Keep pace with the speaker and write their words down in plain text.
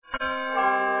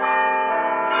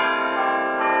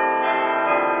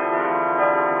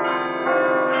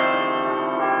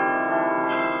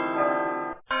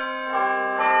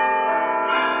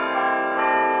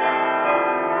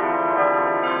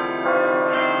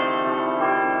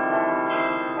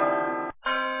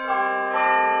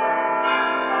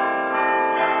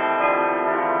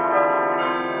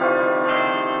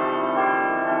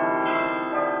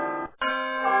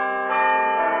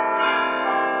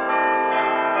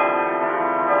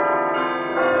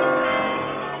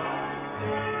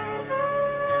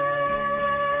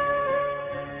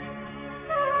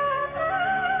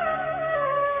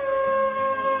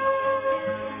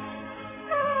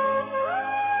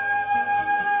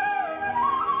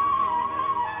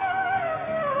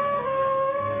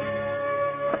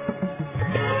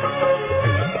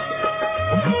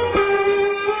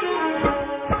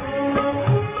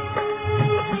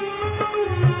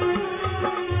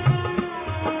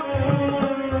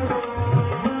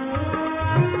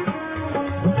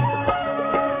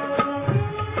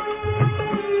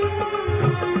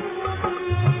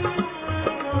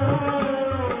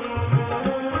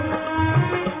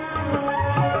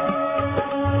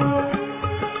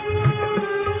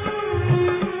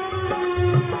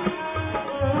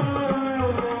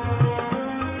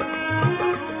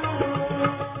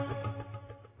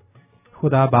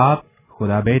खुदा बाप,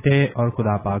 खुदा बेटे और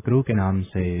खुदा पाकरू के नाम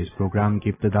से इस प्रोग्राम की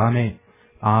इब्तिदा में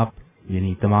आप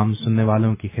यानी तमाम सुनने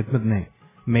वालों की खिदमत में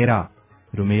मेरा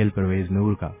रुमेल परवेज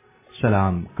नूर का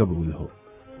सलाम कबूल हो।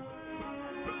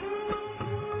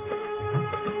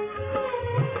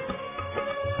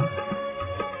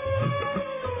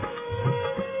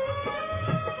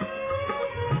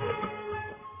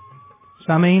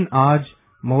 सामीन, आज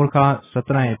मोरखा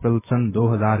 17 अप्रैल सन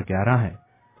 2011 है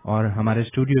और हमारे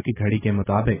स्टूडियो की घड़ी के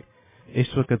मुताबिक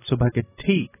इस वक्त सुबह के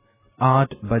ठीक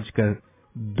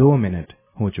 8:02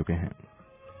 हो चुके हैं।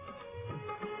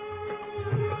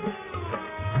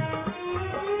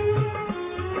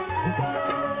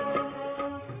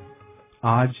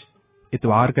 आज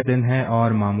इतवार का दिन है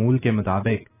और मामूल के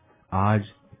मुताबिक आज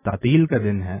तातील का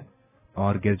दिन है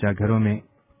और गिरजाघरों में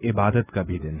इबादत का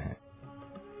भी दिन है।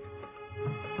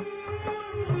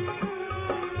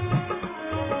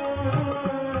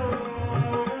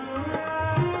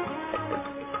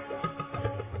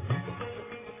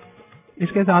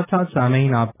 इसके साथ साथ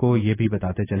सामीन आपको ये भी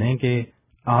बताते चलें कि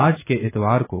आज के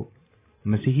इतवार को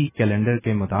मसीही कैलेंडर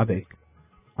के मुताबिक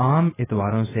आम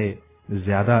इतवारों से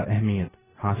ज्यादा अहमियत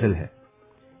हासिल है,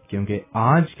 क्योंकि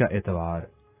आज का इतवार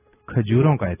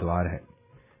खजूरों का इतवार है,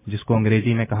 जिसको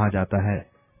अंग्रेजी में कहा जाता है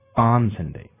पाम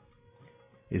संडे।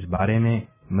 इस बारे में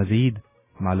मजीद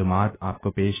मालूमात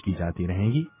आपको पेश की जाती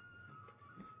रहेंगी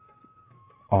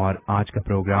और आज का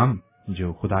प्रोग्राम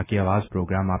जो खुदा की आवाज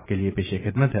प्रोग्राम आपके लिए पेश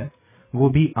खिदमत है वो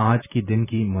भी आज की दिन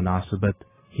की मुनासिबत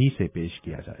ही से पेश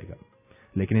किया जाएगा।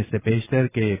 लेकिन इससे पेशतर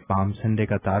के पाम संडे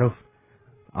का तारुफ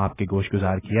आपके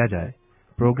गोशगुजार किया जाए,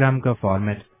 प्रोग्राम का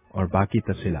फॉर्मेट और बाकी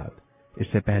तफसीलात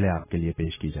इससे पहले आपके लिए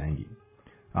पेश की जाएंगी।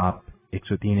 आप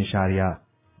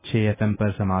 103.6 FM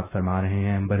पर समाअत फरमा रहे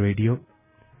हैं अंबर रेडियो।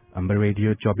 अंबर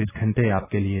रेडियो 24 घंटे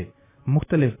आपके लिए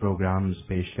मुख्तलिफ प्रोग्राम्स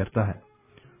पेश करता है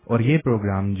और ये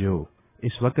प्रोग्राम जो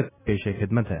इस वक्त पेश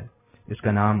खिदमत है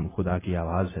इसका नाम खुदा की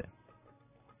आवाज है।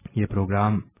 ये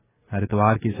प्रोग्राम हर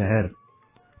इतवार की सहर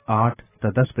 8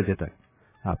 से 10 बजे तक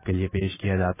आपके लिए पेश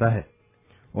किया जाता है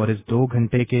और इस 2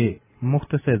 घंटे के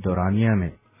मुख्तसर दौरानिया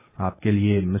में आपके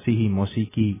लिए मसीही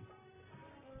मौसीकी,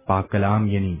 पाक कलाम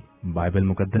यानी बाइबल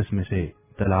मुकद्दस में से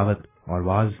तलावत और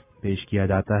वाज पेश किया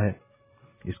जाता है।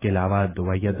 इसके अलावा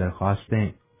दुआया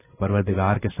दरख्वास्तें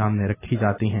परवरदिगार के सामने रखी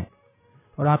जाती हैं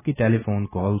और आपकी टेलीफोन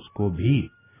कॉल्स को भी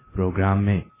प्रोग्राम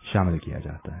में शामिल किया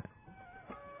जाता है।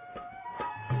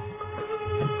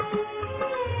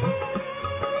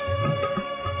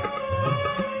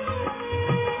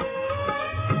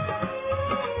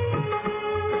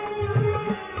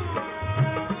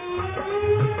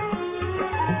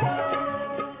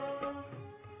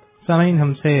 सामीन,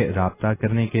 हमसे राब्ता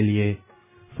करने के लिए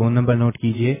फोन नंबर नोट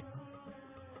कीजिए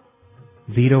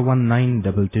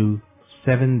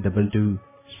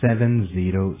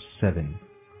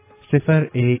 01922722707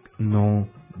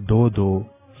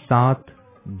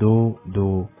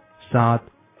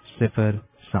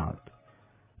 01922722707।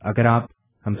 अगर आप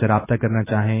हमसे राब्ता करना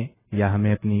चाहें या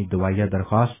हमें अपनी दुआया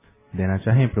दरख्वास्त देना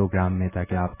चाहें प्रोग्राम में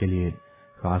ताकि आपके लिए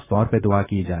खास तौर पे दुआ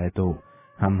की जाए तो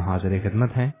हम हाजिर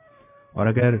खिदमत हैं। और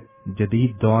अगर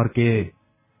जदीद दौर के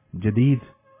जदीद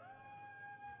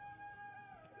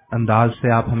अंदाज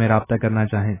से आप हमें राब्ता करना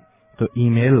चाहें तो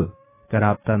ईमेल का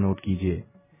राब्ता नोट कीजिए।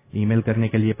 ईमेल करने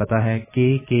के लिए पता है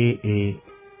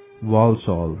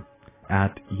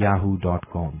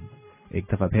kkawalsall@yahoo.com। एक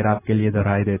दफा फिर आपके लिए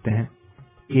दोहराई देते हैं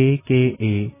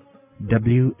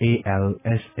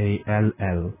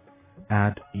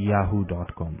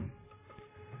kkawalsall@yahoo.com।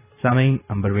 सामीन,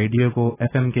 अंबर रेडियो को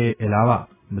FM के अलावा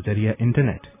बजरिया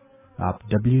इंटरनेट आप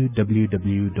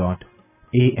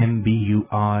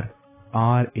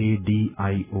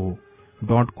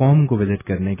www.amburradio.com को विजिट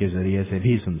करने के जरिए से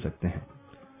भी सुन सकते हैं।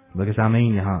 बल्कि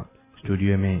सामीन, यहाँ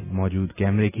स्टूडियो में मौजूद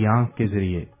कैमरे की आंख के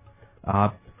जरिए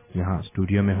आप यहाँ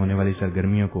स्टूडियो में होने वाली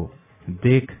सरगर्मियों को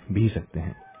देख भी सकते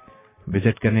हैं।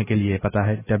 विजिट करने के लिए पता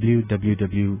है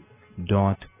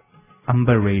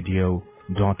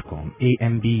www.amburradio.com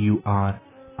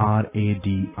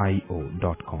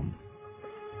amburradio.com।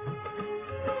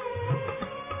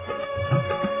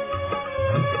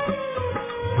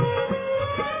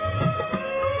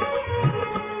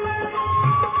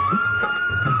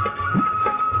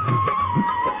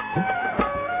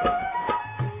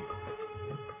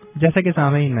 जैसा कि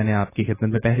सामीन मैंने आपकी खिदमत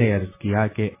में पहले अर्ज किया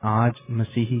कि आज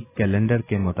मसीही कैलेंडर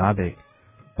के मुताबिक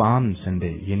पाम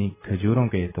संडे यानी खजूरों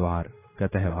के इतवार का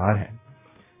त्यौहार है।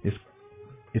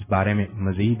 इस बारे में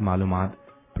मजीद मालूमात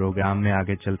प्रोग्राम में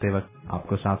आगे चलते वक्त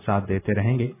आपको साथ साथ देते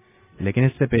रहेंगे, लेकिन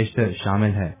इससे पेशतर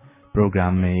शामिल है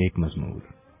प्रोग्राम में एक मजमूर।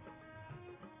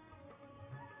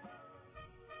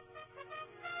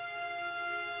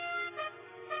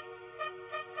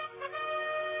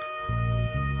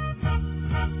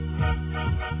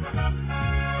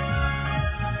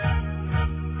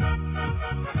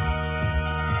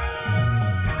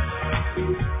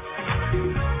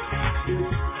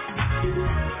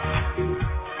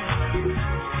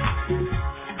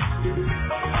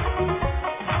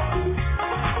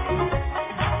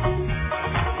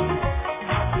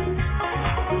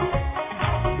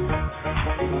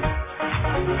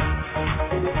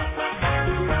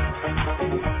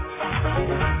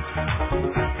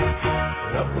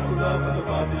 خدا بند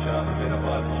بادشاہ میرا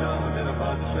بادشاہ میرا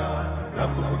بادشاہ،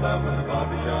 رب خدا بند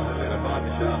بادشاہ میرا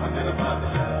بادشاہ میرا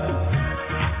بادشاہ،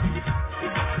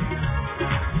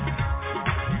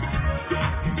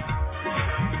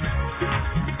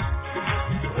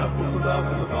 رب خدا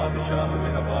بند بادشاہ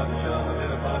میرا بادشاہ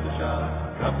میرا بادشاہ،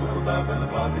 رب خدا بند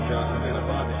بادشاہ میرا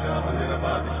بادشاہ میرا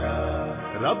بادشاہ،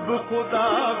 رب خدا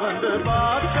بند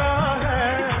بادشاہ ہے،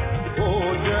 وہ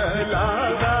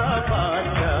جلالہ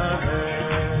بادشاہ ہے،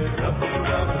 رب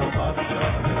خدا بند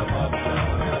بادشاہ میرا بادشاہ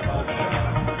میرا بادشاہ،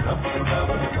 رب خدا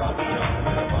بند بادشاہ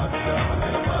میرا بادشاہ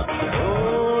میرا بادشاہ، او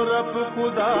رب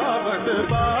خدا بند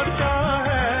بادشاہ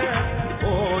ہے،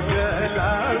 وہ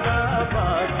جلالہ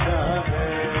بادشاہ ہے،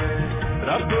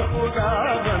 رب خدا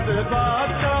بند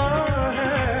بادشاہ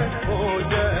ہے، وہ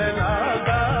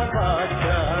جلالہ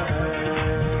بادشاہ ہے،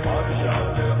 بادشاہ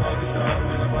میرا بادشاہ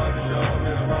میرا بادشاہ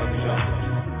میرا بادشاہ،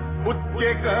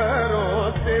 اچے کرو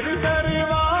سر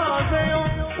دروازے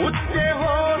اچے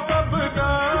ہو سب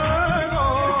گانو،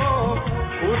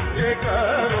 اچے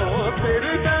کرو سر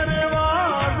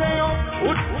دروازے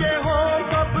اچے ہو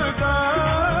سب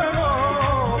گانو،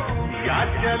 یا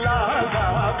جلالہ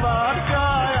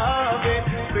بادشاہ آوے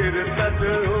پھر تد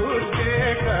اچے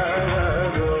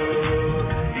کرو،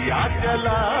 یا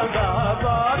جلالہ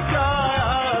بادشاہ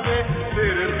آوے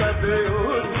پھر تد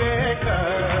اچے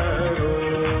کرو،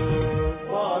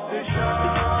 بادشاہ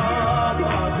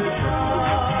بادشاہ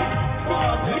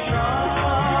بادشاہ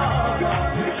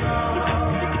بادشاہ،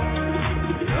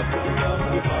 رب خدا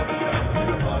بند بادشاہ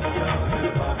میرا بادشاہ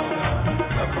میرا بادشاہ،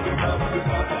 رب خدا بند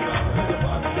بادشاہ میرا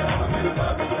بادشاہ میرا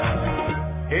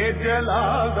بادشاہ، اے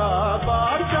جلالہ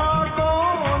بادشاہ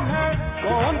کون ہے،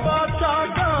 کون بادشاہ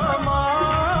کا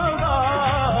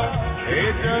مالدار، اے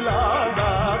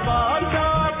جلالہ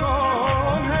بادشاہ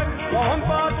کون ہے، کون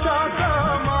بادشاہ کا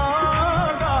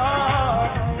مالدار،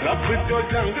 رب جو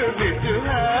جنگ وچ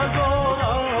ہے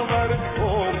زوراور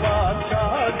وہ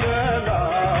بادشاہ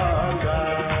جلالہ،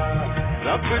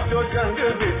 رب جو جنگ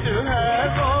وچ ہے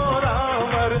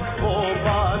زوراور وہ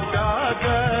بادشاہ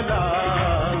جلالہ،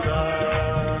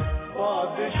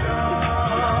 بادشاہ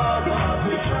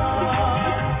بادشاہ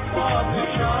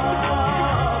بادشاہ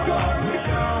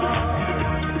بادشاہ،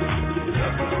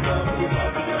 رب خدا بند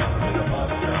بادشاہ میرا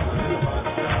بادشاہ میرا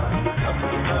بادشاہ، رب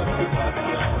خدا بند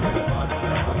بادشاہ میرا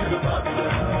بادشاہ میرا بادشاہ،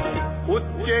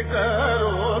 اچے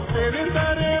کرو سر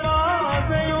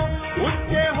دروازے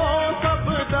اچے ہو سب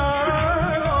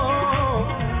دارو،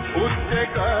 اچے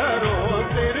کرو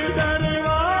سر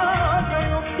دروازے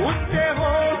اچے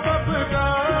ہو سب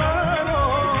دارو،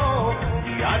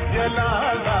 یا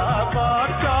جلالہ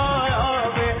بادشاہ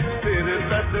آوے پھر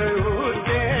تد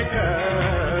اچے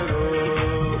کرو،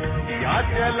 یا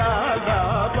جلالہ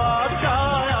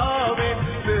بادشاہ آوے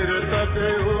پھر تد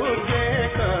اچے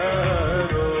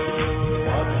کرو،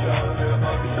 بادشاہ میرا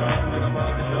بادشاہ میرا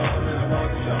بادشاہ میرا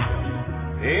بادشاہ،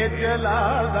 اے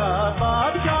جلالہ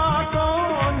بادشاہ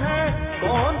کون ہے،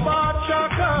 کون بادشاہ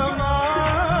کا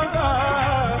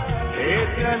مالدار، اے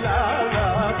جلالہ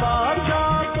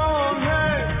بادشاہ کون ہے،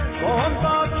 کون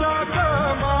بادشاہ کا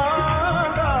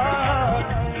مالدار،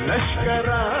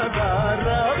 لشکراں دا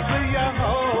رب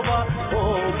یہوہ او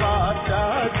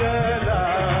بادشاہ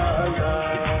جلالہ،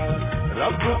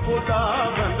 رب خدا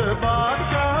بند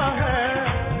بادشاہ ہے،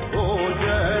 او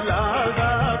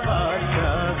جلالہ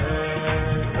بادشاہ ہے،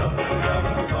 رب خدا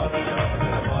بند بادشاہ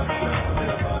میرا بادشاہ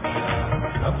میرا بادشاہ،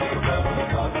 رب خدا بند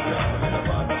بادشاہ میرا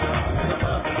بادشاہ میرا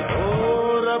بادشاہ، او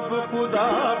رب خدا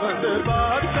بند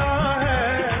بادشاہ ہے،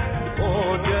 او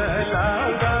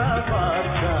جلالہ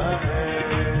بادشاہ ہے،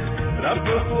 رب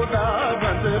خدا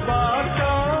بند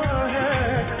بادشاہ ہے،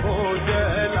 او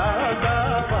جلالہ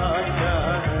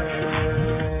بادشاہ ہے،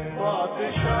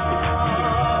 بادشاہ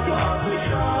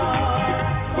بادشاہ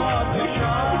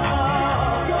بادشاہ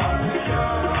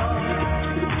بادشاہ،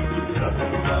 رب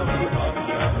خدا بند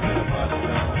بادشاہ میرا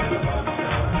بادشاہ میرا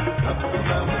بادشاہ، رب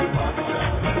خدا بند بادشاہ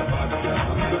میرا بادشاہ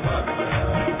میرا بادشاہ،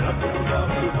 رب خدا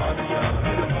بند بادشاہ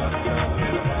میرا بادشاہ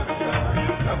میرا بادشاہ،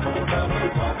 رب خدا بند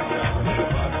بادشاہ میرا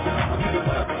بادشاہ میرا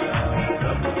بادشاہ،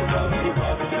 رب خدا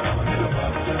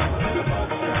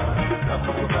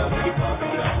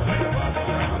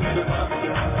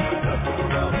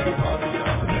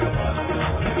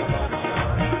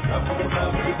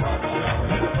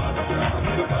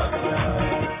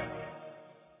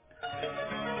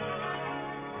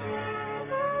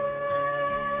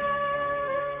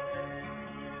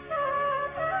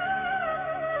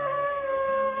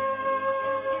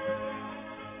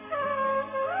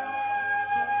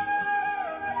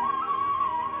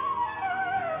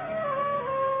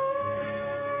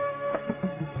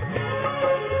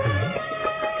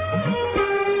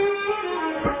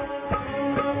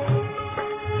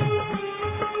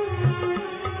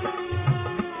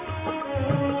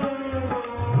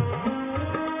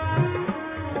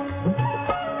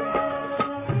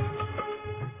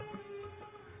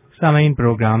सामीन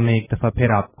प्रोग्राम में एक दफा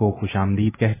फिर आपको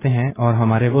खुशामदीद कहते हैं और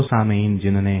हमारे वो सामीन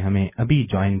जिन्होंने हमें अभी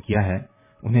ज्वाइन किया है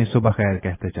उन्हें सुबह खैर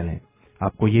कहते चलें।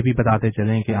 आपको ये भी बताते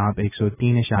चलें कि आप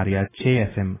 103.6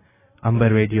 FM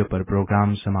अंबर रेडियो पर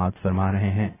प्रोग्राम समाअत फरमा रहे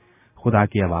हैं खुदा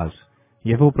की आवाज।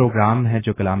 ये वो प्रोग्राम है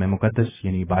जो कलाम मुकद्दस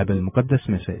यानी बाइबल मुकद्दस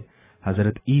में से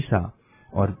हजरत ईसा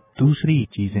और दूसरी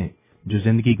चीजें जो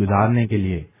जिंदगी गुजारने के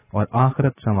लिए और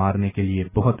आखिरत संवारने के लिए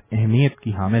बहुत अहमियत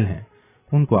की हामिल हैं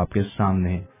उनको आपके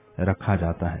सामने रखा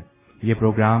जाता है। ये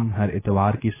प्रोग्राम हर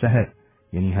इतवार की सहर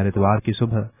यानी हर इतवार की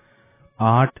सुबह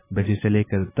 8 बजे से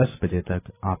लेकर 10 बजे तक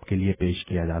आपके लिए पेश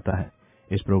किया जाता है।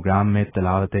 इस प्रोग्राम में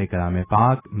तिलावत कलाम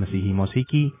पाक, मसीही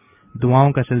मौसीकी,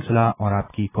 दुआओं का सिलसिला और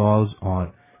आपकी कॉल्स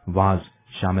और वाज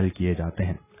शामिल किए जाते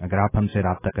हैं। अगर आप हमसे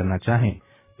राब्ता करना चाहें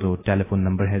तो टेलीफोन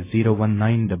नंबर है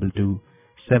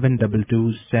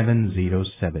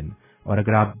 01922722707 और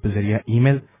अगर आप बजरिया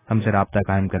ईमेल हमसे राब्ता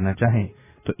कायम करना चाहें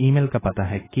तो ईमेल का पता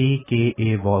है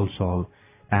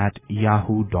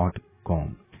kkawalsall@yahoo.com।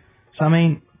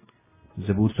 सामीन,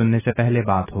 ज़बूर सुनने से पहले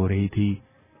बात हो रही थी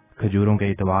खजूरों के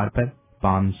इतवार पर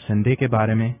पाम संडे के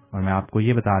बारे में और मैं आपको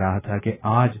ये बता रहा था कि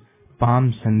आज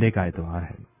पाम संडे का इतवार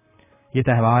है। ये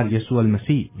त्यौहार यसू अल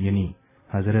मसीह यानी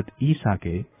हजरत ईसा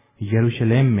के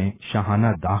यरूशलेम में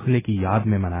शाहाना दाखिले की याद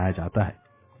में मनाया जाता है।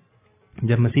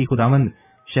 जब मसीह खुदावंद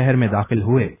शहर में दाखिल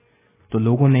हुए तो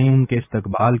लोगों ने उनके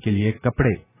इस्तकबाल के लिए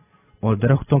कपड़े और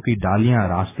दरख्तों की डालियां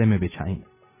रास्ते में बिछाई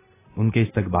उनके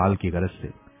इस्तकबाल की गरज से,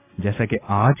 जैसा कि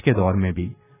आज के दौर में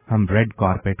भी हम रेड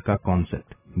कारपेट का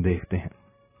कॉन्सेप्ट देखते हैं।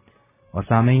 और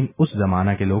सामीन, उस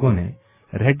जमाना के लोगों ने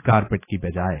रेड कारपेट की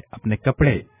बजाय अपने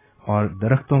कपड़े और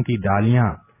दरख्तों की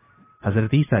डालियां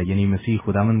हजरत ईसा यानी मसीह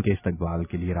खुदावंद के इस्तकबाल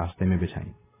के लिए रास्ते में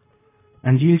बिछाई।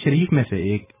 अंजील शरीफ में से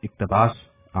एक इक्तबास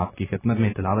आपकी खिदमत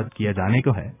में तिलावत किया जाने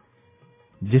को है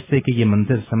जिससे कि ये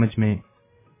मंजर समझ में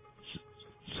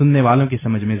सुनने वालों की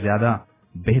समझ में ज्यादा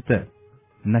बेहतर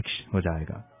नक्श हो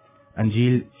जाएगा।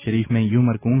 अंजील शरीफ में यूं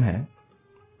मरकूम है,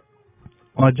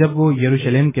 और जब वो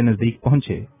यरूशलेम के नजदीक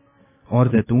पहुंचे और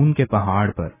जैतून के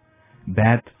पहाड़ पर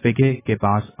बैत फिगे के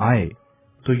पास आए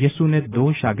तो यीशु ने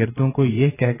 2 शागिर्दों को यह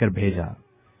कहकर भेजा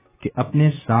कि अपने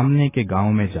सामने के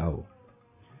गांव में जाओ।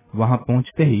 वहां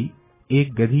पहुंचते ही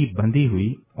एक गधी बंधी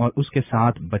हुई और उसके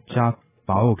साथ बच्चा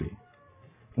पाओगे,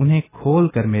 उन्हें खोल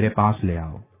कर मेरे पास ले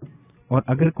आओ। और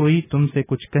अगर कोई तुमसे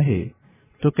कुछ कहे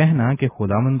तो कहना कि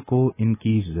खुदावंद को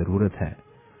इनकी जरूरत है,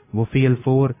 वो फील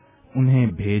फोर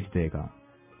उन्हें भेज देगा।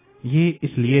 ये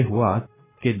इसलिए हुआ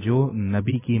कि जो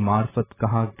नबी की मार्फत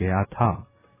कहा गया था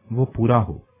वो पूरा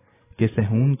हो कि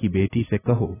सहून की बेटी से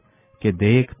कहो कि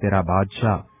देख तेरा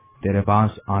बादशाह तेरे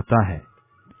पास आता है,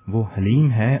 वो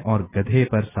हलीम है और गधे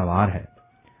पर सवार है,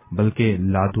 बल्कि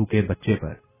लादू के बच्चे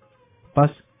पर।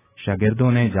 बस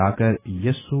शागिर्दों ने जाकर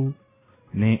यीशु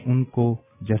ने उनको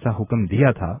जैसा हुक्म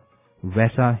दिया था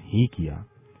वैसा ही किया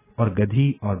और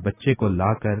गधी और बच्चे को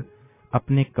लाकर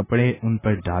अपने कपड़े उन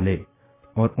पर डाले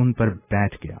और उन पर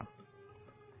बैठ गया।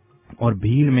 और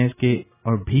भीड़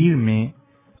में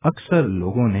अक्सर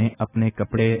लोगों ने अपने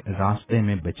कपड़े रास्ते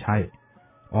में बिछाए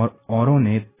और औरों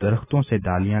ने दरख्तों से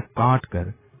डालियां काट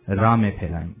कर राह में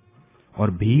फैलाई।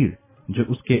 और भीड़ जो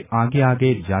उसके आगे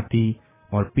आगे जाती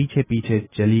और पीछे पीछे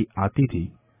चली आती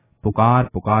थी, पुकार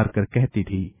पुकार कर कहती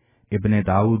थी, इब्ने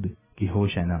दाऊद की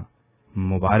होशना,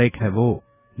 मुबारक है वो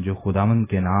जो खुदावंद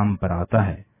के नाम पर आता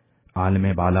है,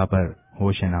 आलमे बाला पर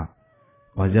होशना।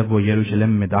 और जब वो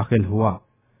यरूशलेम में दाखिल हुआ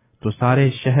तो सारे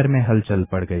शहर में हलचल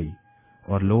पड़ गई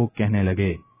और लोग कहने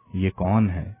लगे, ये कौन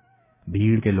है?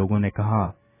 भीड़ के लोगों ने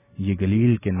कहा, ये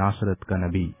गलील के नासरत का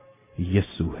नबी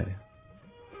यीशु है।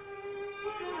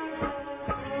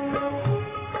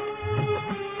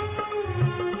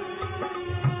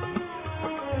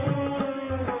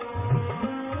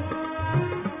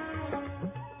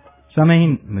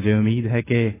 सामीन, मुझे उम्मीद है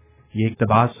कि ये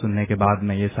इक्तबास सुनने के बाद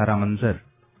में ये सारा मंजर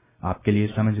आपके लिए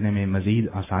समझने में मजीद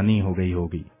आसानी हो गई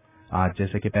होगी। आज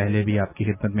जैसे कि पहले भी आपकी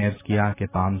खिदमत में अर्ज किया कि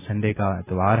पाम संडे का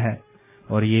इतवार है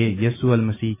और ये यीशु अल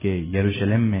मसीह के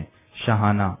यरूशलेम में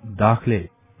शाहाना दाखिले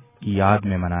की याद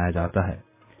में मनाया जाता है।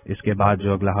 इसके बाद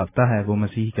जो अगला हफ्ता है वो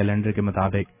मसीह कैलेंडर के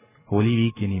मुताबिक होली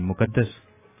वीक यानी मुकद्दस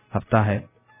हफ्ता है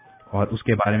और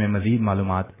उसके बारे में मजीद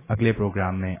मालूमात अगले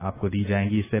प्रोग्राम में आपको दी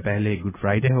जाएंगी। इससे पहले गुड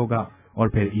फ्राइडे होगा और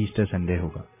फिर ईस्टर संडे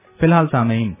होगा। फिलहाल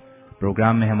सामीन,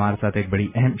 प्रोग्राम में हमारे साथ एक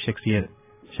बड़ी अहम शख्सियत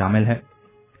शामिल है,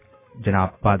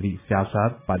 जनाब पादरी सियाब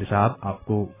साहब। पादरी साहब,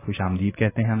 आपको खुशामदीद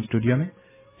कहते हैं हम स्टूडियो में।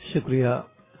 शुक्रिया।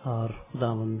 और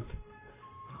खुदावंद,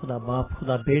 खुदा बाप,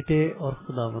 खुदा बेटे और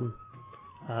खुदावंद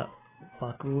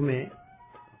पाकरू में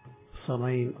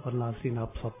सामीन और नाज़रीन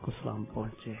आप सबको सलाम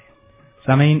पहुंचे।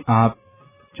 सामीन, आप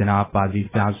जनाब पादरी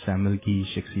सियाब सैमुअल की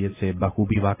शख्सियत से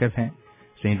बखूबी वाकिफ हैं।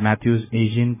 सेंट मैथ्यूज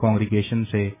एशियन कांग्रीगेशन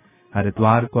से हर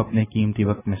इतवार को अपने कीमती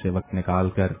वक्त में से वक्त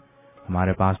निकाल कर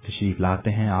हमारे पास तशरीफ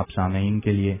लाते हैं। आप सामईन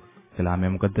के लिए कलाम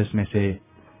मुकद्दस में से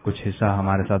कुछ हिस्सा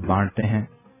हमारे साथ बांटते हैं।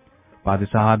 पादी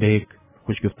साहब एक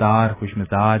खुशगुफ्तार,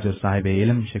 खुशमिजाज और साहिब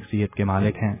इल्म शख्सियत के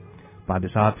मालिक हैं। पादी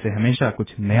साहब से हमेशा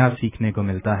कुछ नया सीखने को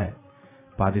मिलता है।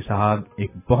 पादी साहब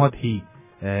एक बहुत ही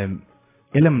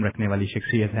इल्म रखने वाली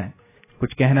शख्सियत है।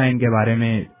 कुछ कहना इनके बारे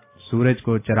में सूरज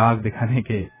को चिराग दिखाने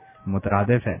के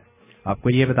मुतरादिफ है।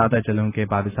 आपको ये बताता चलूं कि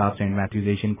पादी साहब सेंट मैथ्यूज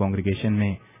एशियन कांग्रीगेशन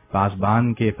में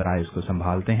पासबान के फराइज को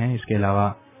संभालते हैं। इसके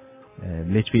अलावा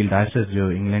लिचफील्ड डायसिस,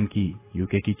 जो इंग्लैंड की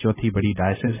यूके की चौथी बड़ी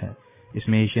डायसिस है,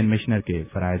 इसमें एशियन मिशनर के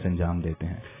फराइज अंजाम देते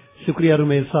हैं। शुक्रिया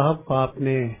रुमेश साहब,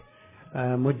 आपने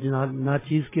मुझ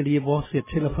नाचीज के लिए बहुत से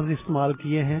अच्छे लफ्ज इस्तेमाल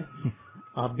किए हैं।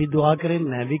 आप भी दुआ करें,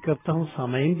 मैं भी करता हूँ,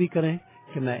 सामईन भी करें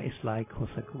कि मैं इस लायक हो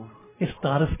सकूं, इस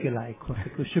तारफ के लायक हो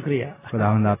सकूं। शुक्रिया।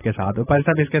 खुदावंद आपके साथ हो। पर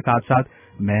साहब, इसके साथ साथ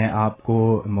मैं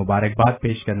आपको मुबारकबाद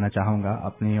पेश करना चाहूंगा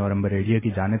अपनी और अंबर रेडियो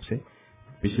की जानिब से।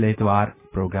 पिछले इतवार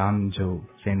प्रोग्राम जो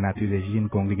सेंट मैथ्यूज एशियन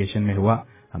कांग्रीगेशन में हुआ,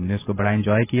 हमने उसको बड़ा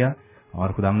एंजॉय किया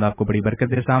और खुदावंद आपको बड़ी बरकत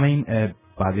दे। सामीन,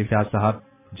 पादरी फयाज साहब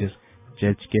जिस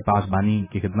चर्च के पासबानी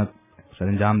की खिदमत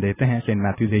सरंजाम देते हैं, सेंट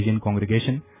मैथ्यूज एशियन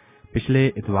कांग्रीगेशन, पिछले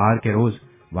इतवार के रोज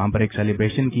वहां पर एक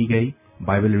सेलिब्रेशन की गई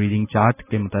बाइबल रीडिंग चार्ट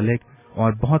के मुतालिक,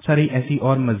 और बहुत सारी ऐसी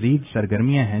और मजीद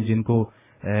सरगर्मियां हैं जिनको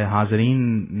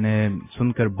हाजरीन ने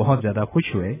सुनकर बहुत ज्यादा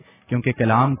खुश हुए, क्योंकि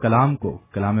कलाम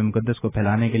मुकद्दस को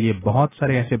फैलाने के लिए बहुत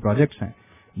सारे ऐसे प्रोजेक्ट्स हैं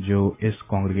जो इस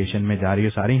कांग्रीगेशन में जारी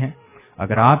और सारी हैं।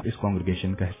 अगर आप इस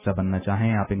कांग्रीगेशन का हिस्सा बनना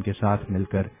चाहें, आप इनके साथ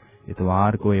मिलकर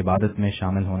इतवार को इबादत में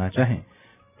शामिल होना चाहें,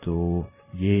 तो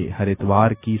ये हर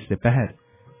इतवार की दोपहर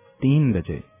 3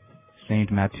 बजे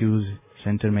सेंट मैथ्यूज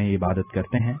सेंटर में इबादत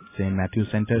करते हैं। Saint Matthew's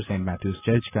centre Saint Matthew's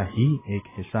church का ही एक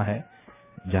हिस्सा है।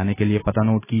 जाने के लिए पता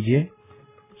नोट कीजिए,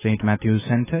 Saint Matthew's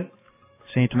centre,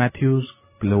 Saint Matthew's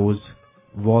close,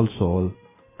 Walsall,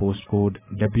 post code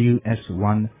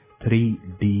WS1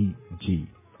 3DG।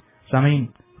 सामीन,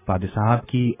 पादी साहब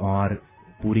की और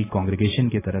पूरी कांग्रीगेशन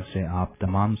की तरफ से आप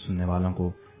तमाम सुनने वालों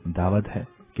को दावत है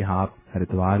कि आप हर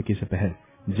इतवार की दोपहर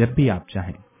जब भी आप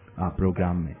चाहें आप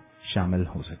प्रोग्राम में शामिल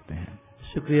हो सकते हैं।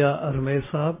 शुक्रिया रुमेश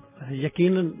साहब।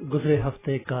 यकीनन गुजरे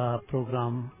हफ्ते का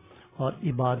प्रोग्राम और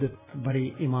इबादत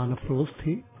बड़ी ईमान अफरोज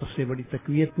थी। उससे बड़ी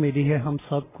तकवीत मिली है, हम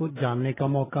सबको जानने का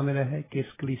मौका मिला है कि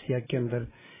इस कलीसिया के अंदर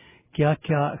क्या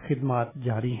क्या खिदमात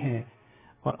जारी हैं।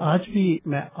 और आज भी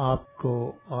मैं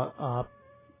आपको और आप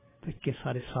के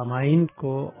सारे सामाइन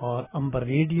को और अंबर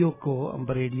रेडियो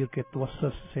के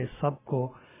तवस्सुस से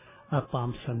सबको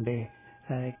पाम संडे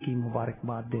की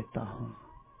मुबारकबाद देता हूँ।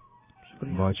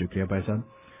 बहुत शुक्रिया भाई साहब।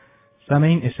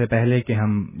 सामीन, इससे पहले कि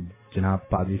हम जनाब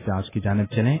पादरी फयाज की जानिब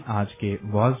चलें, आज के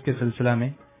वाज के सिलसिला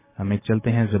में हम एक चलते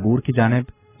हैं ज़बूर की जानिब,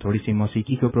 थोड़ी सी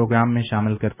मौसीकी को प्रोग्राम में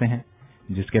शामिल करते हैं,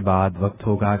 जिसके बाद वक्त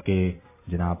होगा कि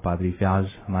जनाब पादरी फयाज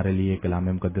हमारे लिए कलाम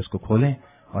मुकद्दस को खोलें।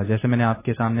 और जैसे मैंने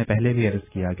आपके सामने पहले भी अर्ज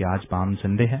किया कि आज पाम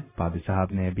संडे है, पादरी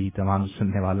साहब ने भी तमाम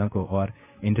सुनने वालों को और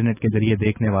इंटरनेट के जरिए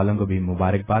देखने वालों को भी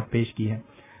मुबारकबाद पेश की है।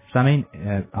 सामीन,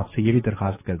 आपसे ये भी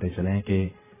दरख्वास्त करते चलें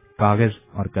कि कागज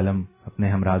और कलम अपने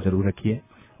हमरा जरूर रखिए,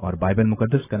 और बाइबल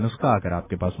मुकद्दस का नुस्खा अगर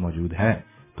आपके पास मौजूद है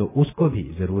तो उसको भी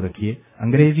जरूर रखिए।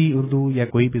 अंग्रेजी, उर्दू या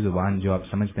कोई भी जुबान जो आप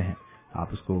समझते हैं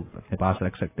आप उसको अपने पास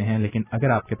रख सकते हैं, लेकिन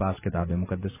अगर आपके पास किताब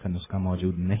मुकद्दस का नुस्खा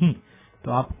मौजूद नहीं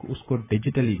तो आप उसको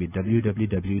डिजिटली भी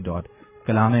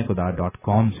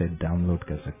www.kalamekhуда.com से डाउनलोड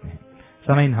कर सकते हैं।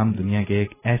 सामीन, हम दुनिया के एक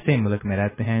ऐसे मुल्क में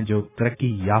रहते हैं जो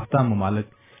तरक्की याफ्ता मुमालिक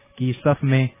की सफ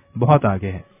में बहुत आगे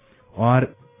है,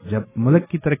 और जब मुल्क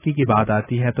की तरक्की की बात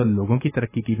आती है तो लोगों की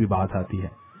तरक्की की भी बात आती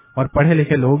है, और पढ़े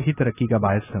लिखे लोग ही तरक्की का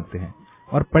बायस होते हैं।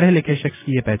 और पढ़े लिखे शख्स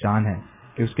की ये पहचान है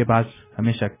कि उसके पास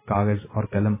हमेशा कागज और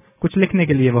कलम, कुछ लिखने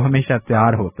के लिए वो हमेशा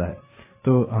तैयार होता है।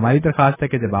 तो हमारी दरख्वास्त है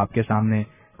कि जब आपके सामने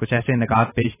कुछ ऐसे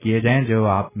निकात पेश किए जाएं जो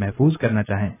आप महफूज करना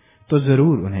चाहें, तो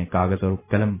जरूर उन्हें कागज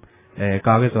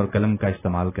और कलम का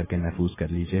इस्तेमाल करके महफूज कर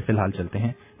लीजिए। फिलहाल चलते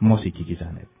हैं मौसीकी की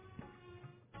जानिब।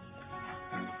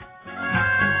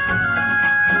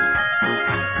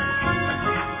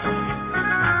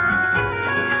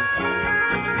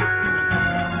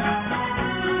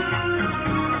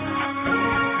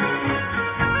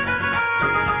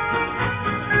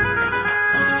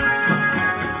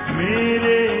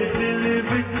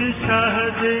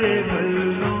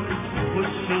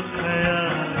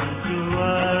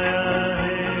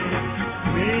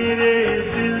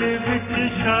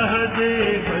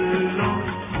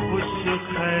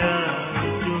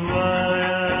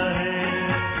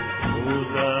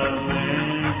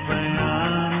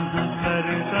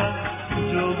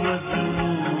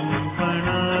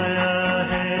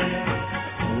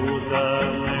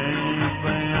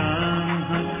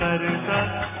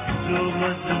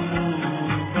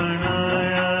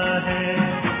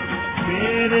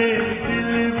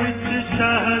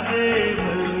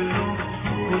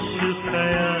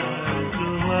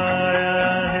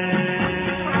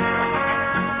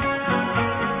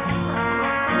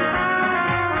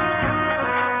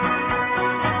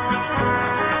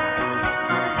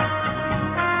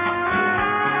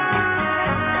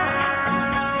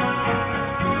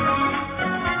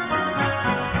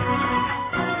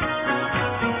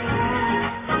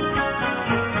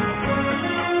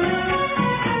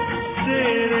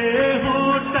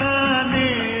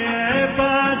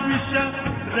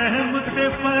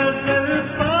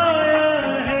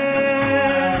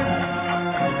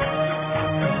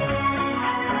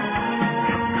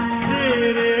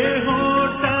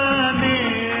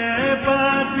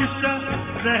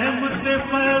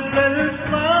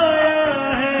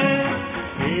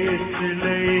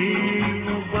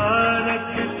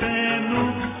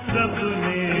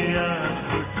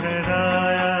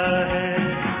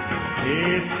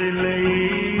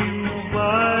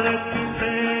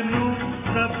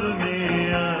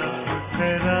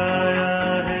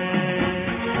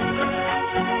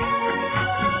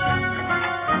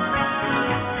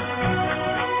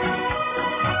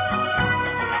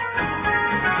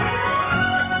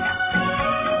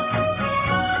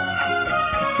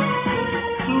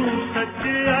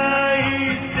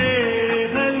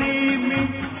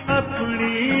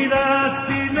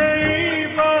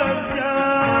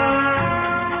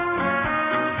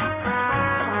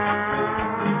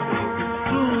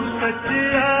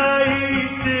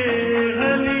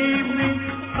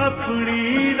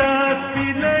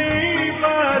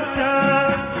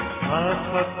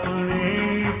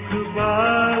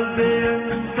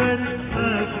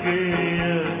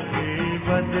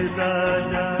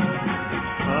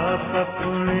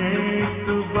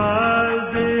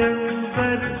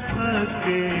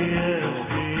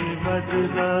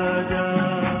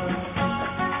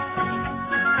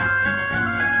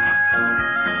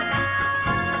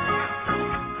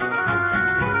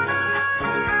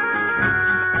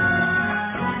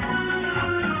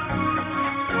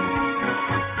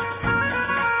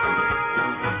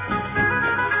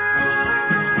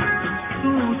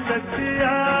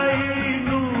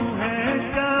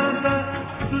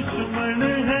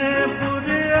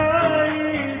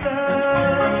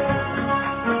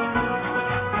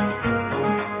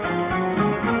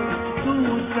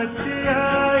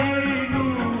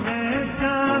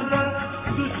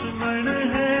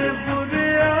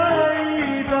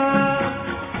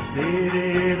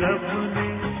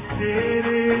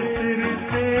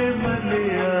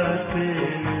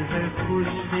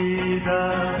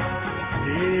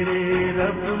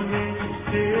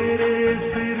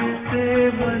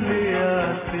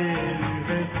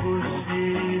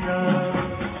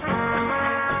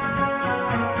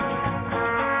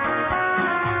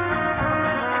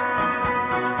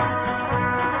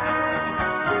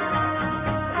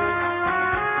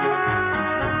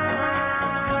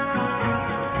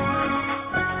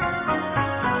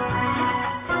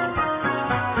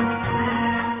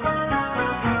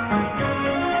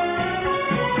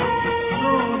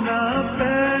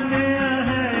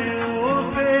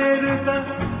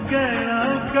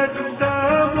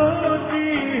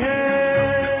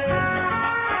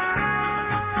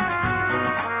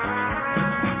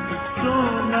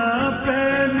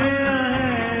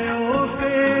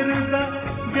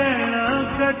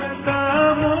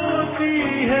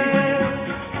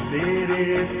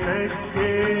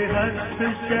 हस्त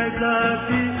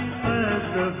शहजादी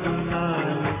अदब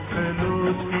नाल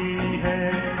खलोती है,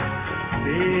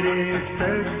 तेरे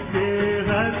सच्चे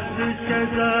हस्त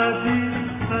शहजादी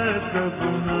अदब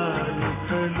नाल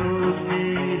खलोती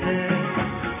है,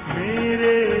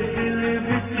 मेरे दिल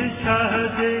विच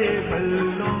शाहदे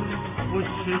वल्लों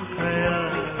खुश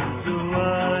ख्याल जो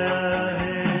आया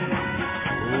है,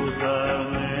 ओदा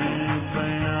मैं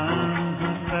बयान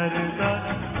करदा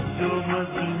जो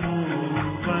मजमून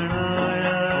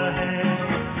बनाया है,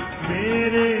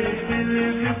 मेरे दिल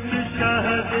विच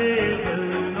शाहदे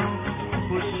वल्लों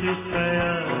खुश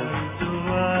ख्याल जो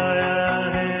आया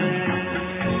है।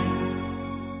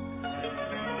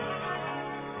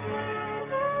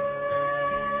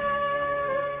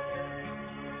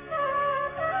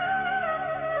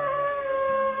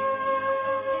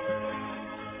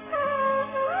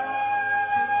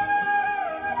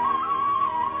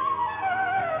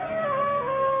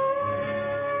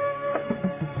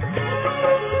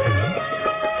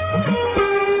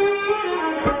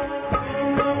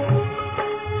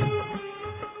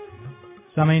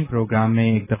 सामीन, प्रोग्राम में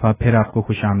एक दफा फिर आपको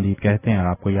खुशामदीद कहते हैं और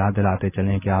आपको याद दिलाते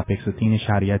चलें कि आप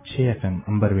 103.6 FM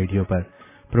अंबर रेडियो पर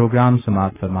प्रोग्राम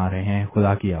समाप्त फरमा रहे हैं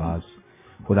खुदा की आवाज।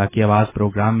 खुदा की आवाज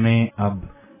प्रोग्राम में अब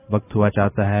वक्त हुआ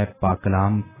चाहता है पाक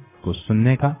कलाम को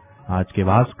सुनने का, आज के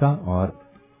वाज का, और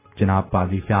जनाब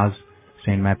paaji Fayaz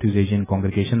Saint Matthew's Asian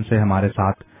congregation से हमारे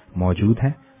साथ मौजूद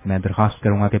हैं। मैं दरख्वास्त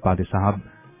करूंगा कि पादी साहब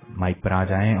माइक पर आ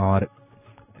जाएं और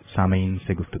सामीन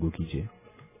से गुफ्तगू कीजिए।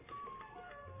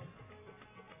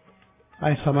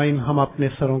 आए सामाइन, हम अपने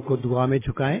सरों को दुआ में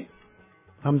झुकाएं,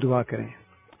 हम दुआ करें।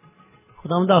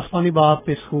 खुदावंद आसमानी बाप,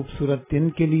 इस खूबसूरत दिन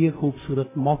के लिए,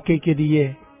 खूबसूरत मौके के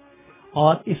लिए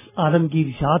और इस आलमगीर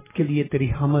याद के लिए तेरी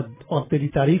हमद और तेरी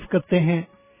तारीफ करते हैं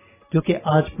जो कि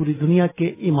आज पूरी दुनिया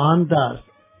के ईमानदार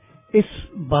इस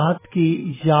बात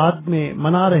की याद में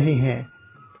मना रहे हैं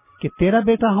कि तेरा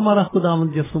बेटा हमारा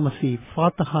खुदावंद यीशु मसीह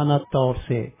फातहाना तौर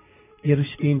से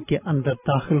यरूशलेम के अंदर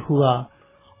दाखिल हुआ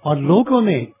और लोगों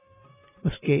ने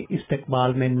उसके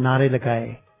इस्तकबाल में नारे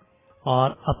लगाए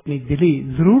और अपनी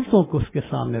दिली जरूरतों को उसके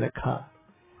सामने रखा।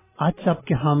 आज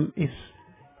जबकि हम इस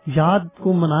याद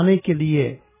को मनाने के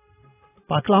लिए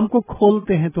पाकलाम को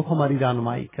खोलते हैं तो हमारी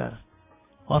रहनुमाई कर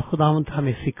और खुदावंद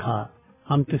हमें सिखा,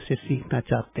 हम तुझसे सीखना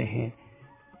चाहते हैं।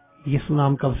 यीशु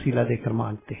नाम का वसीला देकर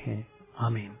मांगते हैं,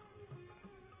 आमीन।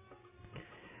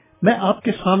 मैं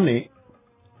आपके सामने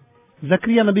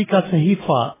जकरिया नबी का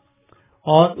सहीफा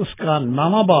और उसका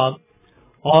नामाबाग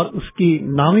और उसकी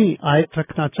नामी आयत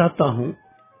रखना चाहता हूं।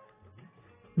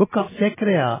 Book of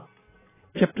Zechariah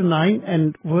chapter 9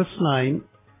 and verse 9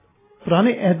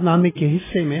 पुराने अहदनामे के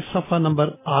हिस्से में सफा नंबर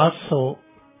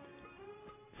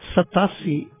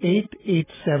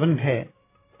 887 है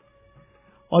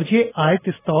और ये आयत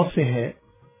इस तौर से है,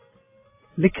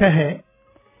 लिखा है,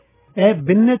 ए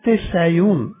बिन्नते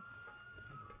सैयून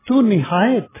तू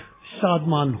निहायत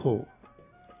शादमान हो,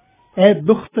 ए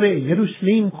दुख्तरे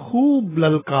यरूशलेम खूब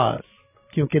ललकार,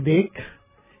 क्योंकि देख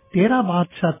तेरा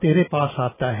बादशाह तेरे पास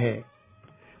आता है,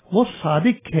 वो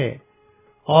सादिक है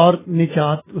और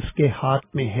निजात उसके हाथ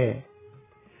में है,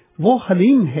 वो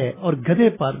हलीम है और गधे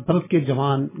पर, बल्कि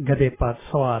जवान गधे पर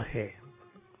सवार है।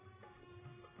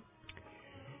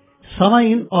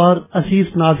 सामाईन और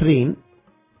अजीज नाजरीन,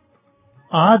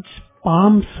 आज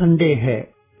पाम संडे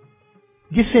है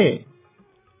जिसे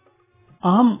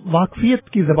आम वाकफियत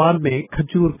की जबान में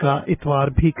खजूर का इतवार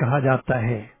भी कहा जाता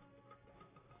है।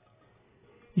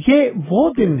 ये वो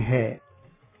दिन है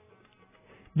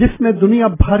जिसमें दुनिया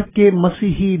भर के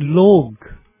मसीही लोग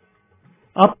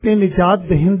अपने निजात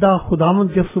दहिंदा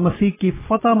खुदावंद यीशु मसीह की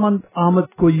फतहमंद आमद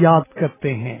को याद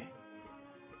करते हैं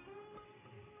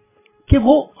कि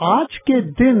वो आज के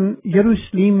दिन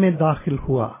यरूशलेम में दाखिल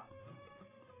हुआ।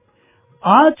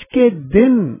 आज के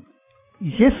दिन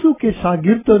यीशु के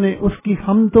शागिर्दों ने उसकी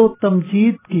हमदो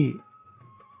तमजीद की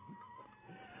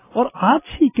और आज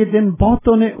ही के दिन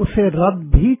बहुतों ने उसे रद्द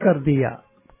भी कर दिया,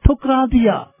 ठुकरा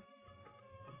दिया।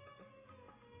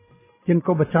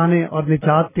 जिनको बचाने और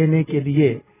निजात देने के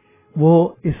लिए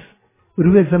वो इस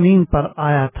रुए जमीन पर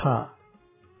आया था।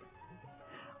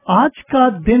 आज का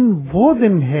दिन वो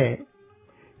दिन है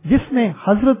जिसमें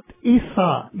हजरत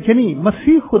ईसा यानी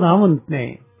मसीह खुदावंद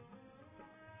ने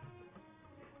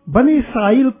बनी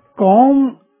इस्राएल कौम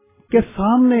के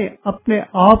सामने अपने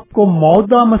आप को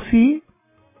मौदा मसीह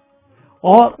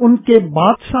और उनके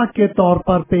बादशाह के तौर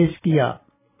पर पेश किया,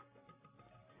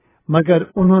 मगर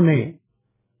उन्होंने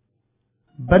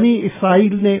बनी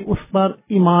इस्राएल ने उस पर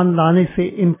ईमान लाने से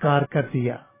इनकार कर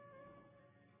दिया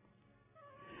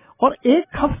और एक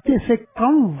हफ्ते से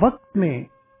कम वक्त में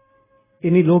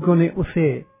इन्हीं लोगों ने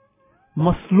उसे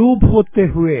मसलूब होते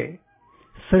हुए,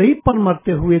 शरीर पर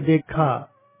मरते हुए देखा,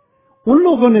 उन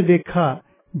लोगों ने देखा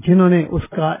जिन्होंने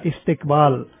उसका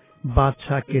इस्तेकबाल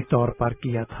बादशाह के तौर पर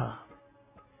किया था।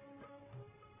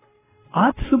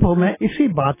 आज सुबह मैं इसी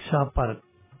बादशाह पर,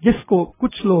 जिसको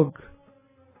कुछ लोग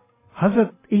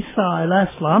हजरत ईसा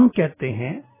अलैहिस्सलाम कहते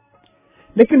हैं,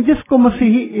 लेकिन जिसको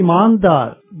मसीही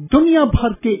ईमानदार, दुनिया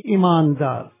भर के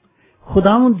ईमानदार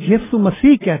खुदावंद यीशु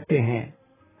मसीह कहते हैं,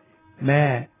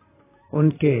 मैं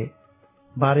उनके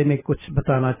बारे में कुछ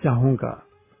बताना चाहूंगा।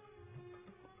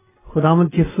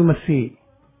 खुदावंद यीशु मसीह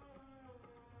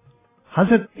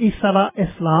हजरत ईसा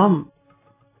अलैहिस्सलाम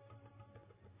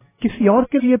किसी और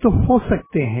के लिए तो हो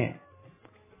सकते हैं,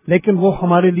 लेकिन वो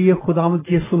हमारे लिए खुदावंद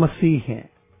यीशु मसीह हैं।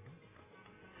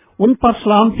 उन पर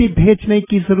सलामती भेजने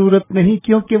की जरूरत नहीं,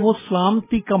 क्योंकि वो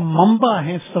सलामती का मंबा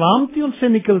है। सलामती उनसे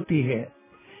निकलती है,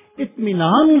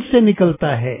 इत्मीनान उनसे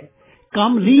निकलता है,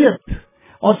 कामलियत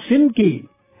और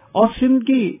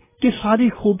जिंदगी की सारी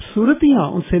खूबसूरतियां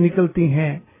उनसे निकलती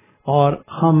हैं और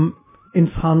हम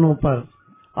इंसानों पर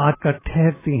आकर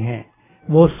ठहरती हैं।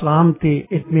 वो सलामती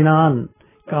इत्मीनान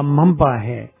का मंबा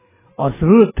है और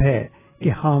जरूरत है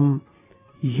कि हम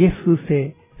यीशु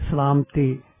से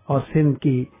सलामती और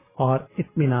जिंदगी और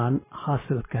इत्मीनान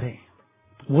हासिल करें,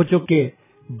 वो जो कि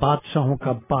बादशाहों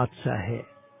का बादशाह है।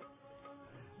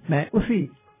 मैं उसी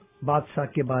बादशाह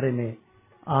के बारे में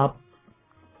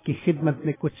आपकी खिदमत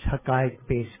में कुछ हकायक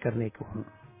पेश करने को हूं।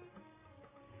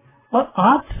 और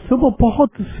आज सुबह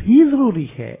बहुत ही जरूरी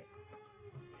है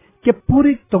कि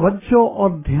पूरी तवज्जो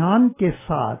और ध्यान के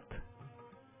साथ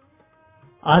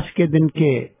आज के दिन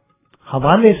के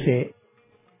हवाले से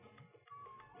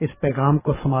इस पैगाम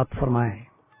को समाप्त फरमाएं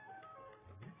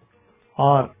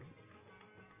और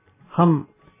हम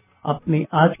अपनी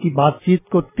आज की बातचीत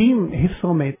को 3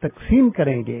 हिस्सों में तकसीम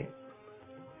करेंगे।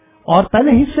 और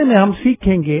पहले हिस्से में हम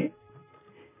सीखेंगे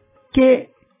कि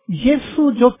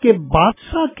यीशु जो कि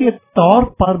बादशाह के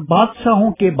तौर पर,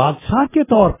 बादशाहों के बादशाह के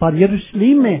तौर पर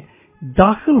यरूशलेम में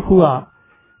दाखिल हुआ,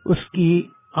 उसकी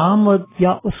आमद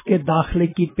या उसके दाखिले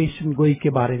की पेशनगोई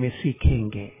के बारे में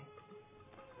सीखेंगे।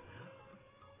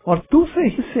 और दूसरे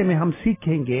हिस्से में हम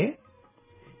सीखेंगे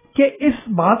कि इस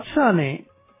बादशाह ने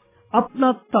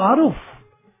अपना तारुफ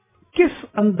किस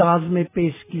अंदाज में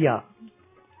पेश किया।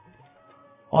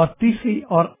 और तीसरी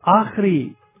और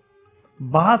आखिरी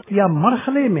बात या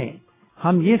मरहले में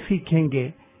हम ये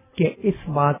सीखेंगे कि इस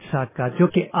बादशाह का, जो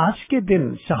कि आज के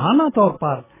दिन शाहाना तौर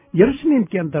पर यरूशलेम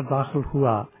के अंदर दाखिल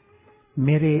हुआ,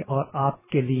 मेरे और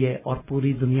आपके लिए और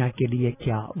पूरी दुनिया के लिए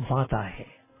क्या वादा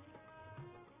है।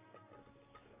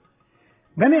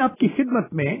 मैंने आपकी खिदमत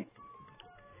में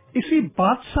इसी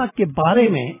बादशाह के बारे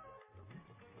में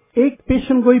एक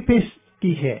पेशनगोई पेश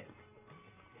की है।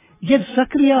 ये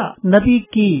ज़करिया नबी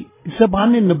की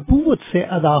ज़बान नबूवत से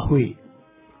अदा हुई,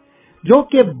 जो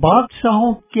कि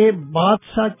बादशाहों के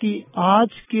बादशाह की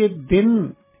आज के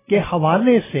दिन के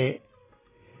हवाले से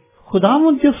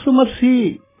खुदावंद यीशु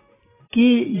मसीह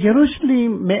की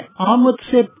यरूशलेम में आमद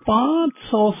से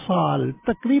 500 साल,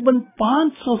 तकरीबन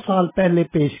 500 साल पहले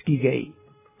पेश की गई।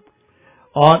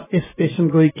 और इस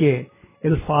पेशनगोई के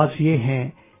अल्फाज ये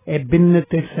हैं, ए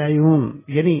बिन्नत सयून,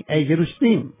 यानी ए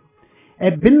यरूशलेम,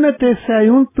 ए बिन्नत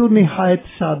सयून तू निहायत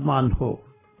शादमान हो,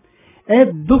 ए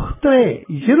दुख्ते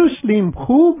यरूशलेम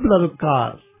खूब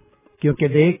ललकार, क्योंकि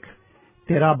देख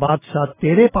तेरा बादशाह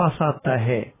तेरे पास आता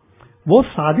है, वो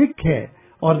सादिक है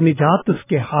और निजात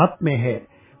उसके हाथ में है,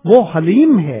 वो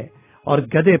हलीम है और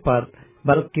गधे पर,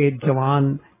 बल्कि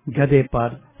जवान गधे पर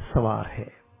सवार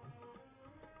है।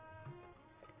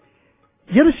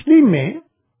 यरूशलेम में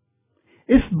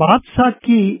इस बादशाह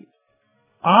की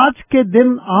आज के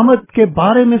दिन आमद के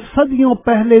बारे में सदियों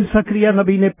पहले ज़करिया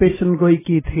नबी ने पेशनगोई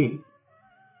की थी।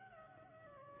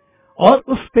 और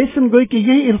उस पेशनगोई के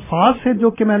यही अल्फाज है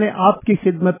जो कि मैंने आपकी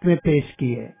खिदमत में पेश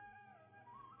किए।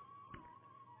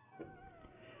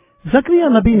 ज़करिया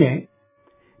नबी ने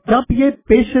जब ये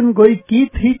पेशनगोई की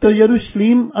थी तो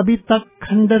यरूशलेम अभी तक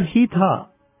खंडर ही था,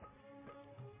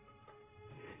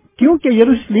 क्योंकि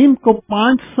यरूशलेम को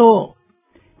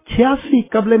 586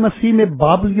 कबले मसीह में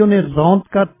बाबलियों ने रौंद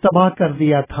कर तबाह कर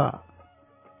दिया था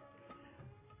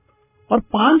और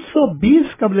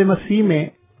 520 कबले मसीह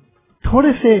में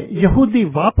थोड़े से यहूदी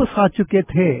वापस आ चुके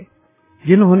थे,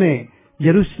 जिन्होंने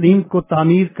यरूशलेम को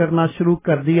तामीर करना शुरू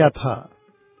कर दिया था।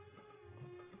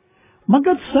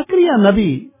 मगर ज़करिया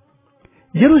नबी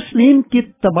यरूशलेम की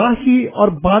तबाही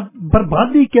और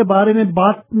बर्बादी के बारे में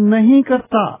बात नहीं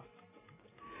करता,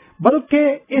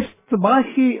 बल्कि इस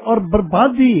तबाही और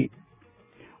बर्बादी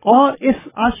और इस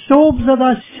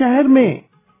आशोबज़दा शहर में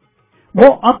वो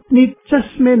अपनी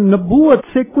चश्मे नबूवत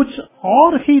से कुछ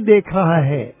और ही देख रहा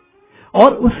है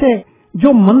اور اسے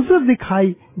جو منظر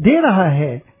دکھائی دے رہا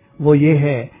ہے وہ یہ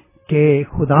ہے کہ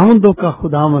خداوندوں کا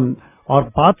خداوند اور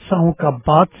بادشاہوں کا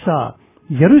بادشاہ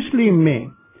یروشلم میں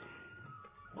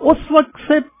اس وقت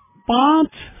سے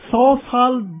 500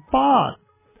 سال بعد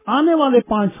آنے والے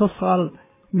 500 سال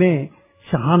میں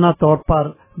شاہانہ طور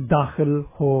پر داخل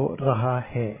ہو رہا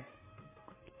ہے۔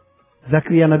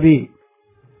 زکریا نبی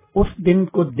اس دن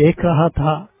کو دیکھ رہا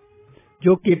تھا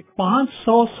جو کہ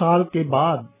 500 سال کے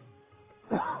بعد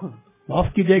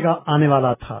معاف کیجیے گا آنے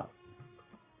والا تھا۔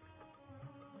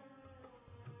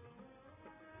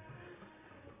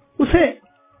 اسے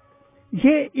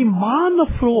یہ ایمان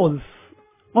افروز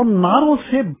اور نعروں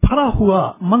سے بھرا ہوا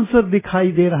منظر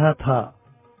دکھائی دے رہا تھا،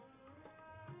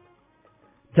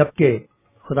 جبکہ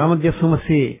خداوند یسوع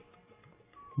مسیح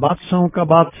بادشاہوں کا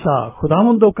بادشاہ،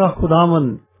 خداوندوں کا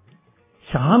خداوند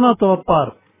شاہانہ طور پر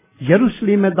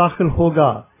یروشلم میں داخل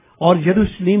ہوگا اور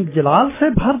یروشلم جلال سے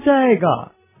بھر جائے گا۔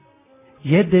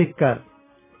 یہ دیکھ کر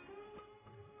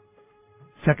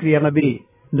زکریا نبی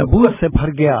نبوت سے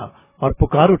بھر گیا اور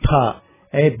پکار اٹھا،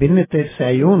 اے بنت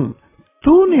صیون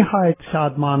تو نہایت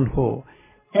شادمان ہو،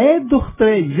 اے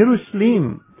دختر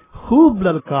یروشلم خوب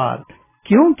للکار،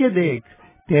 کیونکہ دیکھ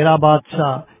تیرا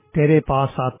بادشاہ تیرے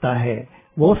پاس آتا ہے،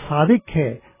 وہ صادق ہے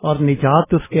اور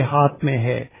نجات اس کے ہاتھ میں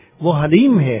ہے، وہ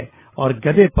حلیم ہے اور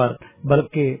گدھے پر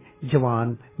بلکہ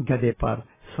جوان گدھے پر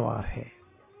سوار ہے۔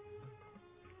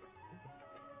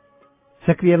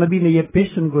 زکریا نبی نے یہ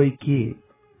پیشن گوئی کی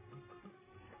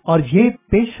اور یہ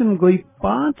پیشن گوئی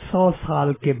 500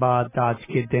 سال کے بعد آج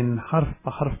کے دن حرف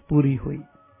بحرف پوری ہوئی۔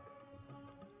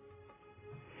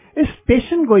 اس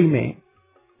پیشن گوئی میں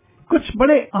کچھ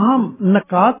بڑے اہم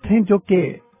نکات ہیں جو کہ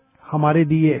ہمارے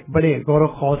لیے بڑے غور و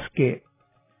خوض کے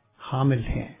حامل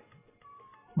ہیں،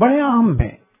 بڑے اہم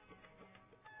ہیں۔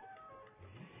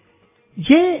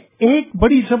 یہ ایک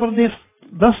بڑی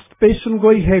زبردست پیشن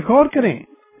گوئی ہے۔ غور کریں،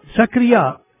 زکریا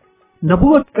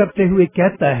نبوت کرتے ہوئے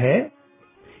کہتا ہے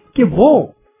کہ وہ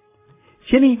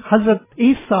یعنی حضرت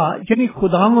عیسیٰ یعنی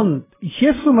خداوند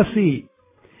یسوع مسیح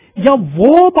یا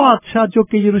وہ بادشاہ جو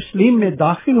کہ یروشلم میں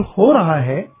داخل ہو رہا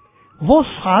ہے وہ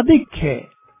صادق ہے،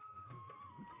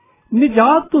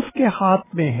 نجات اس کے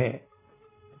ہاتھ میں ہے۔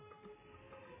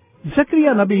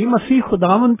 زکریا نبی مسیح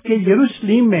خداوند کے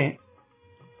یروشلم میں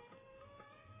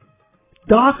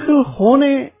داخل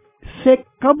ہونے سے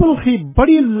قبل ہی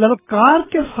بڑی للکار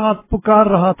کے ساتھ پکار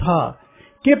رہا تھا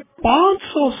کہ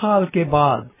 500 سال کے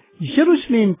بعد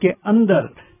یروشلم کے اندر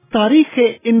تاریخ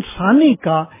انسانی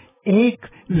کا ایک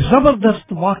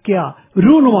زبردست واقعہ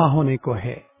رونما ہونے کو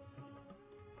ہے۔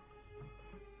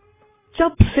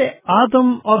 جب سے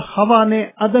آدم اور حوا نے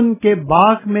عدن کے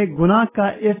باغ میں گناہ کا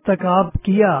ارتکاب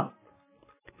کیا،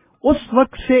 اس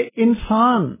وقت سے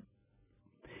انسان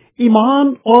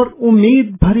ایمان اور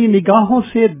امید بھری نگاہوں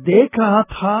سے دیکھ رہا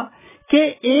تھا کہ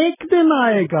ایک دن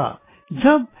آئے گا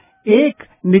جب ایک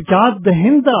نجات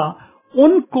دہندہ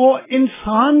ان کو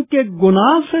انسان کے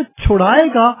گناہ سے چھڑائے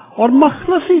گا اور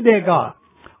مخلصی دے گا،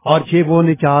 اور یہ وہ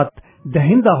نجات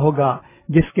دہندہ ہوگا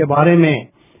جس کے بارے میں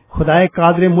خدائے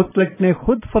قادر مطلق نے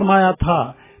خود فرمایا تھا۔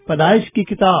 پیدائش کی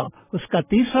کتاب اس کا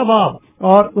 3 باب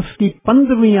اور اس کی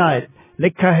 15ویں آیت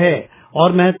لکھا ہے،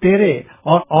 اور میں تیرے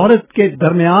اور عورت کے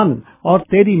درمیان اور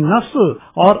تیری نسل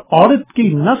اور عورت کی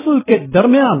نسل کے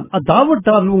درمیان عداوت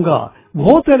ڈالوں گا،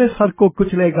 وہ تیرے سر کو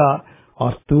کچلے گا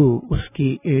اور تو اس کی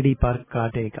ایڑی پر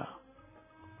کاٹے گا۔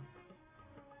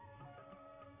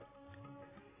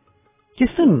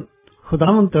 جس دن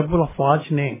خداوند رب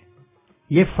الافواج نے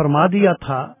یہ فرما دیا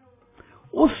تھا،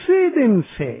 اسی دن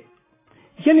سے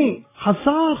یعنی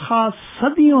ہزار خاص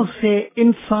صدیوں سے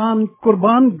انسان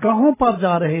قربان گاہوں پر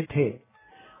جا رہے تھے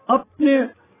اپنے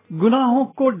گناہوں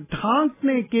کو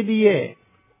ڈھانکنے کے لیے،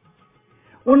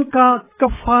 ان کا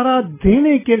کفارہ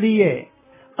دینے کے لیے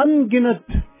ان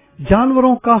گنت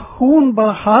جانوروں کا خون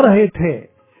بہا رہے تھے،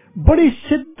 بڑی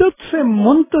شدت سے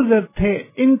منتظر تھے،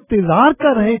 انتظار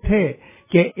کر رہے تھے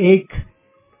کہ ایک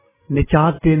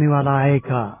نجات دینے والا آئے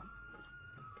گا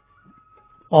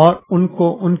اور ان کو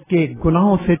ان کے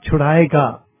گناہوں سے چھڑائے گا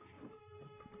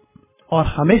اور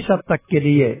ہمیشہ تک کے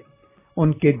لیے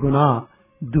ان کے گناہ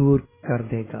دور کر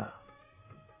دے گا۔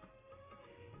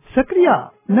 زکریا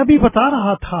نبی بتا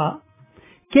رہا تھا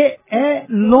کہ اے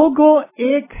لوگوں،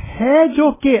 ایک ہے جو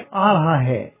کہ آ رہا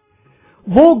ہے،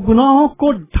 وہ گناہوں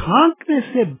کو ڈھانکنے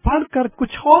سے بڑھ کر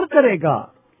کچھ اور کرے گا،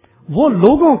 وہ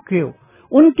لوگوں کو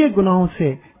ان کے گناہوں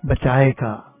سے بچائے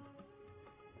گا۔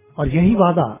 اور یہی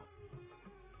وعدہ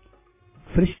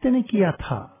فرشتے نے کیا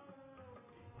تھا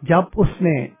جب اس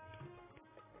نے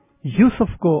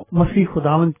یوسف کو مسیح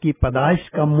خداوند کی پیدائش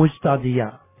کا مجدہ دیا۔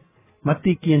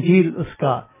 متی کی انجیل اس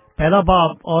کا पहला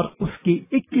बाब और उसकी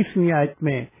 21वीं आयत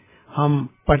में हम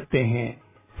पढ़ते हैं,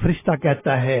 फरिश्ता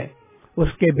कहता है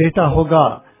उसके बेटा होगा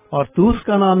और तू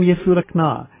उसका नाम यीशु रखना,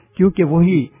 क्योंकि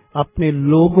वही अपने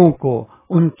लोगों को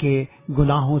उनके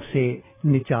गुनाहों से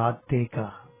निजात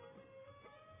देगा।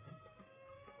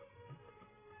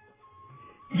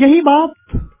 यही बात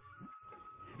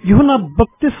यूहन्ना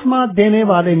बपतिस्मा देने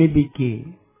वाले ने भी की।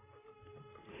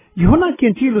 यूहन्ना की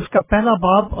इंजील उसका पहला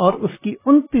बाब और उसकी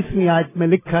 29वीं आयत में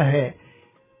लिखा है,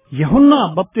 यूहन्ना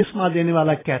बपतिस्मा देने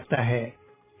वाला कहता है,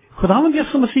 खुदावंद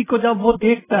यीशु मसीह को जब वो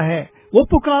देखता है वो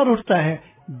पुकार उठता है,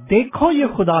 देखो ये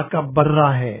खुदा का बर्रा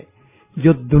है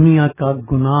जो दुनिया का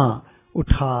गुनाह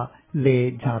उठा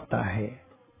ले जाता है।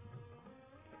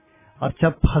 और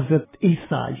जब हजरत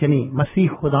ईसा यानी मसीह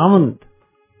खुदावंद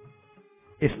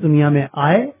इस दुनिया में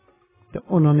आए तो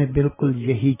उन्होंने बिल्कुल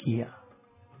यही किया।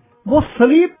 वो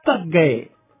सलीब तक गए,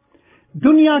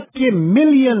 दुनिया के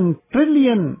मिलियन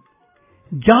ट्रिलियन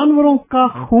जानवरों का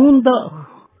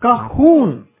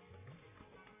खून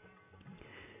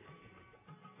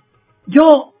जो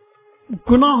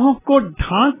गुनाहों को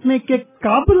ढांकने के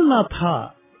काबिल न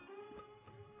था,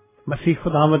 मसीह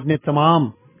खुदावंद ने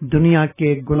तमाम दुनिया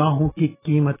के गुनाहों की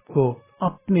कीमत को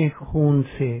अपने खून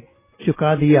से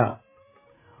चुका दिया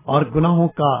और गुनाहों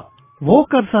का वो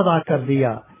कर्ज अदा कर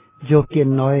दिया जो कि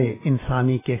नए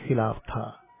इंसानी के खिलाफ था।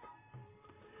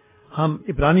 हम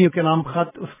इब्रानियों के नाम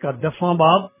खत उसका 10वां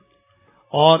बाब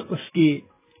और उसकी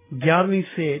 11वीं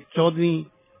से 14वीं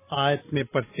आयत में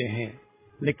पढ़ते हैं।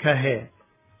 लिखा है,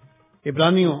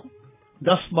 इब्रानियों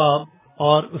 10 बाब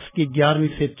और उसकी 11वीं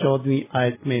से 14वीं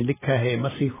आयत में लिखा है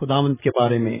मसीह खुदावंद के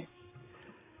बारे में,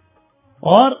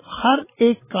 और हर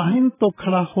एक काहिन तो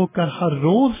खड़ा होकर हर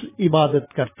रोज इबादत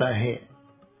करता है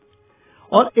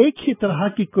और एक ही तरह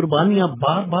की कुर्बानियां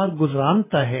बार बार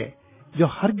गुजरानता है जो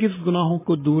हरगिज गुनाहों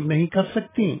को दूर नहीं कर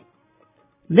सकती।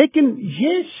 लेकिन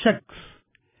ये शख्स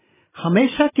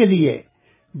हमेशा के लिए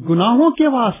गुनाहों के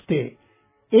वास्ते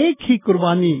एक ही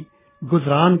कुर्बानी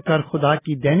गुजरान कर खुदा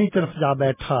की दाहिनी तरफ जा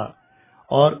बैठा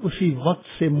और उसी वक्त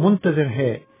से मुंतजर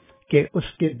है कि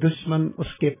उसके दुश्मन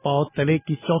उसके पांव तले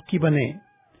की चौकी बने,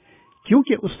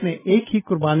 क्योंकि उसने एक ही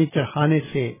कुर्बानी चढ़ाने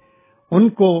से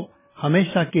उनको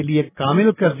हमेशा के लिए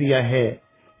कामिल कर दिया है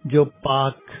जो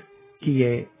पाक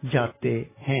किए जाते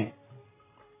हैं।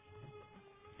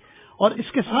 और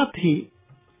इसके साथ ही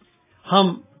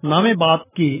हम 9वें बाब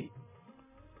की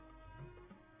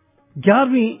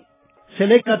 11वीं से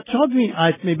लेकर 14वीं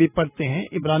आयत में भी पढ़ते हैं।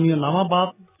 इब्रानियों 9वां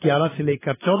बाब 11 से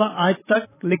लेकर 14 आयत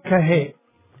तक लिखा है,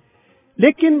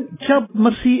 लेकिन जब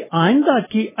मसीह आइंदा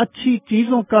की अच्छी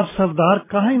चीजों का सरदार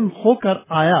कायम होकर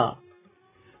आया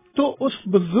तो उस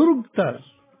बुजुर्ग तर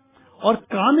और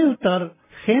कामिल तर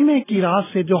खेमे की राह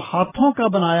से जो हाथों का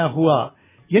बनाया हुआ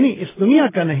यानी इस दुनिया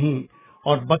का नहीं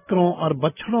और बकरों और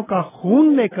बछड़ों का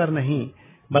खून लेकर नहीं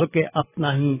बल्कि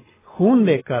अपना ही खून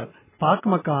लेकर पाक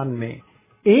मकान में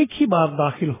एक ही बार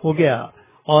दाखिल हो गया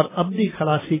और अब्दी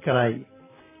खलासी कराई,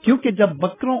 क्योंकि जब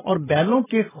बकरों और बैलों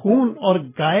के खून और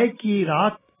गाय की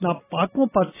रात नापाकों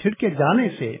पर छिड़के जाने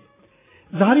से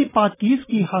ज़ाहिरी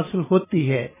पाकीज़गी हासिल होती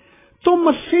है, तो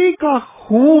मसीह का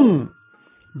खून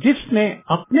जिसने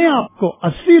अपने आप को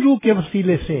असली रूह के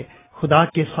वसीले से खुदा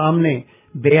के सामने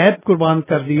बेऐब कुर्बान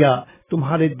कर दिया,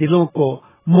 तुम्हारे दिलों को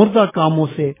मुर्दा कामों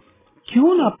से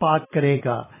क्यों ना पाक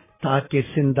करेगा ताकि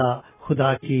जिंदा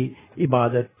खुदा की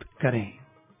इबादत करें।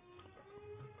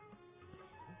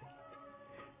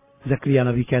 ज़करिया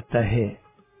नबी कहता है,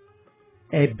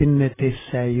 ए बिन्नते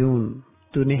सैयून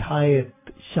तू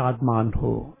निहायत शादमान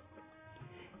हो,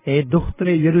 ए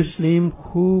दुख्तरे यरूशलेम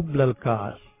खूब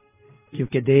ललकार,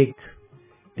 क्योंकि देख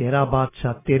तेरा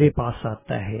बादशाह तेरे पास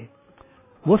आता है,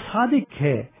 वो सादिक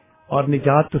है और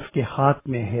निजात उसके हाथ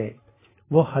में है,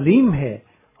 वो हलीम है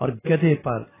और गधे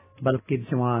पर बल्कि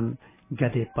जवान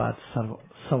गधे पर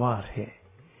सवार है।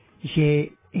 ये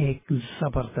एक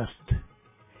जबरदस्त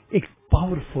एक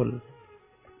पावरफुल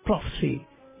प्रोफेसी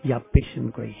या पेशन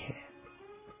गोई है।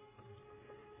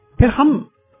 फिर हम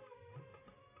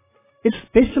इस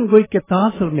पेशन गोई के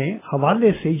तासुर में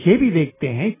हवाले से ये भी देखते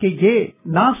हैं कि ये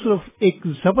ना सिर्फ एक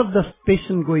जबरदस्त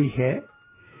पेशन गोई है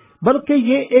बल्कि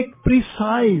ये एक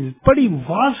प्रिसाइज बड़ी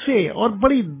वासे और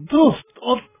बड़ी दुरुस्त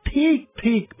और ठीक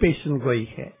ठीक पेशन गोई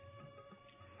है।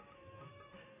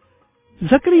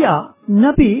 ज़करिया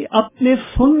नबी अपने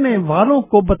सुनने वालों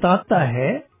को बताता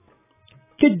है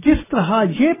कि जिस तरह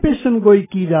ये पेशन गोई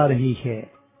की जा रही है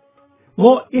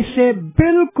वो इसे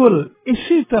बिल्कुल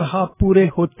इसी तरह पूरे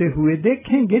होते हुए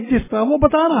देखेंगे जिस तरह वो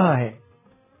बता रहा है।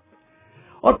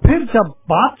 और फिर जब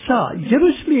बादशाह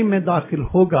यरूशलेम में दाखिल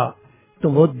होगा तो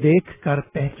वो देखकर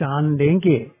पहचान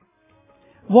लेंगे।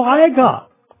 वो आएगा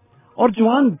और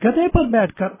जवान गधे पर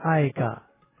बैठकर आएगा।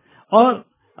 और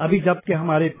अभी जबकि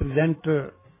हमारे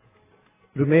प्रेजेंटर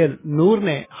रुमेल नूर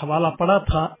ने हवाला पढ़ा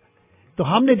था, तो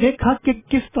हमने देखा कि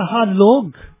किस तरह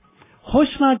लोग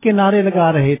होशना के नारे लगा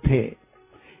रहे थे,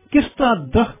 किस तरह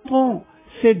दरख्तों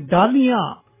से डालियां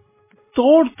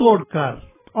तोड़ तोड़ कर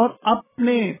और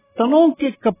अपने तनों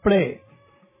के कपड़े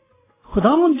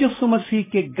खुदावंद यीशु मसीह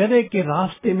के गधे के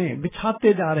रास्ते में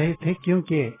बिछाते जा रहे थे,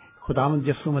 क्योंकि खुदावंद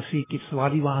यीशु मसीह की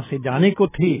सवारी वहां से जाने को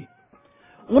थी।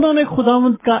 उन्होंने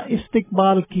खुदावंद का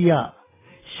इस्तकबाल किया।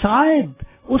 शायद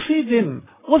उसी दिन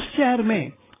उस शहर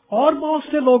में और बहुत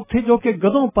से लोग थे जो कि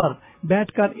गधों पर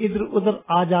बैठकर इधर उधर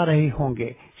आ जा रहे होंगे।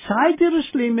 शायद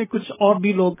यरूशलेम में कुछ और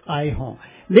भी लोग आए हों,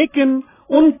 लेकिन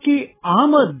उनकी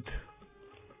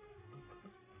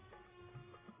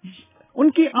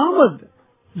आमद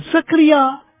ज़करिया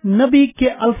नबी के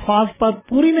अल्फाज पर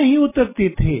पूरी नहीं उतरती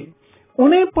थी।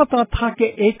 उन्हें पता था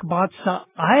कि एक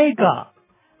बादशाह आएगा,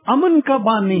 अमन का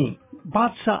बानी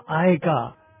बादशाह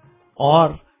आएगा,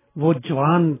 और वो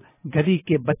जवान गधी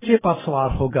के बच्चे पर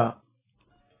सवार होगा।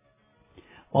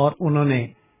 और उन्होंने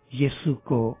यीशु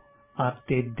को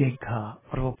आते देखा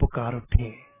और वो पुकार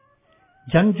उठे।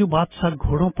 जंगजू बादशाह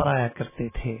घोड़ों पर आया करते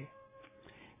थे,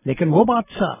 लेकिन वो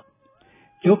बादशाह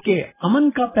जो कि अमन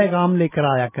का पैगाम लेकर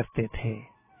आया करते थे,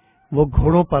 वो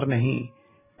घोड़ों पर नहीं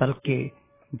बल्कि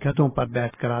गधों पर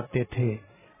बैठकर आते थे।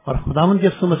 और खुदावंद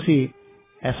यीशु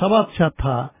मसीह ऐसा बादशाह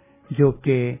था जो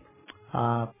कि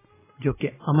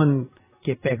अमन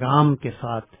के पैगाम के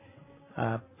साथ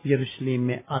यरूशलेम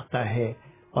में आता है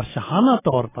और शहाना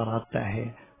तौर पर आता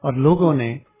है, और लोगों ने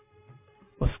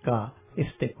उसका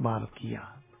इस्तकबाल किया।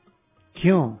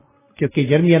 क्यों? क्योंकि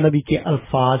यिर्मयाह नबी के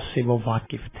अल्फाज से वो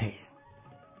वाकिफ थे।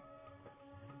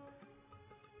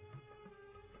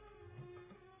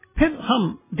 फिर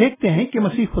हम देखते हैं कि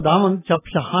मसीह खुदावंद जब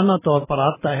शहाना तौर पर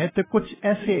आता है तो कुछ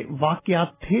ऐसे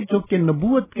वाकयात थे जो कि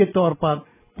नबूवत के तौर पर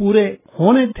पूरे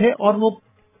होने थे, और वो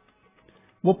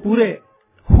पूरे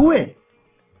हुए।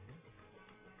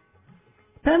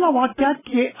 पहला वाकया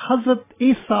कि हजरत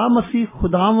ईसा मसीह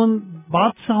खुदावंद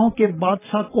बादशाहों के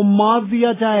बादशाह को मार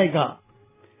दिया जाएगा,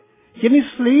 यानी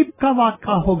सलीब का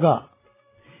वाकया होगा।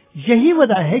 यही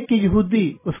वजह है कि यहूदी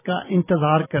उसका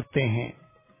इंतजार करते हैं।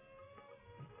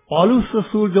 पौलुस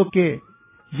रसूल जो कि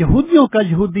यहूदियों का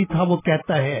यहूदी था, वो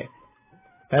कहता है,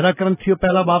 पहला करंथियों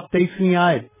पहला बाब 23वीं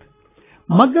आयत,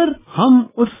 मगर हम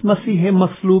उस मसीह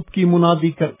मसलूब की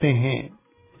मुनादी करते हैं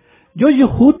जो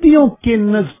यहूदियों के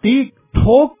नजदीक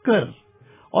ठोकर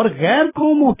और गैर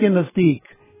कौमों के नजदीक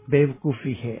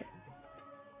बेवकूफी है।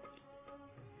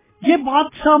 ये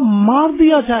बादशाह मार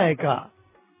दिया जाएगा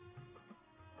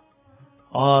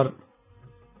और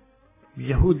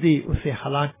यहूदी उसे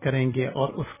हलाक करेंगे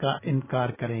और उसका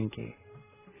इनकार करेंगे।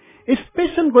 इस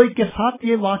पेशन गोई के साथ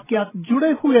ये वाकयात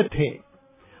जुड़े हुए थे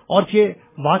और ये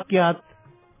वाकयात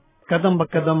कदम ब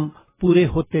कदम पूरे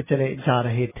होते चले जा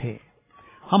रहे थे।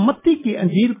 हम मत्ती की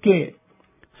अंजील के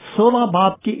 16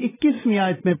 बाब की 21वीं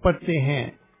आयत में पढ़ते हैं,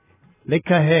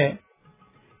 लिखा है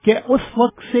कि उस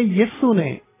वक्त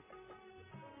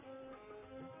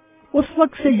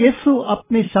से यीशु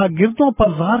अपने शागिर्दों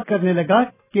पर ज़ाहिर करने लगा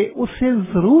कि उसे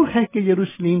जरूर है कि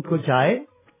यरूशलेम को जाए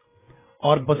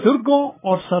और बुजुर्गों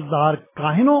और सरदार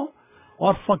काहिनों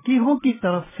और फकीहों की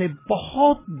तरफ से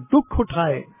बहुत दुख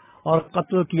उठाए और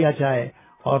कत्ल किया जाए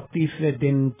और तीसरे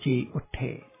दिन जी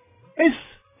उठे। इस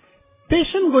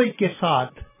पेशन गोई के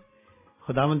साथ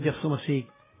खुदावंद यीशु मसीह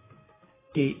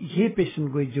की ये पेशन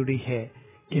गोई जुड़ी है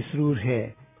कि जरूर है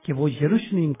कि वो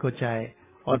यरूशलेम को जाए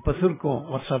और बुजुर्गों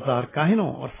और सरदार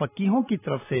काहिनों और फकीहों की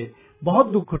तरफ से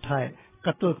बहुत दुख उठाए,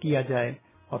 कत्ल किया जाए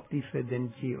और तीसरे दिन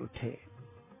जी उठे।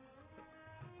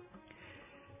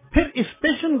 फिर इस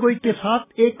पेशन गोई के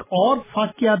साथ एक और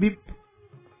वाकया भी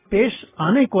पेश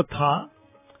आने को था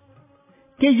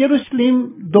कि यरूशलेम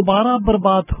दोबारा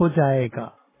बर्बाद हो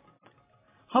जाएगा।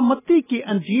 हम मत्ती की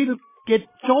अंजील के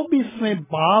 24वें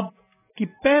बाब की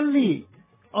पहली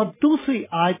और दूसरी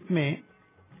आयत में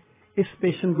इस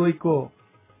पेशन गोई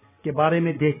के बारे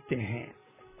में देखते हैं।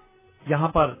 यहाँ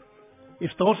पर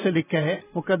इस तौर से लिखा है,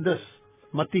 मुकद्दस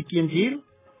मत्ती की अंजील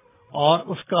और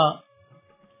उसका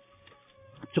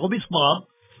 24 बाब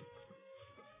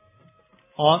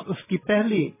और उसकी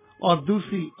पहली और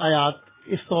दूसरी आयत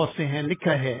इस तौर से हैं,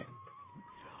 लिखा है,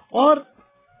 और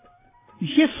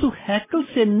यीशु हैकल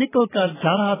से निकल कर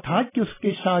जा रहा था कि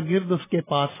उसके शागिर्द उसके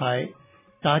पास आए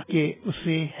ताकि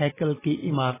उसे हैकल की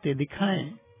इमारतें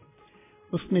दिखाएं।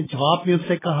 उसने जवाब में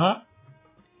उससे कहा,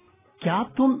 क्या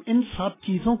तुम इन सब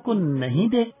चीजों को नहीं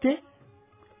देखते?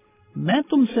 मैं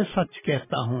तुमसे सच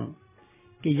कहता हूं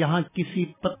कि यहाँ किसी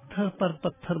पत्थर पर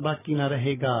पत्थर बाकी न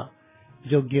रहेगा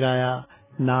जो गिराया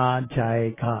ना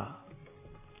जाएगा।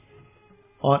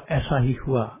 और ऐसा ही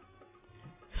हुआ।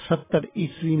 70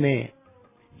 ईस्वी में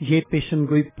ये पेशन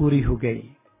गोई पूरी हो गई।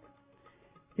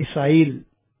 इसराइल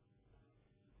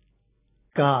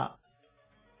का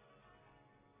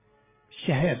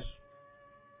शहर,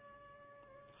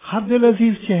 अब्दुल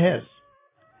अजीज शहर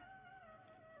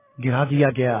गिरा दिया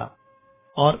गया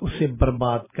और उसे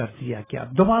बर्बाद कर दिया गया,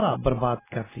 दोबारा बर्बाद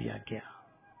कर दिया गया।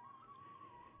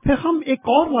 फिर हम एक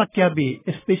और वाकया भी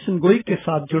इस पेशन गोई के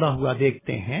साथ जुड़ा हुआ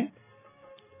देखते हैं।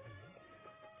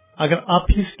 अगर आप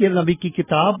हिजकिय्याह नबी की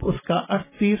किताब उसका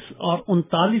 38 और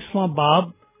 39वां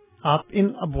बाब आप इन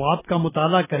अबवाब का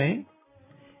मुताला करें,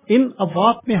 इन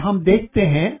अबवाब में हम देखते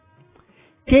हैं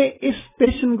कि इस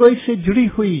पेशन गोई से जुड़ी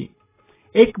हुई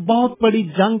एक बहुत बड़ी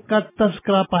जंग का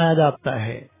तज़किरा पाया जाता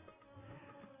है।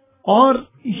 और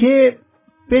ये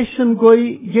पेशन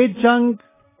गोई, ये जंग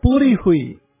पूरी हुई।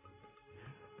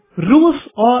 रूस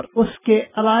और उसके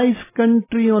अलाइज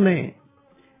कंट्रियों ने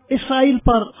इसराइल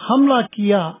पर हमला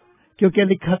किया, क्योंकि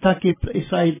लिखा था कि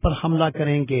इसराइल पर हमला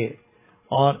करेंगे,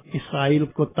 और इसराइल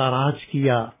को ताराज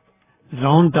किया,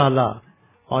 रौंद डाला,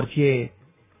 और ये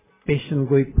पेशन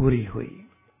गोई पूरी हुई।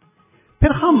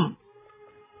 फिर हम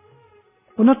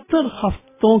 69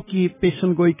 हफ्तों की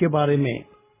पेशन गोई के बारे में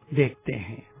देखते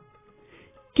हैं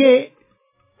कि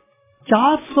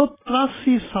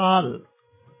 483 साल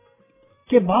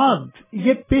के बाद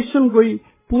ये पेशन गोई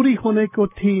पूरी होने को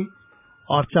थी।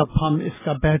 और जब हम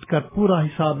इसका बैठकर पूरा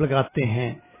हिसाब लगाते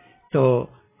हैं तो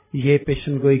ये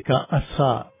पेशन गोई का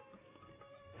अरसा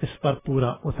इस पर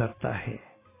पूरा उतरता है।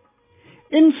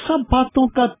 इन सब बातों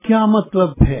का क्या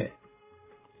मतलब है?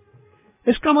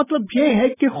 इसका मतलब ये है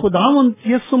कि खुदावंद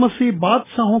यीशु मसीह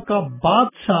बादशाहों का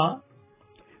बादशाह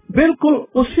बिल्कुल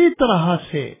उसी तरह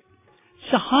से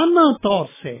शाहाना तौर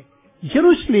से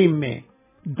यरूशलेम में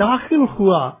दाखिल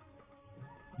हुआ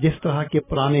जिस तरह के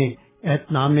पुराने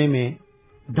एहदनामे में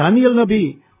दानियल नबी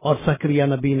और ज़करिया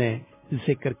नबी ने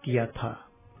जिक्र किया था।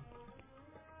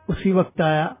 उसी वक्त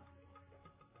आया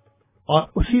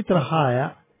और उसी तरह आया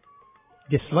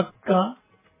जिस वक्त का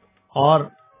और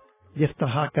जिस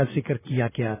तरह का जिक्र किया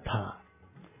गया था।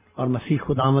 और मसीह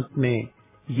खुदावंद में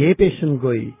ये पेशन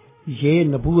गोई, ये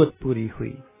नबूवत पूरी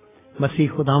हुई। मसीह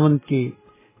खुदावंद की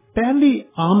पहली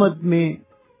आमद में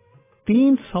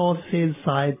 300 से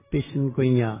ज़ायद पेशन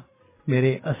गोइयां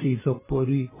मेरे अजीजों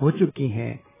पूरी हो चुकी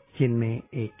हैं, जिनमें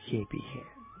एक ये भी है।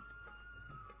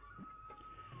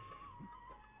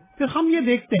 फिर हम ये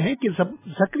देखते हैं कि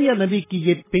ज़करिया नबी की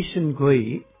ये पेशन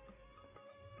गोई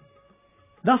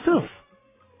न सिर्फ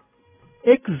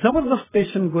एक जबरदस्त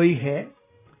पेशन गोई है,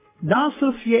 न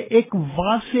सिर्फ ये एक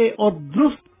वासे और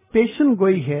दुरुस्त पेशन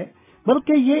गोई है,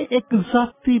 बल्कि ये एक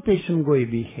ज़ाती पेशन गोई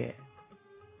भी है।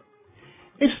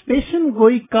 इस पेशन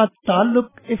गोई का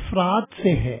ताल्लुक इफरात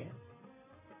से है।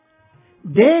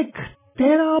 देख,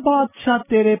 तेरा बादशाह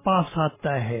तेरे पास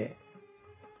आता है।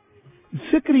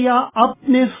 ज़करिया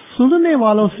अपने सुनने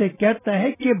वालों से कहता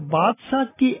है कि बादशाह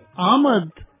की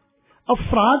आमद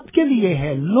अफराद के लिए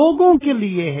है, लोगों के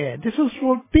लिए है। This is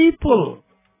for people.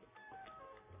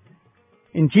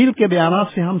 इंजील के बयानात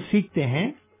से हम सीखते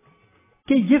हैं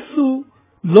कि यीशु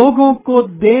लोगों को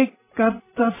देख कर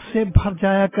तरस से भर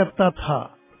जाया करता था।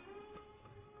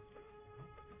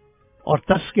 और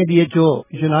तरस के लिए जो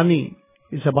यूनानी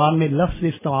ज़बान में लफ्ज़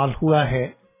इस्तेमाल हुआ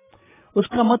है,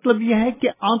 उसका मतलब यह है कि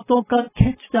आंतों का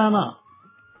खिंच जाना।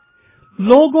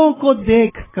 लोगों को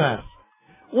देखकर,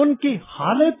 उनकी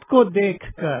हालत को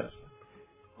देखकर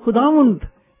खुदावंद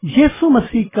यीशु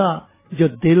मसीह का जो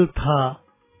दिल था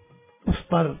उस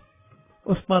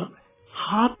पर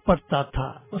हाथ पड़ता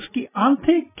था, उसकी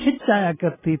आंखें खिंच जाया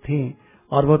करती थीं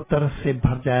और वो तरस से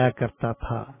भर जाया करता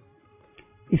था।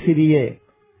 इसीलिए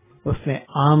उसने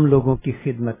आम लोगों की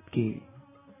खिदमत की।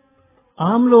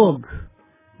 आम लोग,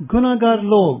 गुनाहगार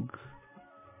लोग,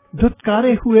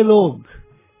 धुतकारे हुए लोग,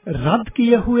 रद्द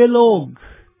किए हुए लोग,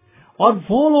 और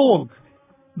वो लोग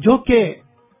जो कि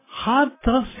हर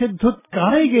तरफ से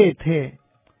धुतकारे गए थे,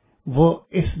 वो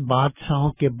इस बादशाहों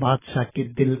के बादशाह के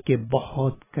दिल के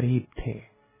बहुत करीब थे।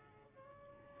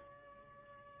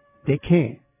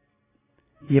 देखें,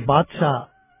 ये बादशाह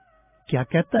क्या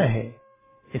कहता है।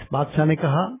 इस बादशाह ने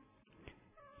कहा,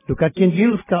 लूका की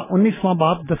इंजील उसका 19वां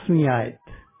बाब 10वीं आयत,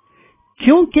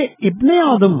 क्योंकि इब्ने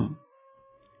आदम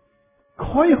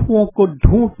खोए हुओं को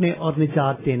ढूंढने और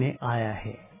निजात देने आया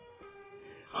है।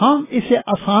 हम इसे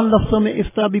आसान लफ्जों में इस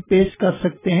तरह भी पेश कर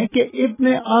सकते हैं कि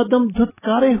इब्ने आदम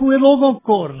धुतकारे हुए लोगों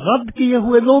को, रद्द किए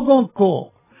हुए लोगों को,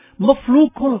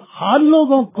 मफलूकुल हाल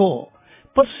लोगों को,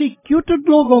 परसिक्यूटेड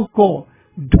लोगों को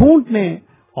ढूंढने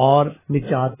और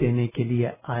निजात देने के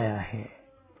लिए आया है।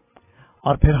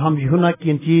 और फिर हम यूहन्ना की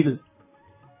इंजील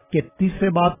के 3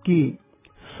 बाब की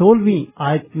 16वीं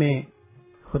आयत में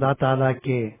खुदा ताला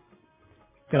के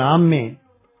कलाम में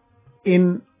इन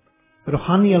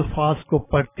रूहानी अल्फाज को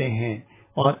पढ़ते हैं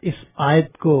और इस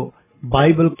आयत को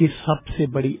बाइबल की सबसे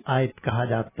बड़ी आयत कहा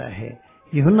जाता है।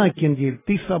 यूहन्ना की इंजील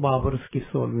 3 बाब और उसकी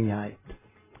 16वीं आयत।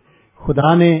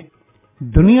 खुदा ने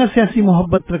दुनिया से ऐसी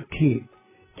मोहब्बत रखी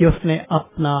कि उसने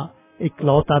अपना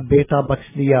इकलौता बेटा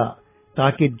बख्श दिया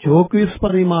ताकि जो कोई उस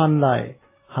पर ईमान लाए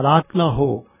हलाक न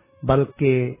हो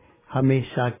बल्कि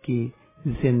हमेशा की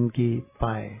जिंदगी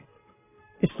पाए।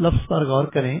 इस लफ्ज पर गौर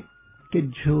करें कि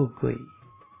जो कोई,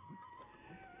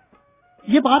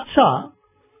 ये बादशाह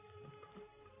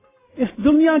इस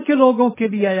दुनिया के लोगों के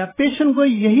लिए आया। पेशन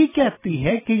गोई यही कहती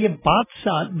है कि ये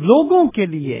बादशाह लोगों के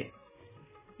लिए,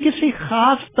 किसी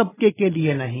खास तबके के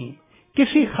लिए नहीं,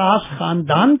 किसी खास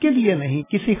खानदान के लिए नहीं,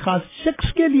 किसी खास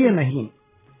शख्स के लिए नहीं,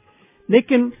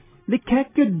 लेकिन लिखा है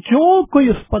कि जो कोई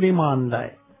उस पर ईमान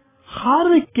लाए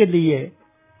हर एक के लिए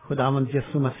खुदावंद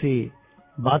यीशु मसीह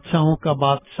बादशाहों का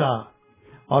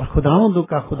बादशाह और खुदावंदों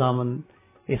का खुदावंद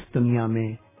इस दुनिया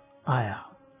में आया।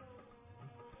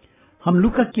 हम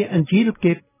लूका की अंजील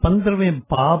के 15वें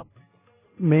बाब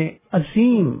में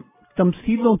अजीम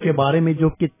तमसीलों के बारे में जो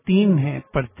कि 3 हैं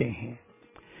पढ़ते हैं,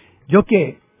 जो कि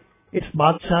इस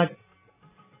बादशाह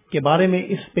के बारे में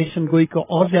इस पेशन गोई को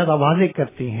और ज्यादा वाज़ेह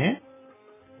करती हैं।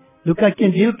 लूका की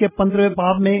अंजील के 15वें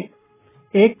बाब में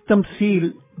एक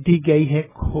तमसील दी गई है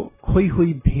खोई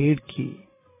हुई भेड़ की,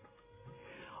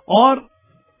 और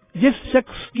जिस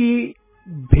शख्स की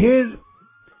भेड़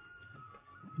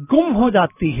गुम हो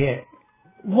जाती है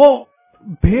वो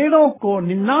भेड़ों को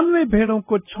 99 भेड़ों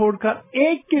को छोड़कर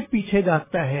एक के पीछे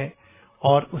जाता है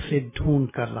और उसे ढूंढ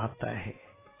कर लाता है।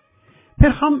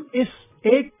 फिर हम इस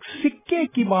एक सिक्के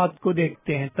की बात को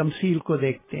देखते हैं, तमसील को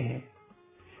देखते हैं।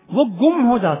 वो गुम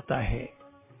हो जाता है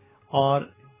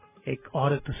और एक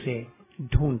औरत उसे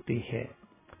ढूंढती है।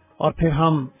 और फिर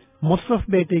हम मुसरफ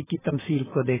बेटे की तमसील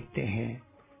को देखते हैं।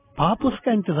 बाप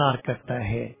उसका इंतजार करता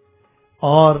है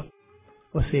और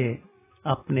उसे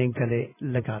अपने गले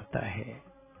लगाता है।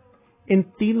 इन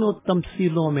तीनों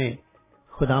तमसीलों में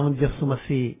खुदावंद यीशु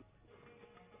मसीह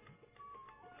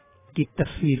की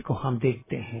तस्वीर को हम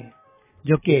देखते हैं,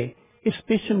 जो कि इस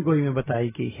पेशन गोई में बताई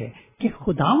गई है कि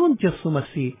खुदावंद यीशु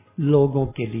मसीह लोगों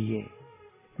के लिए,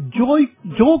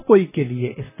 जो कोई के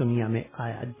लिए इस दुनिया में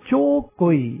आया, जो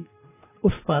कोई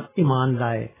उस पर ईमान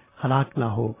लाए हलाक ना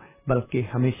हो बल्कि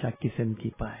हमेशा की जिंदगी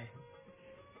पाए।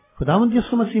 खुदावंद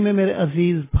यीशु मसीह में मेरे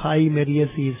अजीज भाई, मेरी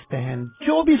अजीज बहन,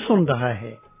 जो भी सुन रहा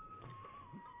है,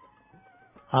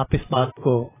 आप इस बात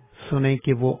को सुने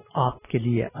कि वो आपके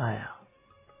लिए आया।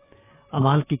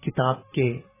 अमाल की किताब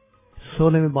के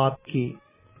 16वें बाब की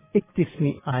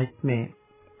 31वीं आयत में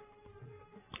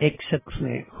एक शख्स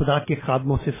ने खुदा के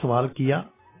खादमों से सवाल किया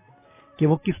कि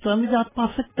वो किस तरह निजात पा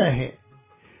सकता है,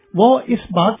 वो इस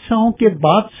बादशाहों के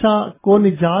बादशाह को,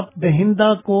 निजात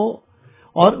दहिंदा को,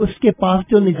 और उसके पास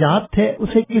जो निजात है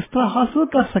उसे किस तरह हासिल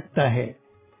कर सकता है।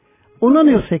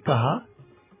 उन्होंने उसे कहा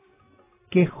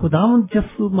कि खुदावंद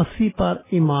यीशु मसीह पर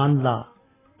ईमान ला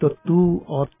तो तू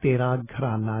और तेरा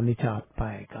घराना निजात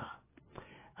पाएगा।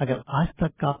 अगर आज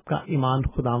तक आपका ईमान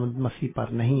खुदावंद मसीह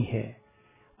पर नहीं है,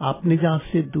 आप निजात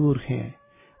से दूर हैं,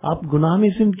 आप गुनाह में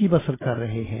जिंदगी बसर कर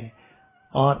रहे हैं,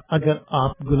 और अगर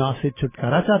आप गुनाह से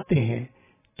छुटकारा चाहते हैं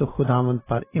तो खुदावंद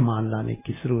पर ईमान लाने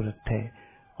की जरूरत है,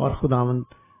 और खुदावंद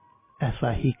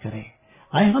ऐसा ही करे।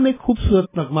 आए हम एक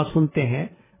खूबसूरत नगमा सुनते हैं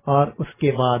और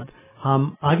उसके बाद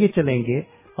हम आगे चलेंगे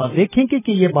और देखेंगे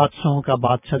कि ये बादशाहों का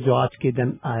बादशाह जो आज के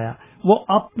दिन आया वो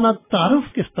अपना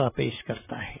तारुफ किस तरह पेश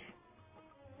करता है।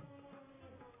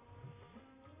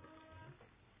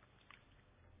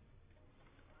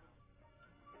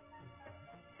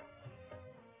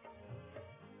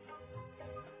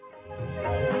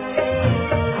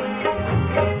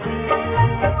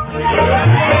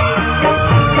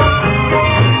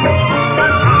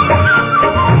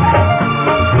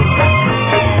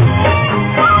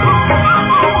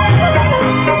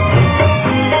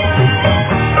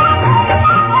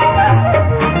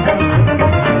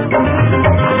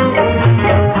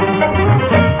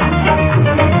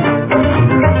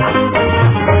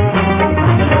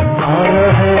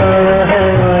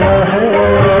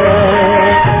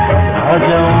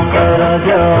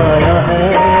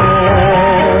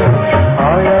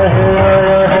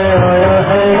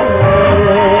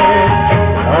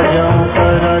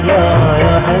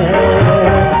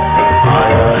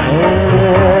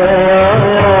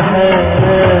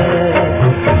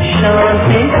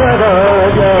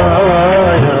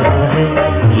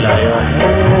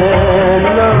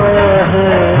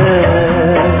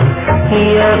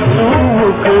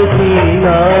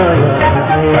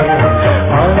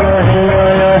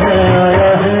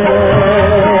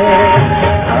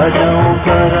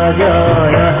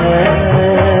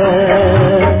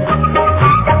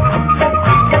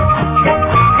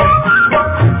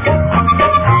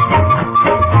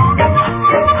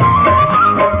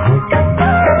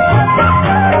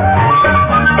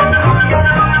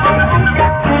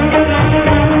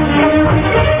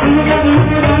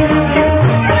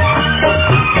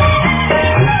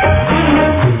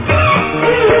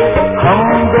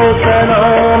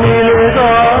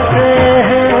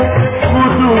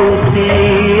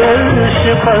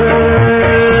 पर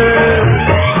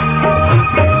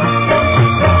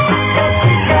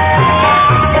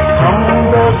हम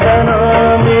दो तना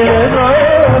मिल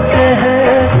जाते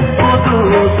हैं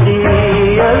कुदूसी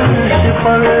अर्श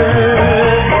पर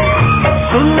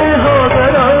सुन हो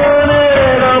तराने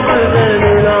रब से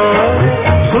मिलाने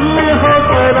सुन हो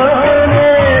तराने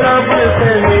रब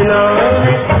से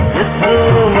मिलाने यीशु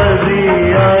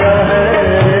मसीह आया है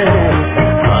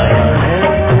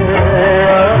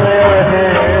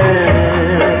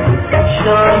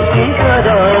शांति का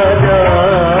राजा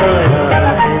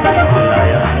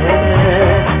आया है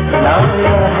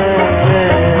लाया है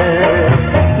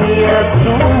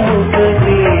यीशु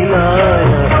मसीह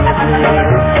आया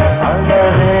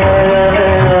है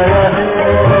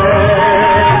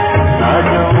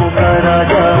राजाओं का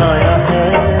राजा आया है।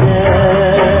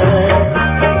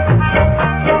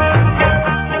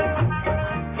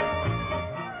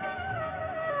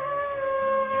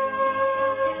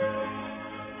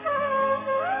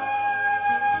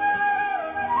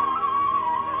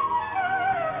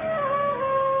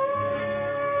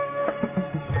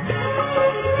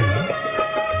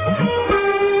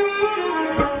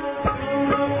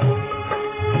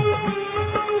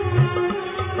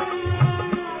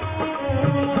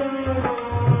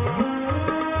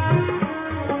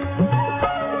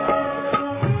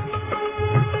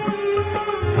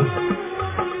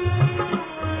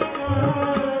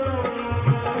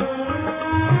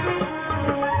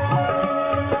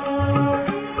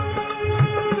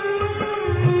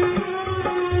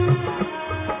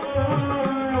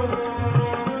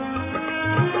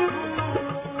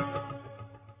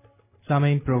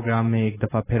 सामईन प्रोग्राम में एक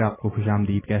दफा फिर आपको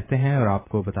खुशामदीद कहते हैं और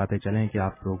आपको बताते चलें कि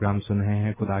आप प्रोग्राम सुन रहे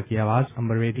हैं खुदा की आवाज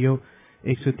अंबर रेडियो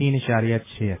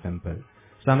 103.6 FM पर।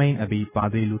 सामईन अभी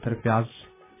पादरी लूथर प्यास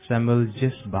सैमुअल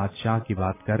जिस बादशाह की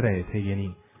बात कर रहे थे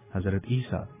यानी हजरत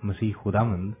ईसा मसीह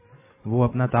खुदावंद, वो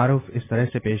अपना तारुफ इस तरह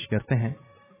से पेश करते हैं।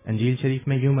 अंजील शरीफ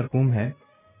में यूं मरकूम है,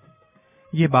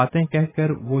 ये बातें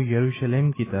कहकर वो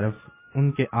यरूशलेम की तरफ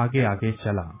उनके आगे आगे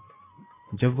चला।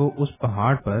 जब वो उस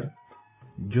पहाड़ पर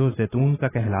जो जैतून का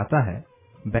कहलाता है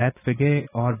बैतफगे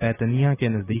और बैतनिया के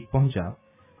नजदीक पहुंचा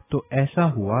तो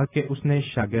ऐसा हुआ कि उसने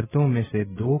शागिर्दों में से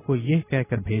 2 को यह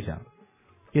कहकर भेजा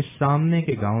कि सामने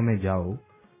के गांव में जाओ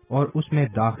और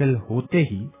उसमें दाखिल होते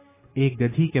ही एक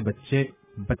गधी के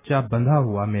बच्चा बंधा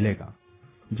हुआ मिलेगा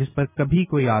जिस पर कभी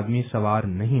कोई आदमी सवार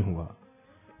नहीं हुआ,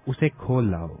 उसे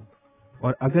खोल लाओ।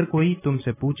 और अगर कोई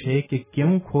तुमसे पूछे कि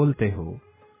क्यों खोलते हो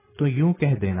तो यूं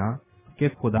कह देना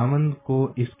कि खुदावंद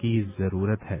को इसकी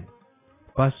जरूरत है।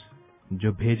 बस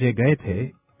जो भेजे गए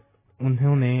थे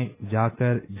उन्होंने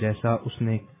जाकर जैसा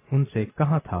उसने उनसे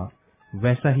कहा था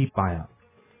वैसा ही पाया।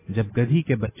 जब गधी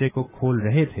के बच्चे को खोल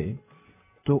रहे थे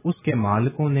तो उसके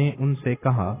मालिकों ने उनसे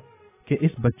कहा कि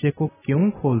इस बच्चे को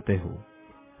क्यों खोलते हो?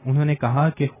 उन्होंने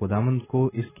कहा कि खुदावंद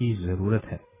को इसकी जरूरत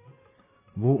है।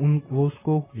 वो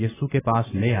उसको यीशु के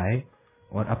पास ले आए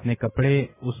और अपने कपड़े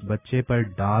उस बच्चे पर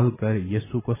डालकर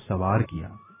यीशु को सवार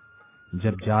किया।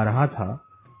 जब जा रहा था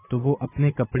तो वो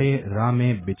अपने कपड़े राह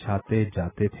में बिछाते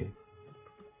जाते थे।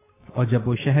 और जब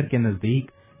वो शहर के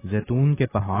नजदीक जैतून के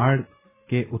पहाड़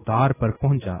के उतार पर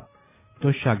पहुंचा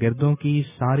तो शागिर्दों की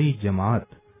सारी जमात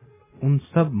उन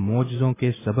सब मोजज़ों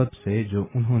के सबब से जो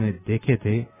उन्होंने देखे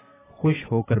थे खुश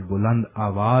होकर बुलंद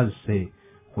आवाज से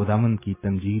खुदावंद की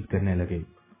तमजीद करने लगे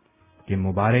कि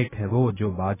मुबारक है वो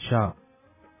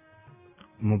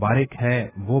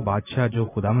बादशाह जो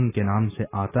खुदावंद के नाम से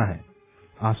आता है,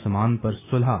 आसमान पर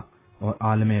सुलह और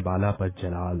आलम बाला पर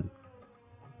जलाल।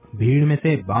 भीड़ में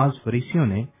से बाज फरीसियों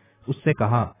ने उससे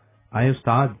कहा, आए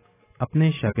उस्ताद,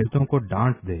 अपने शागिर्दों को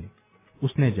डांट दे।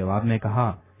 उसने जवाब में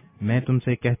कहा, मैं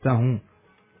तुमसे कहता हूं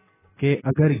कि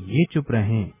अगर ये चुप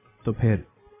रहें तो फिर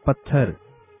पत्थर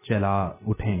चला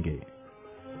उठेंगे।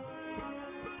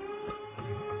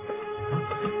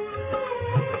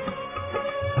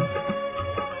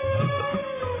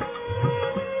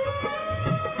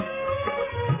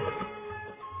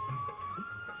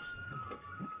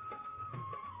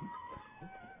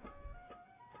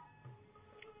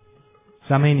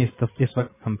 सामईन इस वक्त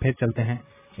हम फिर चलते हैं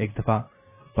एक दफा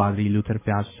पादरी लूथर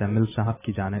प्यास सैमुअल साहब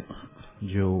की जानिब,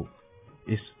 जो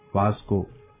इस वाज को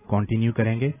कंटिन्यू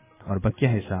करेंगे और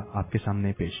बकिया हिस्सा आपके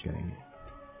सामने पेश करेंगे।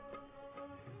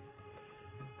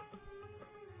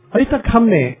 अभी तक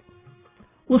हमने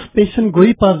उस पेशन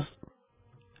गोई पर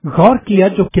गौर किया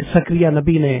जो कि जकरिया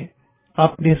नबी ने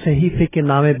अपने सहीफे के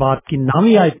नामे बात की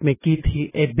नामी आयत में की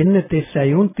थी। ए बिन्नते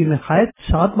सयून ती नहायत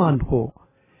शादमान हो,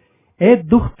 ए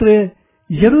दुख्तरे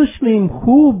यरूशलेम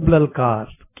खूब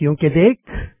ललकार, क्योंकि देख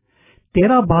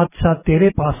तेरा बादशाह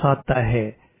तेरे पास आता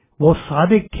है, वो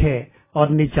सादिक है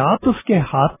और निजात उसके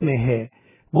हाथ में है,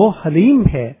 وہ حلیم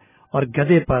ہے اور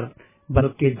گدھے پر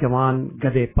بلکہ جوان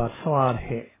گدھے پر سوار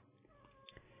ہے۔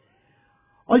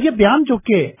 اور یہ بیان جو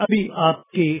کہ ابھی آپ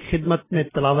کی خدمت میں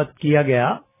تلاوت کیا گیا،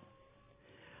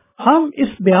 ہم اس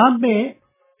بیان میں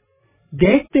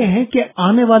دیکھتے ہیں کہ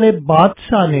آنے والے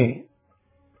بادشاہ نے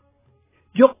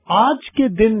جو آج کے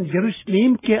دن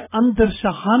یروشلم کے اندر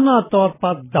شاہانہ طور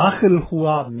پر داخل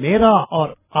ہوا، میرا اور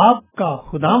آپ کا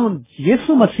خداوند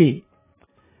یسوع مسیح،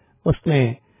 اس نے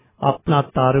اپنا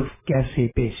تعارف کیسے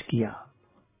پیش کیا؟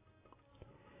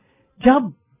 جب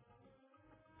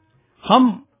ہم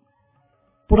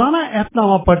پرانا عہد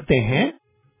نامہ پڑھتے ہیں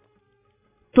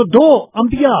تو دو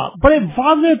انبیاء بڑے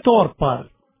واضح طور پر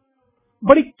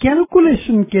بڑی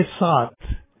کیلکولیشن کے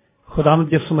ساتھ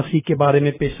خداوند یسوع مسیح کے بارے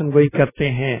میں پیشن گوئی کرتے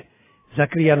ہیں،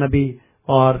 زکریا نبی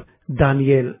اور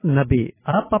دانیل نبی۔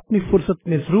 آپ اپنی فرصت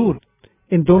میں ضرور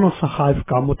ان دونوں صحائف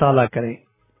کا مطالعہ کریں۔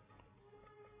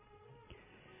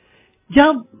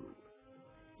 جب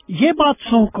یہ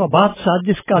بادشاہوں کا بادشاہ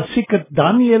جس کا ذکر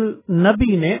دانیل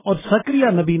نبی نے اور زکریا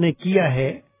نبی نے کیا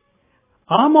ہے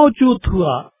موجود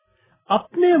ہوا،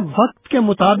 اپنے وقت کے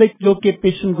مطابق جو کہ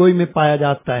پیشن گوئی میں پایا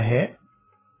جاتا ہے،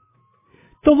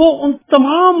 تو وہ ان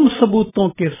تمام ثبوتوں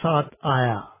کے ساتھ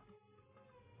آیا،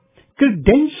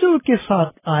 کریڈینشل کے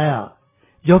ساتھ آیا،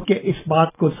 جو کہ اس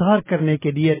بات کو ظاہر کرنے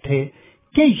کے لیے تھے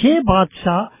کہ یہ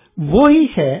بادشاہ وہی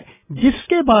ہے جس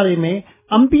کے بارے میں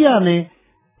انبیاء نے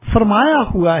فرمایا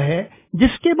ہوا ہے،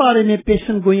 جس کے بارے میں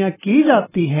پیشن گوئیاں کی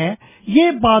جاتی ہیں۔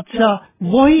 یہ بادشاہ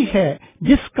وہی ہے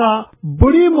جس کا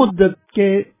بڑی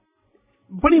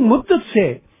مدت سے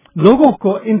لوگوں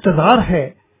کو انتظار ہے۔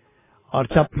 اور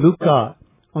جب لوکا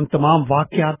ان تمام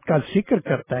واقعات کا ذکر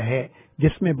کرتا ہے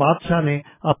جس میں بادشاہ نے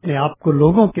اپنے آپ کو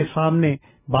لوگوں کے سامنے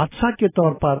بادشاہ کے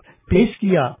طور پر پیش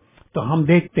کیا، تو ہم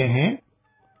دیکھتے ہیں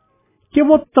کہ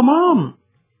وہ تمام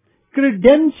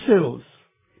کریڈینشلز،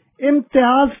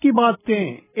 امتیاز کی باتیں،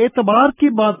 اعتبار کی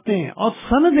باتیں اور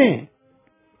سندیں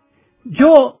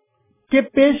جو کہ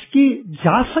پیش کی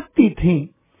جا سکتی تھیں،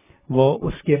 وہ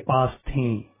اس کے پاس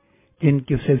تھیں، جن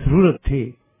کی اسے ضرورت تھی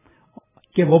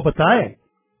کہ وہ بتائے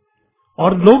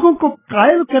اور لوگوں کو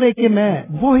قائل کرے کہ میں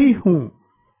وہی ہوں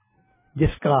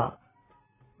جس کا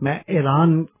میں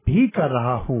اعلان بھی کر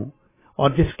رہا ہوں اور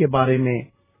جس کے بارے میں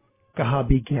کہا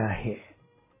بھی گیا ہے۔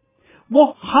 وہ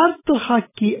ہر طرح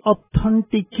کی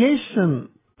آتھینٹیکیشن،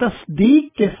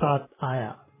 تصدیق کے ساتھ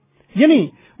آیا، یعنی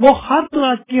وہ ہر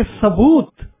طرح کے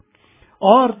ثبوت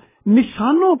اور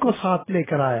نشانوں کو ساتھ لے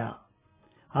کر آیا۔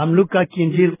 ہم لوکا کی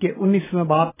انجیل کے 19ویں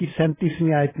باب کی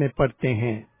 37ویں آیت میں پڑھتے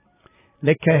ہیں،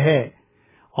 لکھا ہے،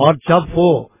 اور جب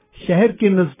وہ شہر کے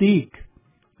نزدیک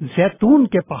زیتون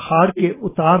کے پہاڑ کے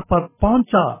اتار پر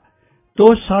پہنچا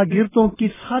تو شاگردوں کی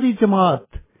ساری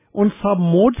جماعت ان سب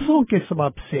معجزوں کے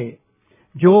سبب سے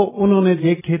جو انہوں نے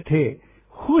دیکھے تھے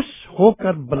خوش ہو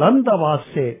کر بلند آواز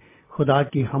سے خدا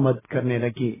کی حمد کرنے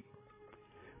لگی۔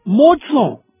 معجزوں،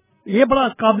 یہ بڑا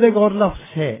قابل غور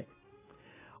لفظ ہے،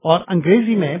 اور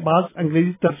انگریزی میں بعض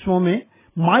انگریزی ترجموں میں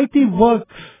مائٹی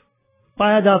ورکس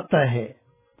پایا جاتا ہے۔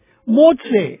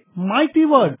 معجزے، مائٹی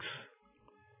ورکس،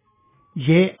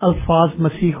 یہ الفاظ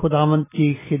مسیح خداوند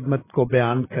کی خدمت کو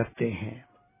بیان کرتے ہیں۔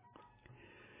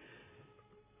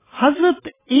 حضرت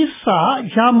عیسیٰ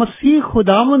یا مسیح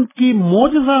خداوند کی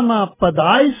معجزانہ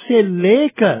پیدائش سے لے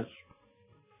کر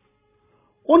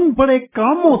ان بڑے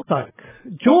کاموں تک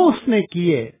جو اس نے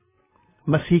کیے،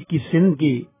 مسیح کی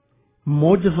زندگی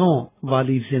معجزوں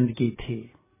والی زندگی تھی۔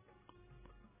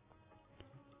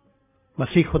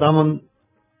 مسیح خداوند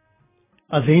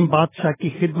عظیم بادشاہ کی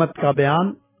خدمت کا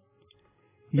بیان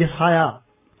یسایہ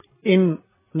ان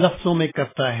لفظوں میں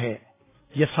کرتا ہے۔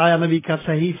 یسایہ نبی کا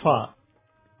صحیفہ،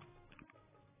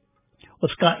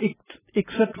 اس کا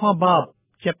 61واں باب،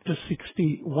 چیپٹر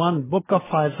 61، بک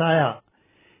آف آئزایہ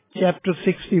چیپٹر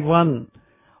 61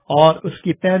 اور اس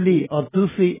کی پہلی اور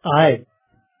دوسری آیت۔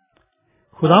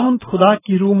 خداوند خدا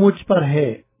کی روح مجھ پر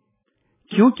ہے،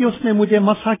 کیونکہ اس نے مجھے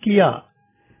مسح کیا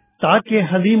تاکہ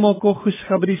حلیموں کو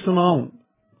خوشخبری سناؤں۔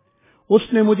 اس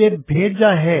نے مجھے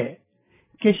بھیجا ہے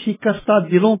کہ شکستہ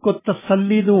دلوں کو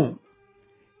تسلی دوں،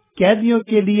 قیدیوں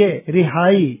کے لیے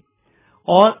رہائی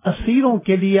اور اسیروں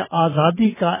کے لیے آزادی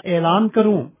کا اعلان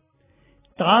کروں،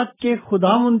 تاکہ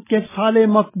خداوند کے سال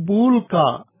مقبول کا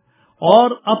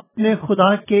اور اپنے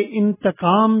خدا کے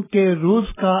انتقام کے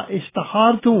روز کا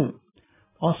اشتہار دوں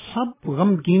اور سب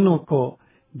غمگینوں کو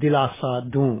دلاسا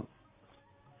دوں۔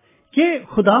 یہ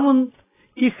خداوند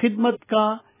کی خدمت کا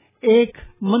ایک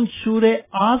منشور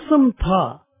اعظم تھا،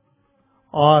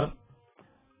 اور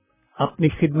اپنی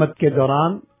خدمت کے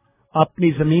دوران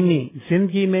اپنی زمینی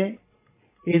زندگی میں،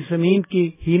 اس زمین کی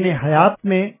ہین حیات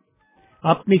میں،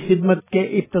 اپنی خدمت کے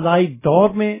ابتدائی دور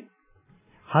میں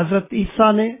حضرت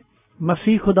عیسیٰ نے،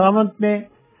 مسیح خداوند نے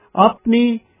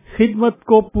اپنی خدمت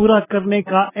کو پورا کرنے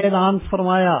کا اعلان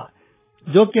فرمایا،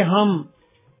 جو کہ ہم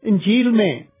انجیل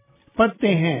میں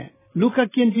پڑھتے ہیں، لوکا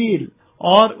کی انجیل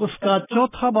اور اس کا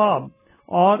 4 باب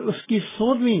اور اس کی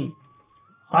 16ویں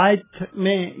آیت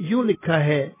میں یوں لکھا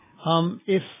ہے۔ ہم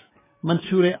اس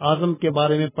منصور اعظم کے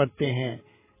بارے میں پڑھتے ہیں،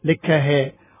 لکھا ہے،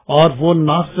 اور وہ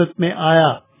ناصرت میں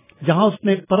آیا جہاں اس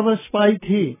نے پرورش پائی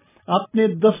تھی، اپنے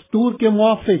دستور کے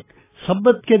موافق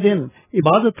سبت کے دن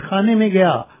عبادت خانے میں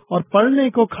گیا اور پڑھنے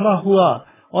کو کھڑا ہوا،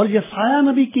 اور یسایہ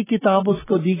نبی کی کتاب اس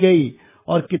کو دی گئی،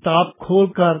 اور کتاب کھول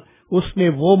کر اس نے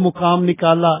وہ مقام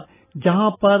نکالا جہاں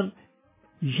پر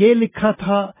یہ لکھا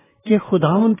تھا کہ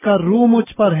خداوند کا روح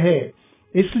مجھ پر ہے،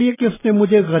 اس لیے کہ اس نے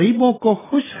مجھے غریبوں کو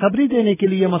خوشخبری دینے کے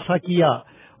لیے مسا کیا،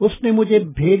 اس نے مجھے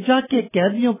بھیجا کہ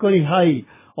قیدیوں کو رہائی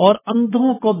اور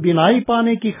اندھوں کو بینائی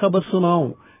پانے کی خبر سناؤں،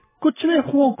 کچلے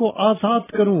ہوئوں کو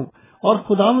آزاد کروں، اور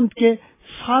خداوند کے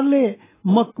سال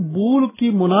مقبول کی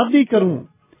منادی کروں۔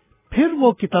 پھر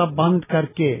وہ کتاب بند کر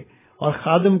کے اور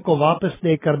خادم کو واپس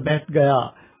لے کر بیٹھ گیا،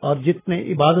 اور جتنے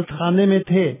عبادت خانے میں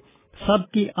تھے سب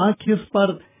کی آنکھیں اس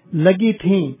پر لگی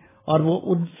تھیں، اور وہ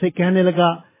ان سے کہنے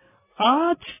لگا،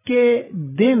 آج کے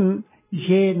دن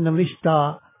یہ نوشتہ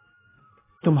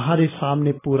تمہارے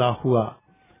سامنے پورا ہوا۔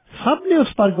 سب نے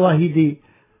اس پر گواہی دی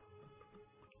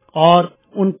اور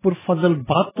ان پرفضل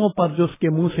باتوں پر جو اس کے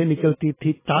منہ سے نکلتی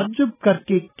تھی تعجب کر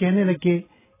کے کہنے لگے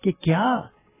کہ کیا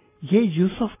یہ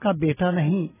یوسف کا بیٹا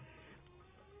نہیں؟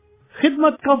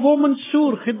 خدمت کا وہ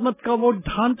منشور، خدمت کا وہ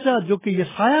ڈھانچہ جو کہ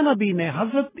یسایہ نبی نے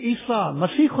حضرت عیسیٰ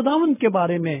مسیح خداوند کے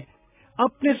بارے میں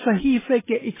اپنے صحیفے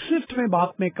کے 61ویں باب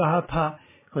میں کہا تھا،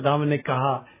 خداوند نے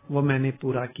کہا وہ میں نے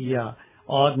پورا کیا۔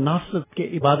 اور ناصرت کے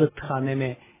عبادت خانے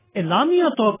میں اعلانیہ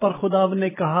طور پر خداوند نے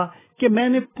کہا کہ میں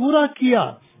نے پورا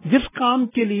کیا جس کام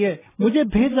کے لیے مجھے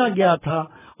بھیجا گیا تھا،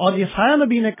 اور یسایہ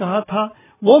نبی نے کہا تھا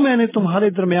وہ میں نے تمہارے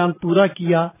درمیان پورا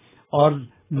کیا، اور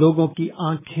لوگوں کی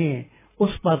آنکھیں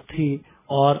اس پر تھی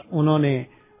اور انہوں نے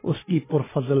اس کی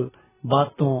پرفضل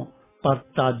باتوں پر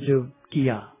تعجب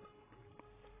کیا۔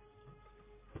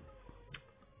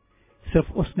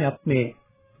 صرف اس نے اپنے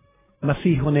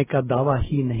مسیح ہونے کا دعویٰ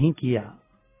ہی نہیں کیا،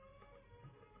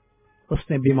 اس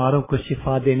نے بیماروں کو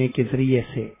شفا دینے کے ذریعے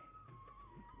سے،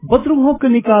 بدروحوں کو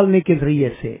نکالنے کے ذریعے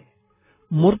سے،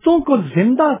 مردوں کو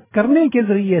زندہ کرنے کے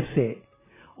ذریعے سے،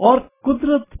 اور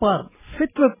قدرت پر،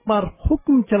 فطرت پر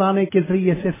حکم چلانے کے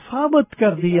ذریعے سے ثابت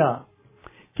کر دیا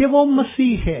کہ وہ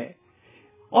مسیح ہے،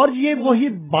 اور یہ وہی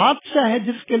بادشاہ ہے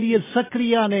جس کے لیے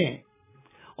زکریا نے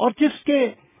اور جس کے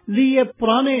لیے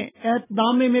پرانے عہد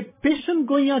نامے میں پیشن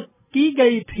گوئیاں کی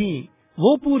گئی تھیں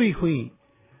وہ پوری ہوئی،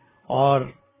 اور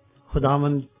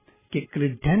خداوند کے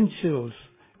کریڈینشلز،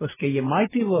 اس کے یہ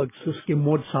مائٹی ورکس، اس کے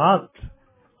معجزات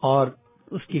اور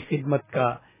اس کی خدمت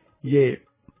کا یہ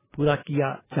پورا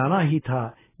کیا جانا ہی تھا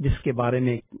جس کے بارے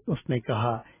میں اس نے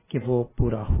کہا کہ وہ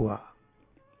پورا ہوا۔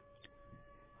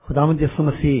 خداوند یسوع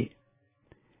مسیح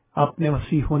اپنے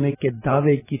مسیح ہونے کے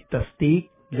دعوے کی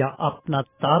تصدیق یا اپنا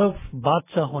تعارف،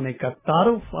 بادشاہ ہونے کا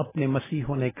تعارف، اپنے مسیح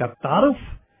ہونے کا تعارف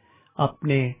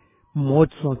اپنے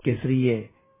معجزوں کے ذریعے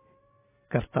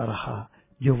کرتا رہا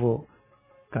جو وہ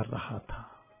کر رہا تھا۔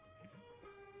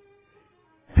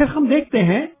 پھر ہم دیکھتے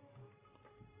ہیں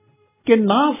کہ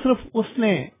نہ صرف اس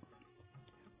نے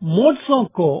معجزوں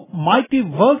کو، مائٹی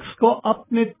ورکس کو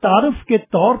اپنے تعارف کے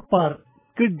طور پر،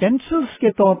 کریڈینشلز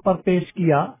کے طور پر پیش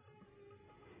کیا،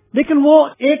 لیکن وہ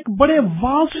ایک بڑے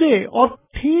واضح اور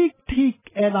ٹھیک ٹھیک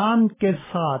اعلان کے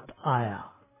ساتھ آیا۔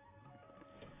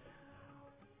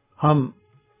 ہم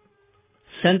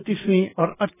 37ویں اور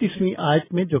 38ویں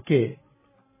آیت میں، جو کہ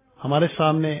ہمارے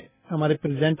سامنے ہمارے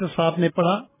پریزنٹر صاحب نے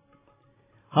پڑھا،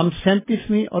 ہم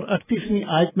 37ویں اور 38ویں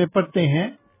آیت میں پڑھتے ہیں،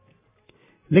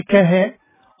 لکھا ہے،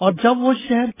 اور جب وہ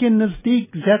شہر کے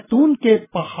نزدیک زیتون کے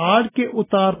پہاڑ کے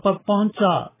اتار پر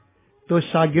پہنچا تو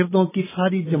شاگردوں کی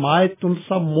ساری جماعت ان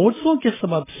سب معجزوں کے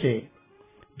سبب سے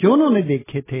جو انہوں نے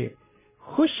دیکھے تھے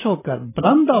خوش ہو کر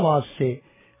بلند آواز سے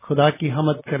خدا کی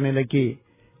حمد کرنے لگی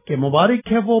کہ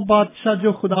مبارک ہے وہ بادشاہ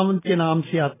جو خداوند کے نام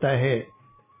سے آتا ہے،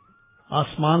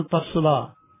 آسمان پر صلح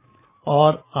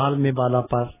اور عالم بالا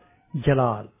پر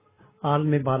جلال،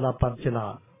 عالم بالا پر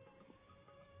جلال۔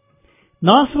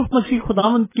 نہ صرف مسیح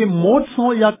خداوند کے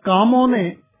معجزوں یا کاموں نے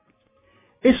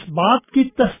اس بات کی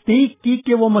تصدیق کی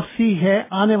کہ وہ مسیح ہے،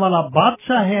 آنے والا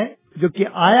بادشاہ ہے جو کہ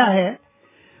آیا ہے،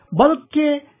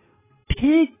 بلکہ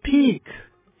ٹھیک ٹھیک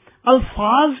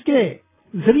الفاظ کے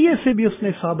ذریعے سے بھی اس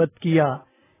نے ثابت کیا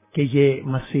کہ یہ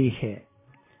مسیح ہے۔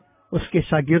 اس کے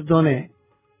شاگردوں نے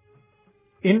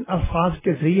ان الفاظ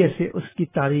کے ذریعے سے اس کی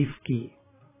تعریف کی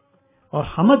اور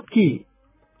حمد کی،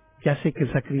 جیسے کہ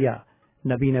زکریا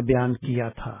नबी ने बयान किया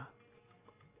था।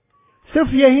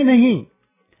 सिर्फ यही नहीं,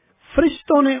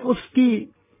 फरिश्तों ने उसकी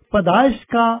पैदाइश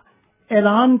का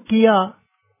ऐलान किया।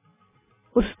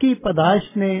 उसकी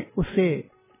पैदाइश ने उसे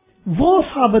वो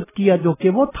साबित किया जो कि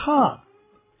वो था।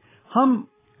 हम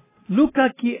लूका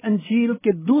की अंजील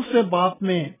के दूसरे बाब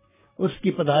में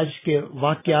उसकी पैदाइश के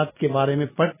वाकयात के बारे में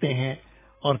पढ़ते हैं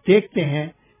और देखते हैं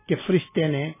कि फरिश्ते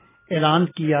ने ऐलान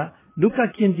किया। लूका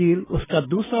की अंजील उसका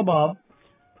दूसरा बाब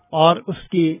और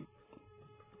उसकी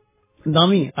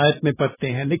 9वीं आयत में पढ़ते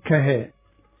हैं, लिखा है,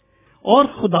 और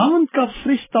खुदावंद का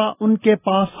फरिश्ता उनके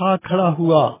पास आ खड़ा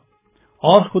हुआ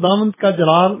और खुदावंद का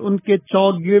जलाल उनके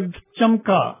चौगिर्द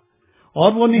चमका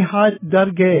और वो निहायत डर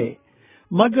गए।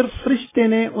 मगर फरिश्ते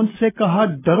ने उनसे कहा,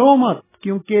 डरो मत,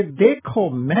 क्योंकि देखो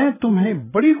मैं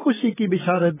तुम्हें बड़ी खुशी की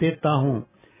बिशारत देता हूँ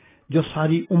जो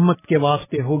सारी उम्मत के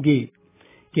वास्ते होगी,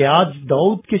 कि आज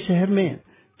दाऊद के शहर में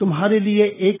तुम्हारे लिए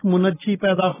एक मुनज्जी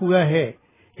पैदा हुआ है,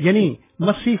 यानी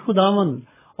मसीह खुदावंद।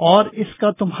 और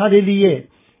इसका तुम्हारे लिए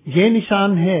ये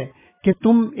निशान है कि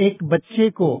तुम एक बच्चे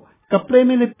को कपड़े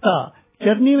में लिपटा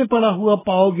चरनी में पड़ा हुआ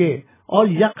पाओगे,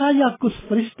 और यकायक उस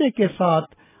फरिश्ते के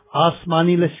साथ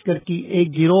आसमानी लश्कर की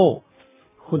एक गिरोह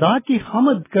खुदा की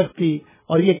हमद करती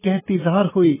और ये कहती ज़ाहिर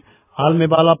हुई, आलम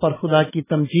बाला पर खुदा की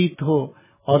तमजीद हो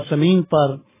और जमीन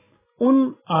पर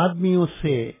उन आदमियों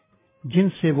से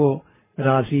जिनसे वो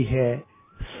राजी है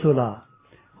सुलह।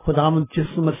 खुदावंद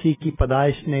यीशु मसीह की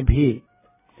पैदाइश ने भी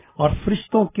और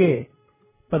फरिश्तों के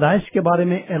पैदाइश के बारे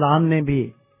में ऐलान ने भी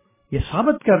ये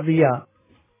साबित कर दिया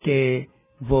कि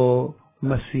वो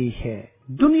मसीह है,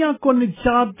 दुनिया को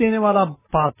निजात देने वाला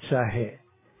बादशाह है।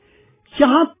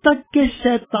 यहाँ तक कि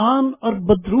शैतान और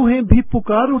बदरूहें भी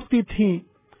पुकार उठती थीं,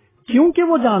 क्योंकि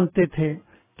वो जानते थे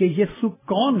कि यीशु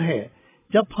कौन है।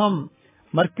 जब हम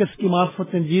मरकस की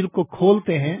मार्फत इंजील को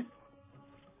खोलते हैं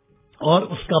और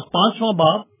उसका 5वां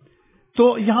बाब,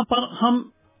 तो यहाँ पर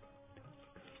हम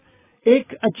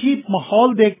एक अजीब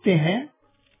माहौल देखते हैं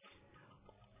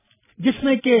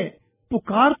जिसमें के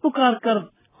पुकार कर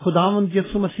खुदावंद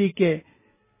यीशु मसीह के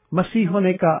मसीह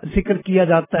होने का जिक्र किया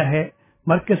जाता है।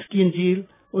 मरकस की इंजील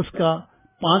उसका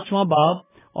 5वां बाब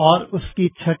और उसकी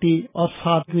 6ठी और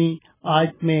 7वीं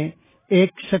आयत में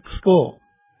एक शख्स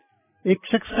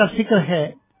का जिक्र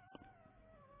है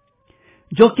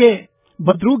जो कि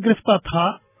बदरू गिरफ्तार था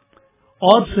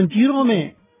और जंजीरों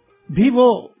में भी वो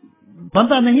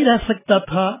बंधा नहीं रह सकता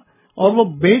था, और वो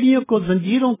बेड़ियों को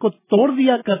जंजीरों को तोड़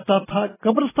दिया करता था,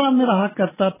 कब्रिस्तान में रहा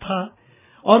करता था,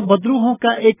 और बदरूहों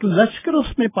का एक लश्कर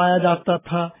उसमें पाया जाता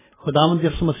था। खुदावंद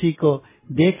यीशु मसीह को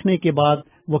देखने के बाद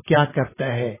वो क्या करता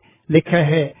है, लिखा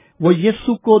है, वो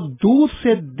यीशु को दूर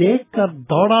से देखकर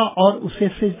दौड़ा और उसे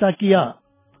सिजदा किया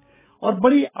और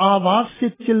बड़ी आवाज से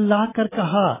चिल्लाकर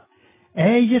कहा,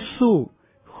 ऐ यीशु,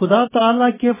 खुदा ताला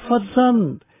के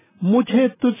फर्जंद, मुझे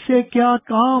तुझसे क्या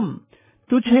काम,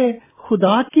 तुझे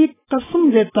खुदा की कसम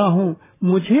देता हूँ,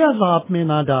 मुझे अजाब में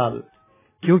ना डाल।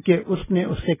 क्योंकि उसने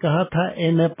उससे कहा था,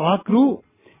 ए नापाक रूह,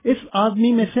 इस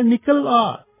आदमी में से निकल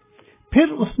आ। फिर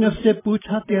उसने उससे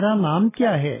पूछा, तेरा नाम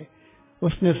क्या है?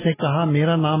 उसने उससे कहा,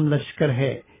 मेरा नाम लश्कर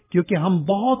है, क्योंकि हम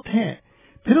बहुत हैं।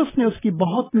 फिर उसने उसकी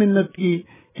बहुत मिन्नत की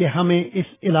कि हमें इस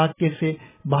इलाके से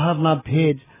बाहर ना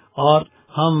भेज, और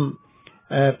हम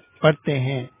पढ़ते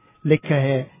हैं, लिखा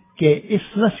है कि इस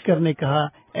लश्कर ने कहा,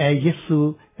 ऐ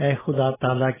यीशु, ऐ खुदा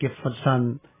ताला के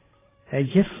फरजंद, ऐ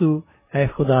यीशु, ऐ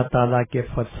खुदा ताला के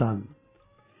फरजंद।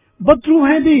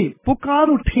 बदरूहें भी पुकार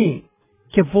उठी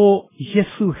कि वो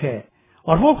यीशु है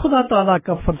और वो खुदा ताला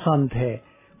का फरजंद है,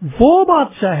 वो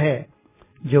बादशाह है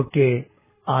जो कि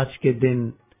आज के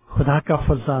दिन खुदा का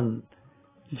फरजंद,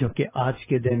 जो कि आज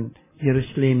के दिन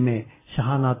यरूशलेम में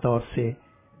शाहाना तौर से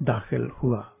दाखिल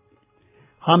हुआ।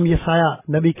 हम यसाया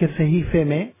नबी के सहीफे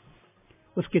में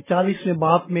उसके 40वें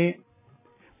बाब में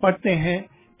पढ़ते हैं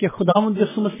कि खुदावंद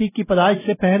यीशु मसीह की पैदाइश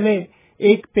से पहले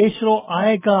एक पेशरो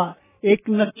आएगा, एक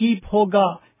नकीब होगा,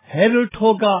 हेरल्ड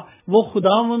होगा, वो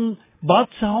खुदावंद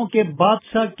बादशाहों के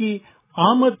बादशाह की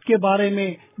आमद के बारे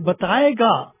में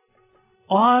बताएगा।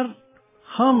 और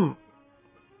हम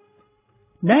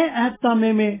नए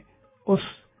अहदनामे में उस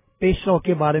पेशरो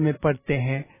के बारे में पढ़ते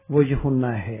हैं, वो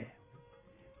यूहन्ना है,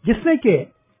 जिसने के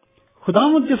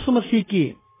खुदावंद यीशु मसीह की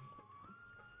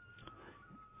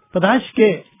पैदाइश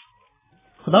के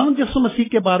खुदावंद यीशु मसीह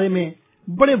के बारे में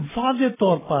बड़े वाज़ेह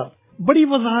तौर पर बड़ी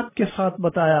वजाहत के साथ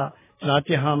बताया।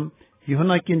 चनाचे हम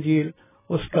यूहन्ना की इंजील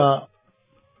उसका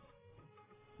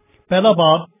 1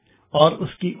 बाब और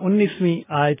उसकी 19वीं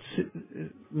आयत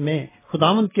में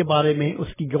खुदावंद के बारे में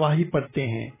उसकी गवाही पढ़ते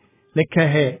हैं। लिखा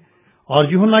है,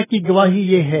 और यूहन्ना की गवाही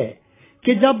ये है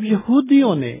कि जब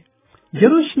यहूदियों ने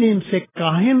यरूशलेम से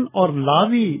काहिन और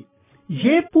लावी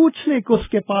یہ پوچھنے کو اس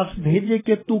کے پاس بھیجے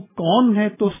کہ تو کون ہے،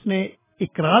 تو اس نے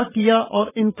اقرار کیا اور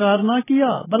انکار نہ کیا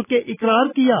بلکہ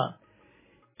اقرار کیا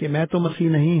کہ میں تو مسیح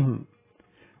نہیں ہوں۔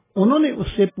 انہوں نے اس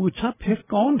سے پوچھا پھر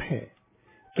کون ہے؟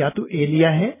 کیا تو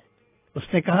ایلیا ہے؟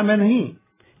 اس نے کہا میں نہیں۔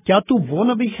 کیا تو وہ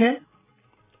نبی ہے؟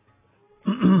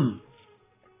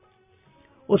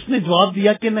 اس نے جواب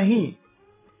دیا کہ نہیں۔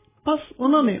 بس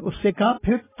انہوں نے اس سے کہا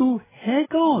پھر تو ہے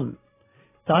کون،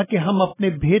 تاکہ ہم اپنے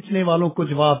بھیجنے والوں کو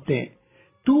جواب دیں۔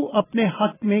 تو اپنے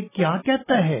حق میں کیا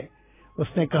کہتا ہے؟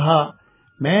 اس نے کہا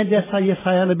میں جیسا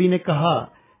یسایہ نبی نے کہا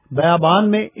بیابان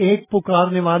میں ایک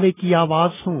پکارنے والے کی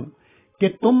آواز ہوں کہ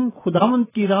تم خداوند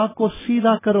کی راہ کو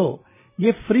سیدھا کرو۔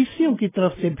 یہ فریسیوں کی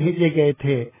طرف سے بھیجے گئے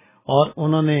تھے اور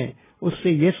انہوں نے اس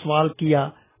سے یہ سوال کیا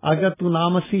اگر تو نہ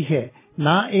مسیح ہے،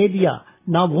 نہ ایلیا،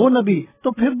 نہ وہ نبی،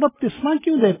 تو پھر بپتسمہ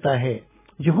کیوں دیتا ہے؟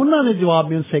 یوحنا نے جواب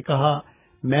میں ان سے کہا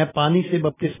میں پانی سے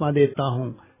بپتسمہ دیتا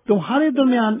ہوں، تمہارے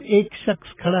درمیان ایک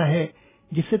شخص کھڑا ہے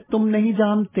جسے تم نہیں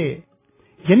جانتے،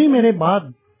 یعنی میرے بعد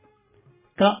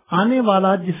کا آنے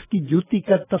والا جس کی جوتی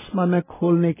کا تسمہ میں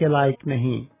کھولنے کے لائق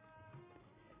نہیں۔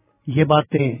 یہ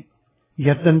باتیں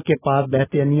یردن کے پار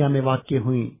بیت عنیہ میں واقع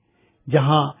ہوئیں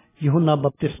جہاں یوحنا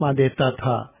بپتسمہ دیتا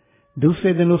تھا۔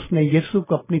 دوسرے دن اس نے یسوع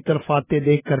کو اپنی طرف آتے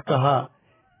دیکھ کر کہا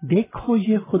دیکھو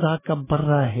یہ خدا کا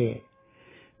برہ ہے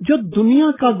جو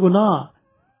دنیا کا گناہ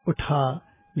اٹھا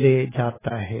لے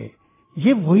جاتا ہے۔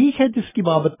 یہ وہی ہے جس کی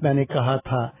بابت میں نے کہا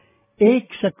تھا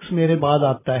ایک شخص میرے بعد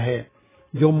آتا ہے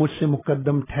جو مجھ سے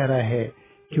مقدم ٹھہرا ہے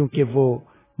کیونکہ وہ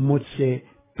مجھ سے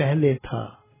پہلے تھا،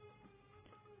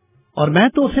 اور میں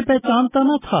تو اسے پہچانتا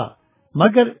نہ تھا،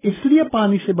 مگر اس لیے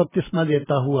پانی سے بپتسمہ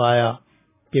دیتا ہوا آیا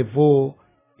کہ وہ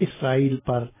اسرائیل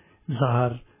پر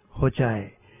ظاہر ہو جائے۔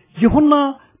 یوحنا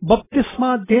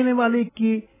بپتسمہ دینے والے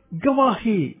کی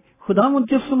گواہی،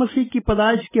 خداوند یسوع مسیح کی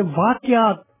پیدائش کے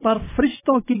واقعات پر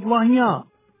فرشتوں کی گواہیاں،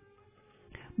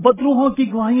 بدروحوں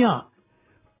کی گواہیاں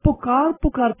پکار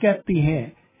پکار کہتی ہیں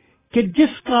کہ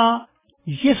جس کا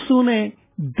یسوع نے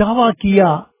دعویٰ کیا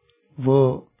وہ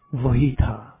وہی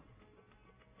تھا۔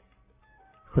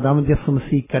 خداوند یسوع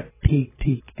مسیح کا ٹھیک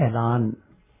ٹھیک اعلان،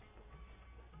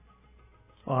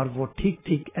 اور وہ ٹھیک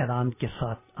ٹھیک اعلان کے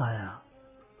ساتھ آیا۔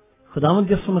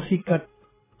 خداوند یسوع مسیح کا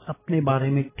اپنے بارے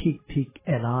میں ٹھیک ٹھیک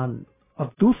اعلان اور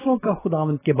دوسروں کا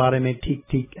خداوند کے بارے میں ٹھیک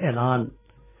ٹھیک اعلان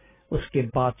اس کے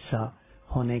بادشاہ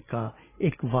ہونے کا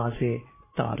ایک واضح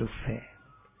تعارف ہے۔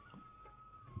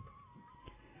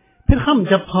 پھر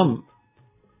جب ہم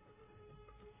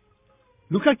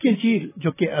لوکا کی انجیل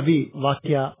جو کہ ابھی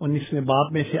واقعہ 19ویں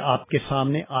باب میں سے آپ کے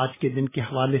سامنے آج کے دن کے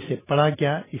حوالے سے پڑھا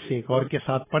گیا، اسے ایک اور کے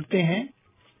ساتھ پڑھتے ہیں۔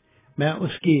 میں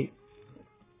اس کی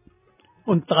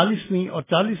 39ویں اور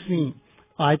 40ویں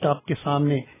آیت آپ کے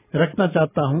سامنے رکھنا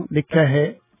چاہتا ہوں۔ لکھا ہے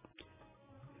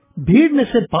بھیڑ میں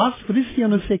سے بعض فریسیوں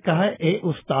نے سے کہا اے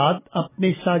استاد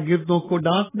اپنے شاگردوں کو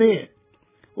ڈانٹ دے۔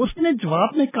 اس نے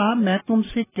جواب میں کہا میں تم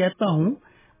سے کہتا ہوں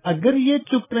اگر یہ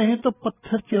چپ رہے تو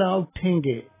پتھر چلا اٹھیں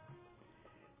گے۔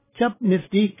 جب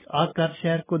نزدیک آ کر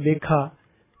شہر کو دیکھا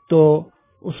تو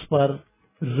اس پر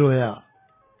رویا۔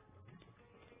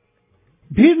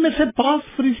 بھیڑ میں سے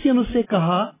بعض فریسیوں نے سے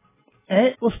کہا اے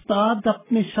استاد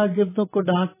اپنے شاگردوں کو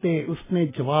ڈانٹ دے۔ اس نے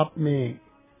جواب میں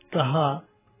کہا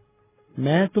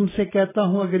میں تم سے کہتا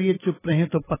ہوں اگر یہ چپ رہے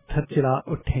تو پتھر چلا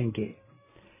اٹھیں گے۔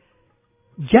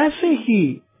 جیسے ہی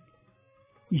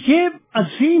یہ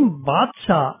عظیم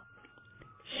بادشاہ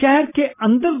شہر کے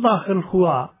اندر داخل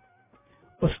ہوا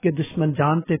اس کے دشمن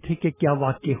جانتے تھے کہ کیا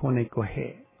واقع ہونے کو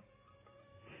ہے،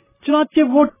 چنانچہ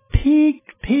وہ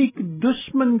ٹھیک ٹھیک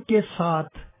دشمن کے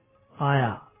ساتھ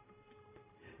آیا۔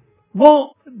 وہ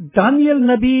دانیل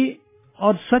نبی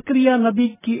اور زکریا نبی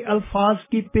کی الفاظ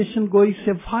کی پیشن گوئی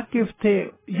سے واقف تھے۔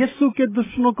 یسوع کے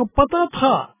دشمنوں کو پتا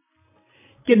تھا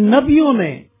کہ نبیوں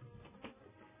نے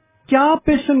کیا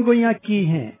پیشن گوئیاں کی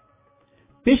ہیں،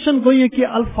 پیشن گوئی کے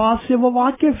الفاظ سے وہ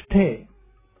واقف تھے۔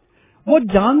 وہ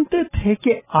جانتے تھے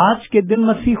کہ آج کے دن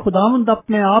مسیح خداوند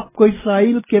اپنے آپ کو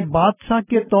اسرائیل کے بادشاہ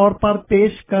کے طور پر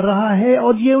پیش کر رہا ہے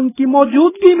اور یہ ان کی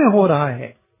موجودگی میں ہو رہا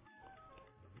ہے،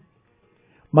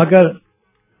 مگر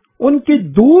ان کی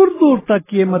دور دور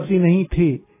تک یہ مرضی نہیں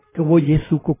تھی کہ وہ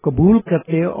یسوع کو قبول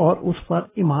کرتے اور اس پر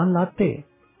ایمان لاتے۔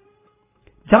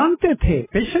 جانتے تھے،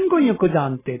 پیشن گوئیوں کو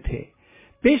جانتے تھے،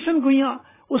 پیشن گوئیاں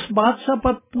اس بادشاہ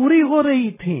پر پوری ہو رہی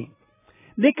تھیں،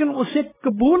 لیکن اسے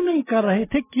قبول نہیں کر رہے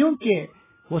تھے کیونکہ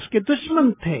وہ اس کے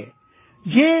دشمن تھے۔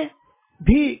 یہ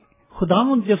بھی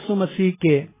خداوند یسوع مسیح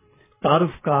کے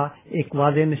تعارف کا ایک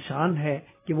واضح نشان ہے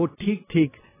کہ وہ ٹھیک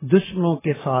ٹھیک دشمنوں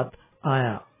کے ساتھ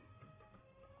آیا۔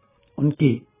 ان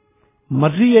کی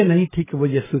مرضی یہ نہیں تھی کہ وہ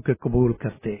یسوع کو قبول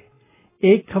کرتے۔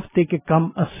 ایک ہفتے کے کم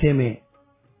عرصے میں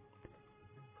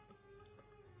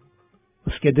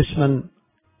उसके दुश्मन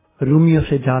रूमियों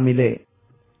से जा मिले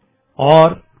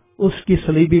और उसकी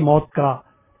सलीबी मौत का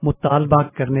मुतालबा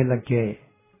करने लग गए।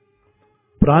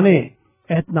 पुराने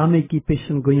एहदनामे की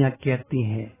पेशनगोइयां कहती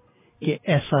हैं कि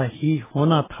ऐसा ही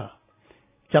होना था।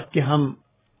 जबकि हम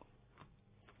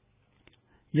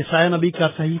यशाया नबी का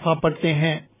सहीफा पढ़ते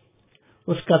हैं,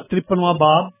 उसका 53वां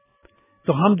बाब,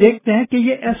 तो हम देखते हैं कि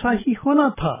ये ऐसा ही होना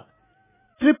था।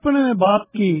 53वें बाब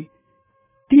की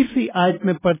 3री आयत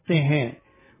में पढ़ते हैं,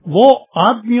 वो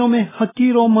आदमियों में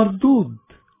हकीर व मरदूद,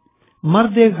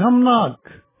 मर्दे गमनाक,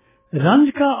 रंज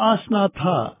का आशना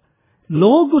था,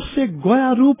 लोग उससे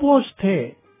गोया रूपोश थे,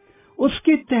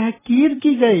 उसकी तहकीर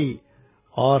की गई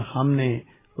और हमने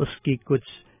उसकी कुछ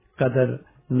कदर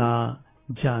ना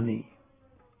जानी।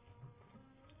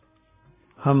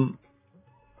 हम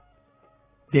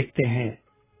देखते हैं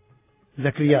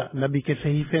ज़करिया नबी के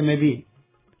सहीफे में भी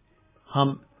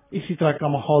हम इसी तरह का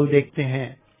माहौल देखते हैं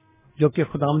जो कि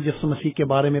खुदावंद यीशु मसीह के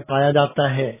बारे में पाया जाता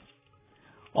है,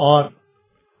 और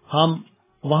हम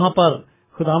वहां पर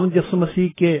खुदावंद यीशु मसीह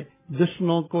के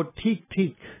दुश्मनों को ठीक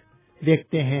ठीक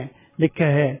देखते हैं। लिखा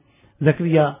है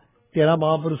ज़करिया 13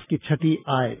 बाब और उसकी 6ठी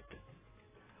आयत,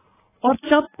 और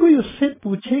जब कोई उससे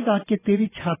पूछेगा कि तेरी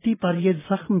छाती पर ये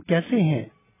जख्म कैसे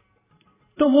हैं,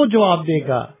 तो वो जवाब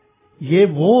देगा, ये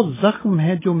वो जख्म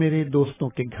है जो मेरे दोस्तों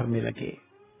के घर में लगे।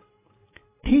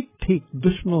 ठीक ठीक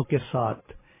दुश्मनों के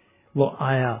साथ वो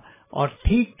आया और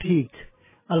ठीक ठीक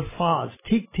अल्फाज,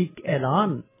 ठीक ठीक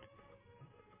ऐलान,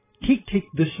 ठीक ठीक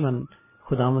दुश्मन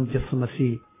खुदावंद यीशु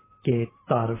मसीह के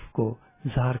तारुफ को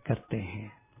ज़ाहिर करते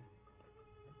हैं।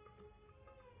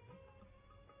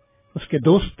 उसके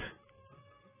दोस्त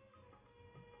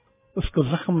उसको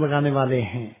जख्म लगाने वाले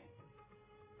हैं।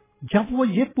 जब वो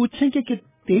ये पूछेंगे कि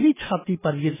तेरी छाती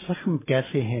पर ये जख्म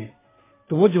कैसे हैं,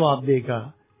 तो वो जवाब देगा,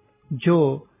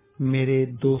 जो मेरे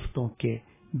दोस्तों के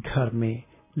घर में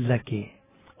लगे।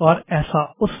 और ऐसा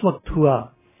उस वक्त हुआ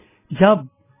जब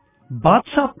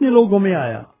बादशाह अपने लोगों में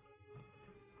आया,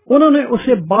 उन्होंने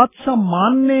उसे बादशाह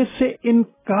मानने से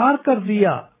इनकार कर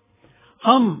दिया।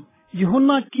 हम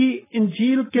यूहन्ना की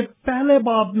इंजील के पहले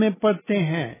बाब में पढ़ते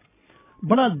हैं,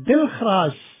 बड़ा दिल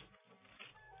खराश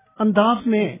अंदाज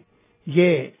में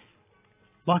ये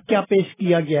वाक्या पेश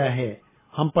किया गया है।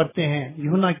 हम पढ़ते हैं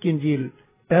यूहन्ना की इंजील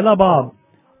पहला बाब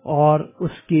और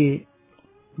उसकी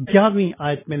 11वीं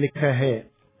आयत में लिखा है,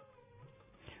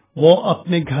 वो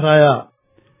अपने घर आया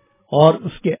और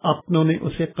उसके अपनों ने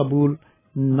उसे कबूल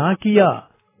ना किया।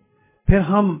 फिर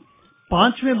हम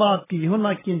 5वें बाब की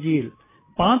यूहन्ना की इंजील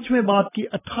 5वें बाब की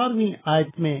 18वीं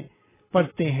आयत में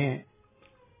पढ़ते हैं,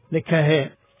 लिखा है,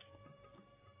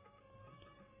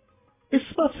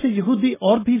 इस बात से यहूदी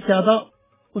और भी ज्यादा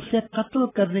उसे कत्ल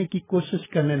करने की कोशिश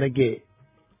करने लगे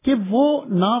कि वो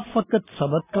ना फकत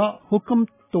सबत का हुक्म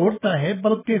तोड़ता है,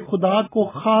 बल्कि खुदा को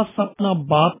खास अपना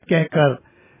बाप कहकर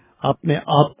अपने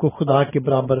आप को खुदा के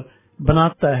बराबर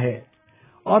बनाता है।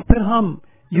 और फिर हम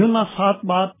यूहन्ना 7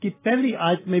 बाब की 1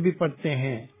 आयत में भी पढ़ते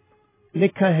हैं,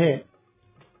 लिखा है,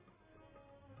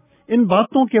 इन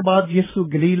बातों के बाद यीशु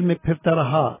गलील में फिरता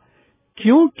रहा,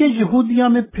 क्योंकि यहूदिया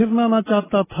में फिरना न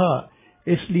चाहता था,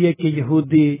 इसलिए कि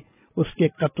यहूदी उसके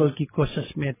कत्ल की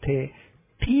कोशिश में थे।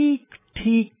 ठीक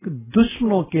ठीक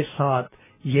दुश्मनों के साथ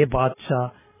ये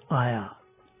बादशाह आया।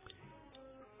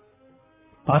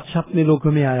 बादशाह अपने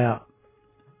लोगों में आया,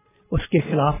 उसके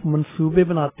खिलाफ मंसूबे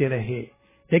बनाते रहे,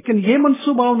 लेकिन ये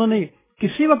मंसूबा उन्होंने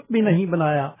किसी वक्त भी नहीं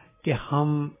बनाया कि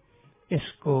हम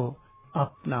इसको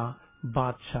अपना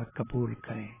बादशाह कबूल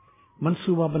करें।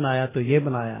 मंसूबा बनाया तो ये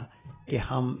बनाया कि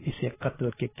हम इसे कत्ल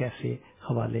के कैसे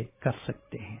हवाले कर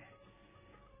सकते हैं।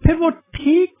 फिर वो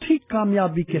ठीक ठीक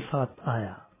कामयाबी के साथ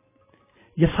आया।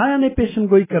 यशाया ने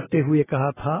पेशनगोई करते हुए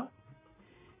कहा था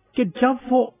कि जब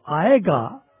वो आएगा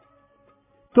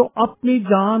तो अपनी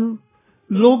जान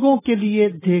लोगों के लिए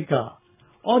देगा।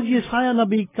 और यशाया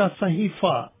नबी का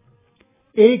सहीफा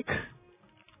एक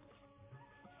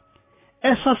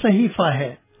ऐसा सहीफा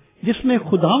है जिसमें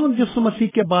खुदावंद यीशु मसीह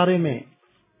के बारे में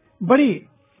बड़ी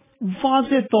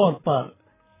वाज़ेह तौर पर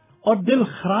और दिल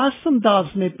खराश अंदाज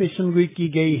में पेशनगोई की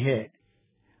गई है।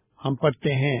 हम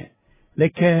पढ़ते हैं,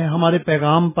 लिखे है, हमारे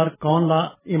पैगाम पर कौन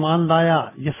ईमान लाया,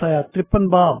 यशाया 53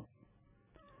 बाब,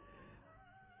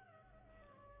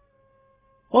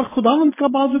 और खुदावंद का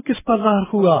बाजू किस पर ज़ाहिर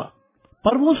हुआ,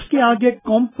 पर वो उसके आगे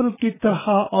कौंपल की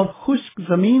तरह और खुश्क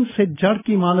जमीन से जड़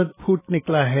की मानद फूट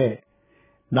निकला है।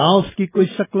 ना उसकी कोई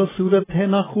शक्ल सूरत है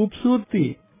ना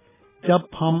खूबसूरती। जब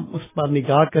हम उस पर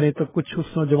निगाह करें तो कुछ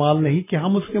हुस्न जमाल नहीं कि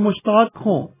हम उसके मुश्ताक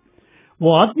हों।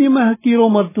 वो आदमी में हकीरो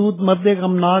मरदूद, मर्दे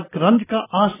गमनाक, रंज का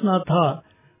आसना था,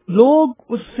 लोग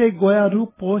उससे गोया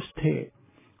रूप पोश थे,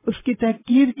 उसकी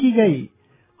तहकीर की गई,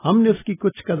 हमने उसकी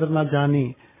कुछ कदर न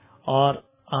जानी, और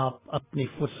आप अपनी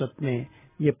फुर्सत में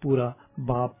ये पूरा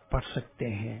बाब पढ़ सकते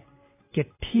हैं कि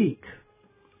ठीक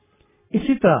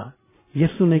इसी तरह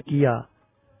यीशु ने किया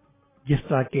जिस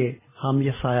तरह के हम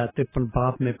यशायाह 53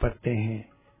 बाब में पढ़ते हैं।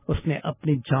 उसने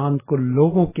अपनी जान को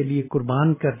लोगों के लिए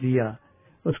कुर्बान कर दिया,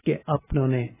 उसके अपनों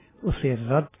ने उसे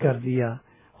रद्द कर दिया,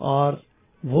 और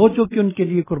वो जो कि उनके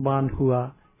लिए कुर्बान हुआ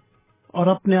और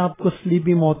अपने आप को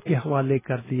सलीबी मौत के हवाले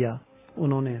कर दिया,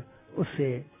 उन्होंने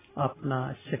उसे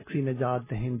अपना शख्सी निजात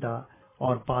दहिंदा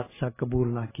और बादशाह कबूल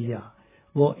ना किया।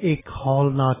 वो एक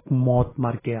हौलनाक मौत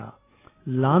मर गया,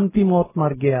 लानती मौत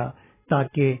मर गया,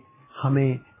 ताकि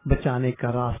हमें बचाने का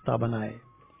रास्ता बनाए।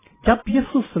 जब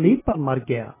यीशु सलीब पर मर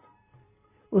गया,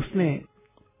 उसने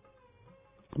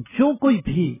जो कोई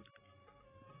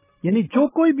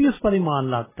भी उस पर ईमान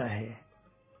लाता है,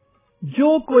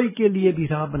 जो कोई के लिए भी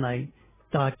राह बनाई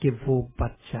ताकि वो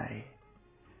बच जाए।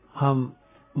 हम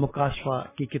मुकाशवा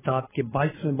की किताब के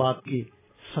 22वें बाब की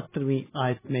 17वीं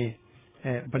आयत में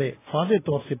बड़े वाज़ेह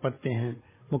तौर से पढ़ते हैं।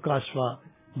 मुकाशवा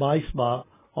 22 बाब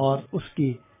और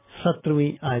उसकी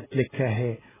 17वीं आयत लिखा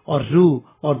है, और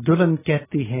रूह और दुल्हन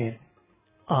कहती है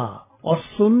आ, और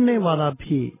सुनने वाला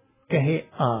भी कहे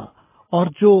आ, और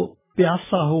जो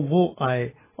प्यासा हो वो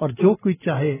आए, और जो कोई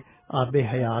चाहे आबे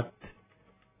हयात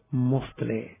मुफ्त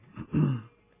ले।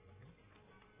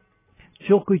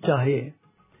 जो कोई चाहे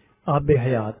आबे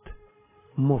हयात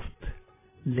मुफ्त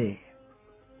ले।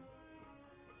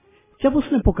 जब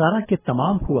उसने पुकारा कि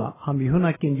तमाम हुआ, हम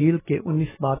यूहन्ना की इंजील के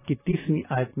 19 बाब की 30वीं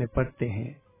आयत में पढ़ते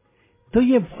हैं, तो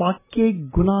ये वाकई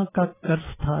गुनाह का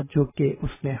कर्ज था जो कि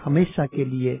उसने हमेशा के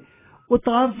लिए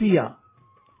उतार दिया,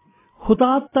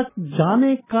 खुदा तक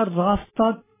जाने का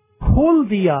रास्ता खोल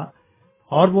दिया।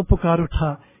 और वो पुकार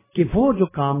उठा कि वो जो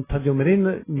काम था, जो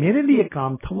मेरे लिए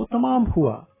काम था, वो तमाम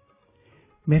हुआ।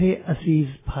 मेरे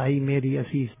अजीज भाई, मेरी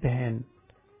अजीज बहन,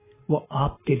 वो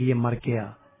आपके लिए मर गया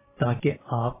ताकि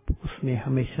आप उसमें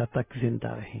हमेशा तक जिंदा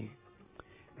रहें।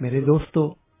 मेरे दोस्तों,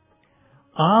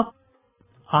 आप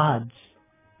आज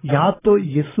या तो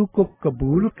यीशु को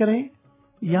कबूल करें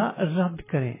या रद्द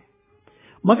करें,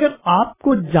 मगर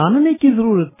आपको जानने की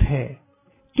जरूरत है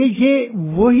कि ये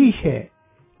वही है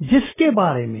जिसके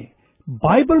बारे में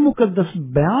बाइबल मुकद्दस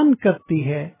बयान करती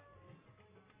है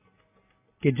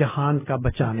कि जहान का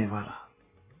बचाने वाला।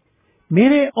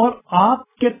 मेरे और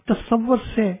आपके तसव्वुर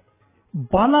से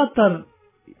बालातर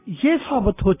ये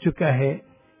साबित हो चुका है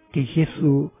कि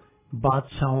यीशु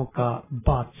बादशाहों का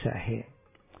बादशाह है।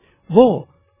 वो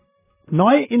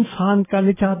नए इंसान का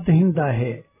निजात दहिंदा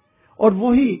है, और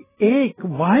वही एक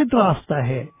वाहिद रास्ता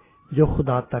है जो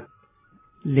खुदा तक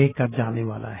लेकर जाने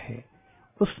वाला है।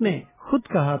 उसने खुद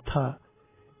कहा था,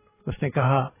 उसने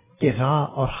कहा कि राह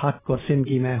और हक और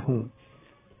जिंदगी मैं हूँ,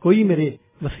 कोई मेरे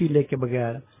वसीले के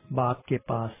बगैर बाप के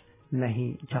पास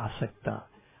नहीं जा सकता।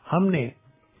 हमने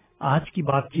आज की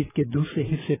बातचीत के दूसरे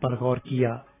हिस्से पर गौर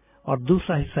किया, और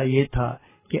दूसरा हिस्सा ये था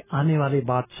कि आने वाले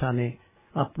बादशाह ने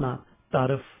अपना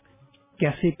तारफ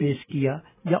कैसे पेश किया,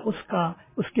 या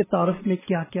उसके तारफ में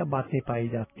क्या क्या बातें पाई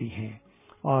जाती हैं।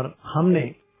 और हमने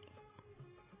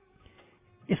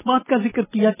इस बात का जिक्र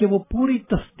किया कि वो पूरी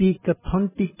तस्दीक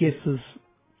ऑथेंटिकेशन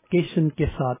के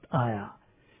साथ आया।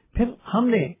 फिर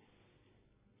हमने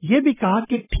ये भी कहा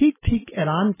कि ठीक ठीक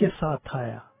ऐलान के साथ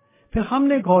आया। फिर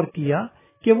हमने गौर किया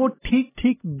कि वो ठीक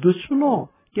ठीक दुश्मनों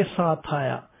के साथ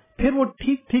आया। फिर वो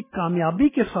ठीक ठीक कामयाबी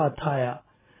के साथ आया।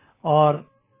 और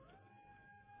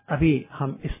अभी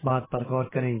हम इस बात पर गौर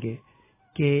करेंगे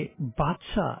कि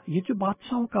बादशाह, ये जो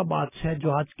बादशाहों का बादशाह जो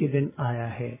आज के दिन आया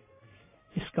है,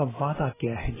 इसका वादा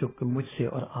क्या है जो कि मुझसे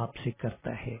और आपसे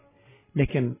करता है।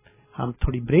 लेकिन हम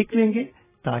थोड़ी ब्रेक लेंगे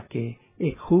ताकि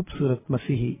एक खूबसूरत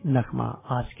मसीही नगमा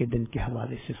आज के दिन के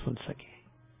हवाले से सुन सके।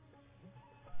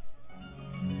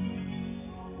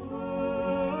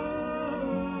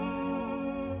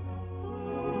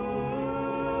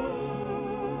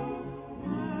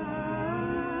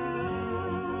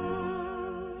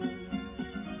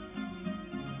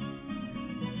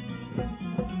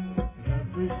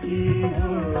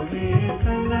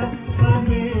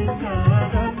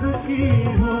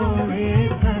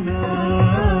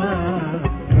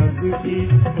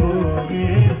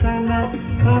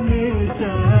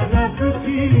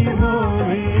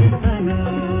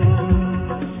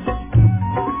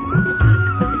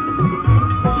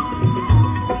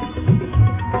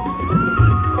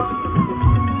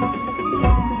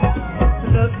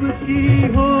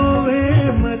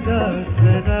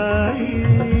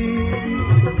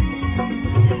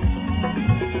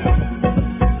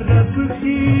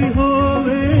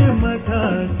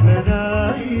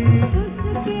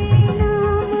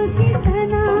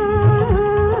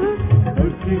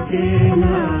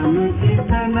 नाम की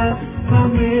सना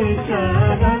हमेशा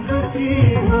रब की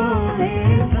होवे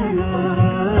सना,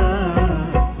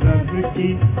 रब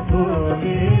की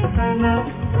होवे सना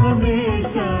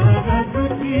हमेशा रब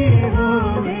की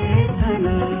होवे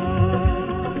सना।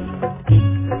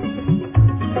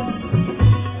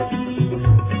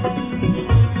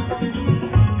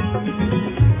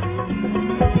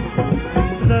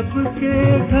 रब के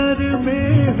घर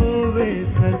में होवे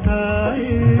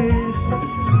सताइश,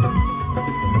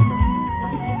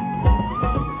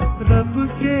 रब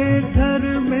के घर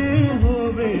में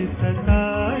होवे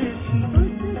सताइश,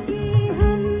 उसकी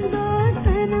हमदो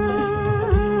सना,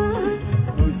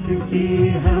 उसकी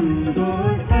हमदो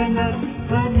सना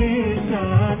हमेशा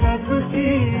रब की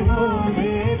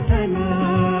होवे सना,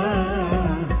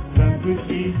 रब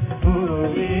की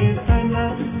होवे सना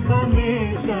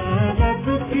हमेशा रब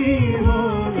की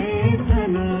होवे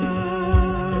सना।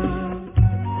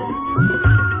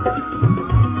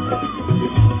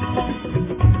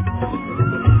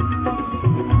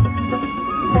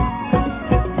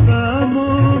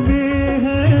 कामों में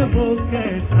है वो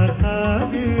कैसा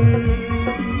ताबिर,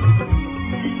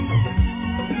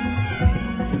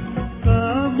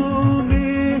 कामों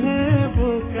में है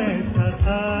वो कैसा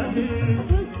ताबिर,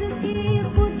 उसकी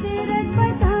कुदरत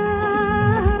बता,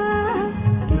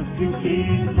 उसकी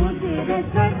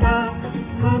कुदरत बता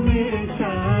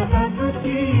हमेशा रब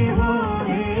की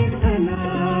होवे सना,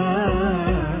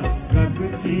 रब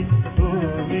की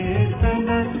होवे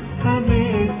सना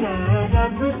हमेशा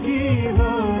रब की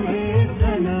होवे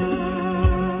सना।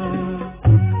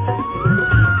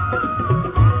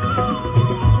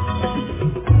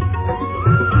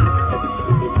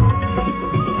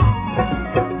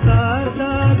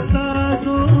 ताजा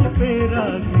ताजों पे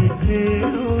राखी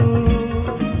फेरो,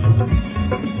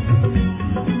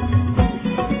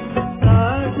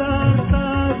 ताजा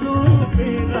ताजों पे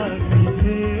राखी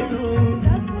फेरो,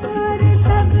 और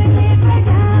सबने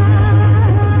बजा,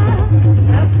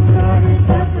 और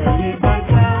सबने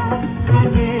बचा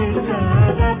हमेशा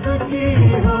रब की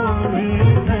होवे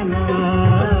सना,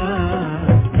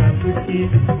 रब की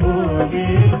होवे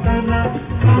सना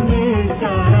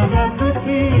हमेशा रब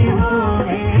की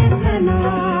होवे सना।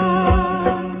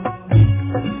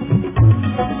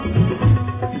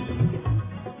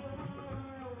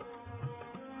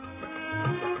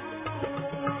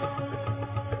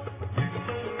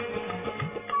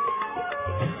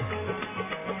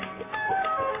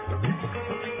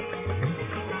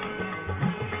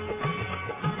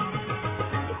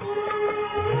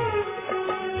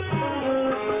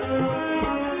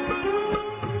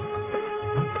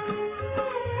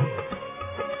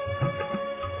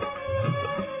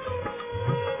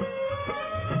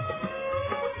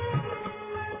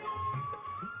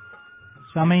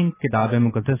 सामीन, किताब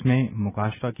मुकद्दस में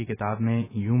मुकाशफा की किताब में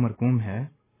यूं मरकूम है,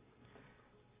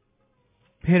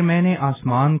 फिर मैंने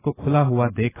आसमान को खुला हुआ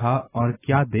देखा और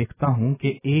क्या देखता हूं कि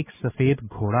एक सफेद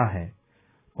घोड़ा है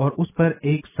और उस पर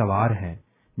एक सवार है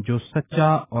जो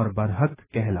सच्चा और बरहक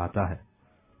कहलाता है,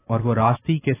 और वो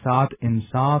रास्ती के साथ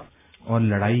इंसाफ और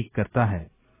लड़ाई करता है,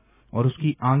 और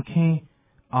उसकी आंखें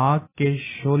आग के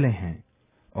शोले हैं,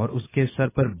 और उसके सर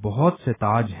पर बहुत से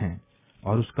ताज हैं,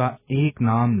 और उसका एक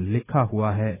नाम लिखा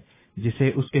हुआ है जिसे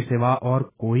उसके सिवा और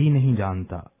कोई नहीं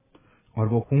जानता, और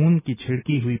वो खून की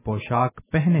छिड़की हुई पोशाक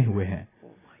पहने हुए है,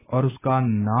 और उसका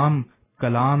नाम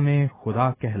कलाम खुदा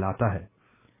कहलाता है।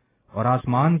 और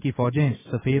आसमान की फौजें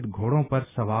सफेद घोड़ों पर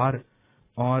सवार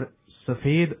और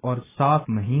सफेद और साफ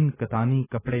महीन कतानी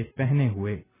कपड़े पहने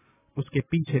हुए उसके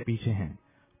पीछे पीछे हैं,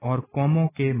 और कौमों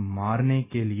के मारने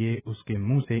के लिए उसके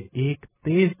मुंह से एक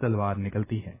तेज तलवार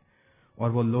निकलती है,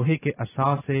 और वो लोहे के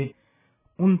असा से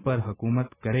उन पर हुकूमत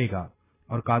करेगा,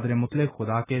 और कादर मुतलक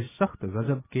खुदा के सख्त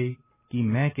गजब की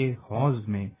मैं के हौज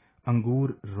में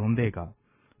अंगूर रोंदेगा,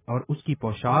 और उसकी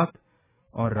पोशाक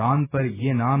और रान पर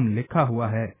ये नाम लिखा हुआ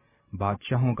है,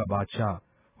 बादशाहों का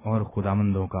बादशाह और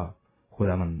खुदामंदों का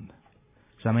खुदामंद।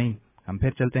 सामीन, हम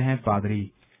फिर चलते हैं पादरी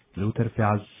लूथर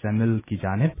फ्याज सैमुअल की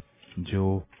जानिब,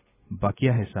 जो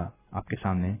बाकिया हिस्सा आपके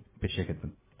सामने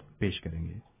पेश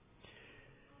करेंगे।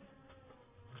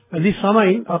 अजीज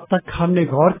सामाइन, अब तक हमने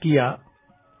गौर किया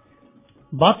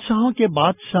बादशाहों के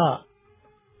बादशाह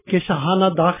के शाहाना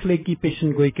दाखिले की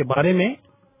पेशनगोई के बारे में।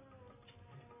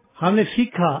 हमने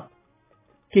सीखा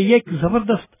कि ये एक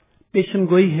जबरदस्त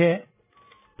पेशनगोई है।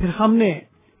 फिर हमने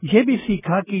ये भी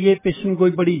सीखा कि ये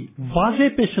पेशनगोई बड़ी वाज़ेह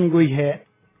पेशनगोई है।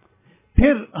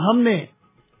 फिर हमने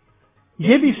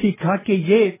ये भी सीखा कि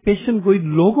ये पेशनगोई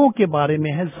लोगों के बारे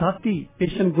में है, जाती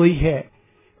पेशनगोई है।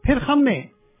 फिर हमने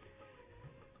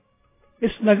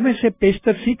इस नगमे से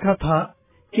पेशतर सीखा था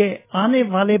کہ آنے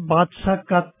والے بادشاہ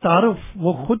کا تعارف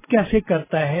وہ خود کیسے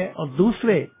کرتا ہے اور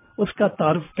دوسرے اس کا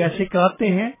تعارف کیسے کراتے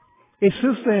ہیں، اس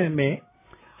سلسلے میں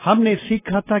ہم نے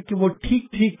سیکھا تھا کہ وہ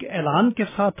ٹھیک ٹھیک اعلان کے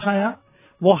ساتھ آیا،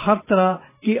 وہ ہر طرح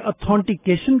کی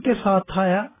اتھینٹیکیشن کے ساتھ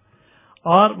آیا،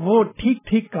 اور وہ ٹھیک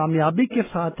ٹھیک کامیابی کے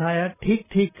ساتھ آیا، ٹھیک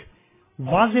ٹھیک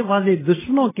واضح واضح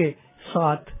دشمنوں کے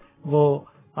ساتھ وہ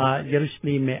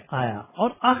یروشلم میں آیا۔ اور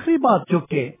آخری بات جو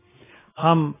کہ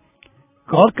ہم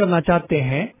غور کرنا چاہتے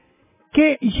ہیں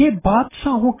کہ یہ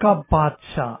بادشاہوں کا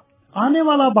بادشاہ، آنے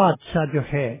والا بادشاہ جو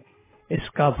ہے، اس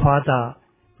کا وعدہ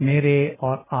میرے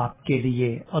اور آپ کے لیے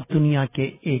اور دنیا کے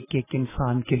ایک ایک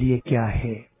انسان کے لیے کیا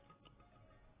ہے۔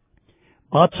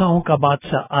 بادشاہوں کا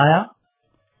بادشاہ آیا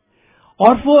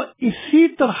اور وہ اسی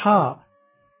طرح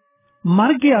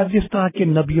مر گیا جس طرح کے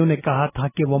نبیوں نے کہا تھا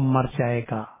کہ وہ مر جائے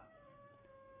گا،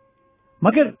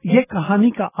 مگر یہ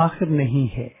کہانی کا آخر نہیں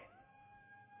ہے۔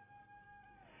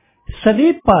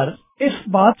 صلیب پر اس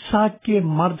بادشاہ کے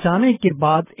مر جانے کے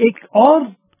بعد ایک اور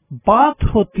بات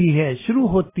ہوتی ہے، شروع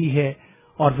ہوتی ہے،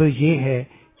 اور وہ یہ ہے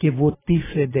کہ وہ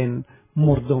تیسرے دن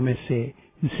مردوں میں سے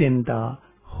زندہ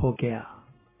ہو گیا۔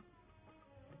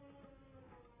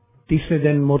 تیسرے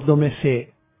دن مردوں میں سے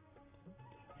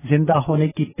زندہ ہونے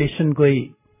کی پیشن گوئی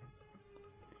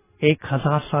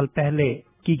 1000 سال پہلے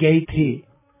کی گئی تھی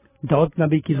داؤد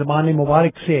نبی کی زبان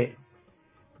مبارک سے۔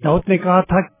 داؤد نے کہا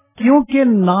تھا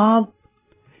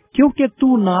کیونکہ تو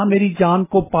نہ میری جان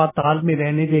کو پاتال میں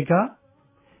رہنے دے گا،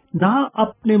 نہ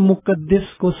اپنے مقدس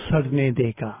کو سڑنے دے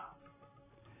گا۔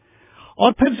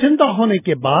 اور پھر زندہ ہونے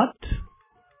کے بعد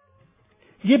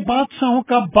یہ بادشاہوں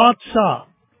کا بادشاہ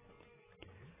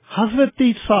حضرت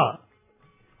عیسیٰ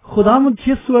خداوند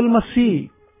یسوع المسیح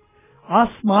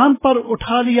آسمان پر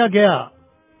اٹھا لیا گیا۔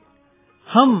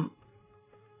 ہم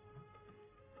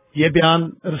یہ بیان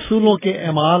رسولوں کے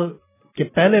اعمال کے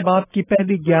پہلے باب کی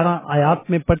پہلی 11 آیات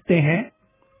میں پڑھتے ہیں،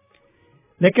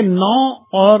 لیکن 9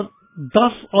 اور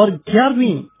 10 اور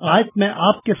 11ویں آیت میں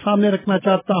آپ کے سامنے رکھنا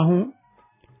چاہتا ہوں۔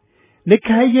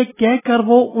 لکھا ہے، یہ کہہ کر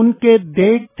وہ ان کے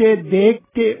دیکھتے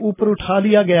دیکھتے اوپر اٹھا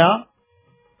لیا گیا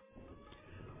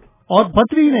اور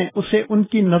بدری نے اسے ان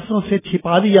کی نظروں سے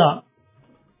چھپا دیا،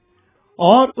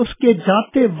 اور اس کے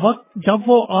جاتے وقت جب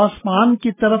وہ آسمان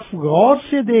کی طرف غور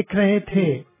سے دیکھ رہے تھے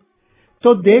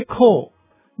تو دیکھو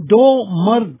 2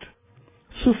 مرد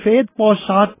سفید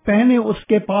پوشاک پہنے اس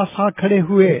کے پاس آ کھڑے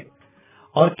ہوئے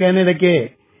اور کہنے لگے،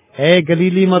 اے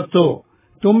گلیلی مردو،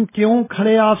 تم کیوں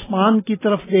کھڑے آسمان کی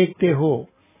طرف دیکھتے ہو؟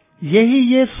 یہی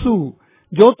یسوع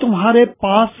جو تمہارے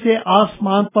پاس سے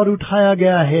آسمان پر اٹھایا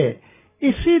گیا ہے،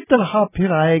 اسی طرح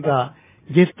پھر آئے گا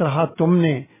جس طرح تم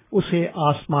نے اسے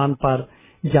آسمان پر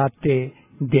جاتے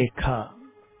دیکھا۔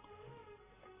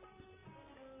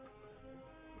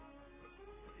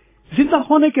 زندہ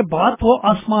ہونے کے بعد وہ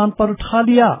آسمان پر اٹھا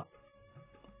لیا،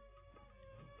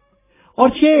 اور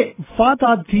یہ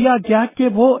وعدہ دیا گیا کہ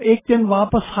وہ ایک دن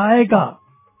واپس آئے گا۔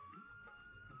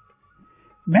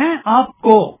 میں آپ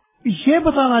کو یہ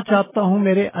بتانا چاہتا ہوں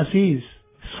میرے عزیز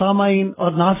سامعین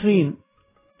اور ناظرین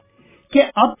کہ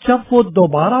اب جب وہ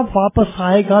دوبارہ واپس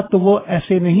آئے گا تو وہ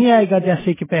ایسے نہیں آئے گا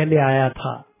جیسے کہ پہلے آیا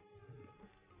تھا،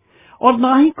 اور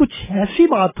نہ ہی کچھ ایسی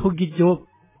بات ہوگی جو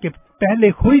کہ پہلے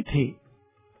ہوئی تھی۔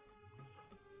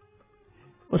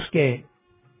 اس کے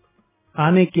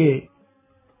آنے کے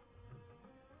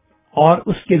اور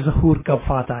اس کے ظہور کا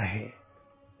وعدہ ہے۔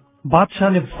 بادشاہ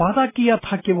نے وعدہ کیا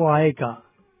تھا کہ وہ آئے گا۔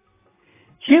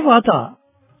 یہ وعدہ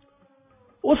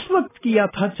اس وقت کیا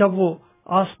تھا جب وہ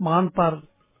آسمان پر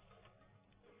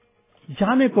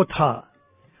جانے کو تھا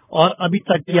اور ابھی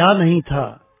تک گیا نہیں تھا۔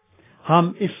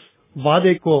 ہم اس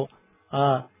وعدے کو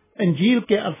انجیل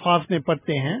کے الفاظ میں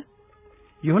پڑھتے ہیں،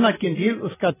 یوحنا کی انجیل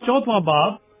اس کا 14واں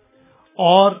باب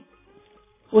اور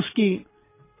اس کی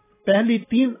پہلی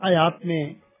 3 آیات میں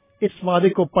اس وعدے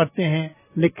کو پڑھتے ہیں۔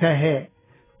 لکھا ہے،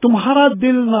 تمہارا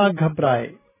دل نہ گھبرائے،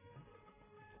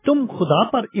 تم خدا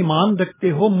پر ایمان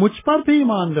رکھتے ہو، مجھ پر بھی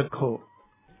ایمان رکھو۔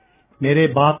 میرے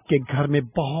باپ کے گھر میں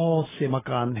بہت سے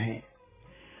مکان ہیں،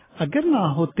 اگر نہ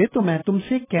ہوتے تو میں تم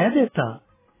سے کہہ دیتا،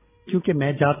 کیونکہ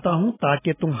میں جاتا ہوں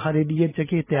تاکہ تمہارے لیے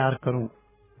جگہ تیار کروں،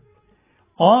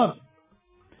 اور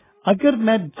اگر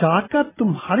میں جا کر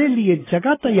تمہارے لیے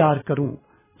جگہ تیار کروں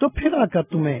تو پھر آ کر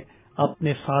تمہیں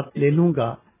اپنے ساتھ لے لوں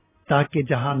گا، تاکہ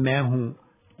جہاں میں ہوں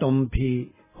تم بھی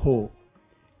ہو،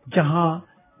 جہاں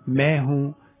میں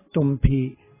ہوں تم بھی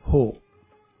ہو۔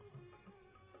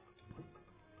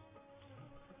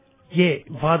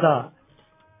 یہ وعدہ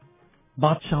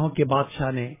بادشاہوں کے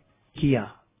بادشاہ نے کیا،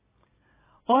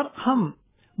 اور ہم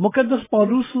مقدس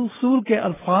پولس رسول کے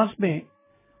الفاظ میں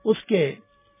اس کے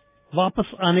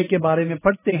واپس آنے کے بارے میں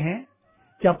پڑھتے ہیں۔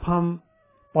 جب ہم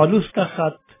پولس کا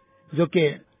خط जो कि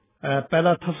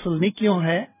पहला थस्सलुनीकियों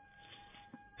है।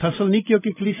 थस्सलुनीकियों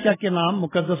की कलीसिया के नाम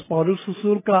मुकद्दस पौलुस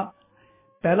रसूल का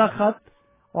पहला खत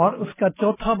और उसका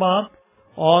चौथा बाब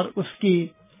और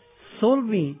उसकी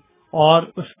 16वीं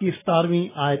और उसकी 17वीं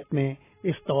आयत में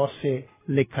इस तौर से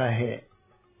लिखा है,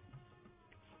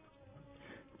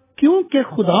 क्योंकि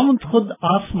खुदावंद खुद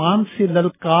आसमान से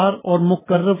ललकार और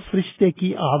मुकर्रब फरिश्ते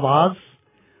की आवाज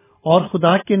और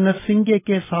खुदा के नरसिंगे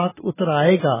के साथ उतर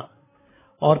आएगा,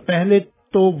 और पहले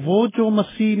तो वो जो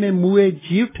मसीह में मुए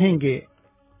जी उठेंगे,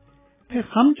 फिर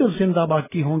हम जो जिंदा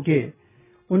बाकी होंगे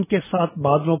उनके साथ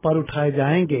बादलों पर उठाए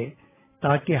जाएंगे,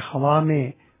 ताकि हवा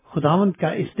में खुदावंद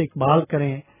का इस्तकबाल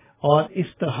करें और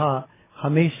इस तरह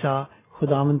हमेशा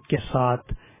खुदावंद के साथ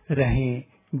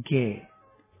रहेंगे।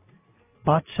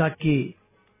 बादशाह की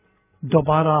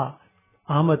दोबारा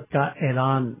आमद का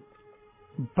ऐलान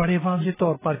बड़े वाज़ेह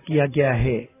तौर पर किया गया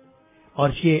है,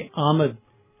 और ये आमद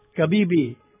कभी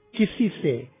भी किसी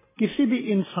से, किसी भी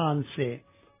इंसान से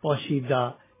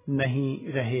पोशीदा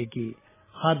नहीं रहेगी।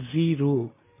 हर जी रूह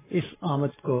इस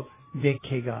आमद को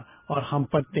देखेगा। और हम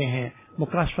पढ़ते हैं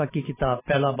मुकाशवा की किताब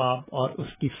पहला बाब और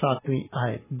उसकी 7वीं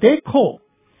आयत, देखो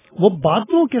वो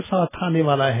बादलों के साथ आने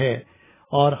वाला है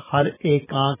और हर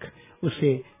एक आंख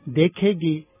उसे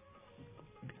देखेगी,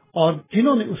 और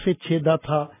जिन्होंने उसे छेदा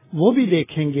था वो भी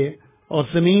देखेंगे, और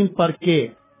जमीन पर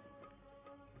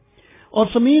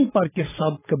के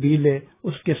सब कबीले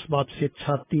उसके सबब से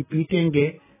छाती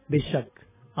पीटेंगे। बेशक,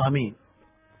 आमीन।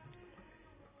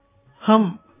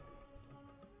 हम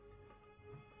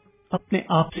अपने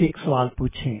आप से एक सवाल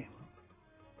पूछें,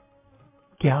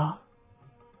 क्या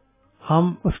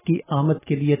हम उसकी आमद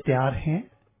के लिए तैयार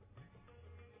हैं?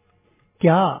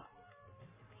 क्या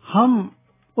हम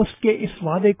उसके इस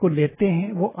वादे को लेते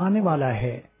हैं? वो आने वाला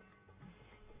है।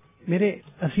 मेरे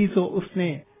अजीजों,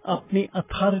 उसने अपनी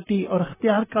अथॉरिटी और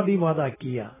अख्तियार का भी वादा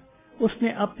किया,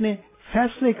 उसने अपने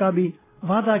फैसले का भी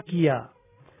वादा किया।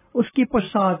 उसकी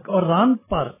पोशाक और रान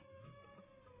पर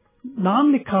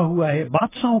नाम लिखा हुआ है,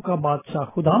 बादशाहों का बादशाह,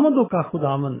 खुदावंदों का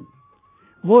खुदावंद।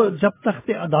 वो जब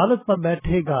तख्ते अदालत पर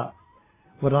बैठेगा,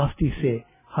 वो रास्ती से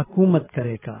हुकूमत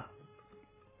करेगा।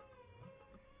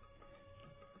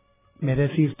 मेरे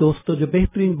अजीज दोस्तों, जो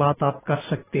बेहतरीन बात आप कर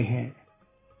सकते हैं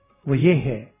वो ये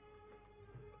है,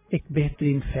 एक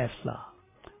बेहतरीन फैसला,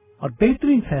 और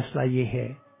बेहतरीन फैसला ये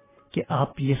है कि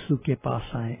आप यीशु के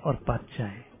पास आएं और बच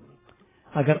जाएं।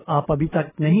 अगर आप अभी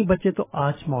तक नहीं बचे तो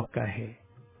आज मौका है,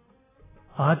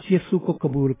 आज यीशु को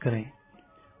कबूल करें।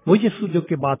 वो यीशु जो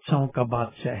कि बादशाहों का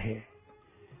बादशाह है।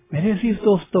 मेरे अजीज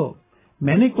दोस्तों,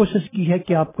 मैंने कोशिश की है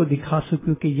कि आपको दिखा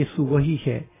सकूं कि यीशु वही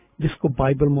है जिसको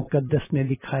बाइबल मुकद्दस ने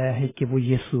दिखाया है कि वो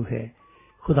यीशु है,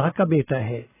 खुदा का बेटा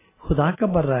है, खुदा का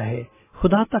बर्रा है,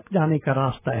 खुदा तक जाने का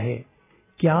रास्ता है।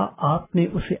 क्या आपने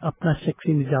उसे अपना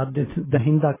शख्सी निजात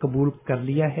दहिंदा कबूल कर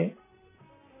लिया है?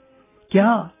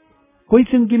 क्या कोई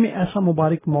जिंदगी में ऐसा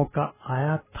मुबारक मौका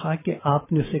आया था कि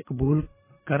आपने उसे कबूल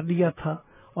कर लिया था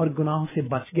और गुनाहों से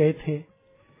बच गए थे?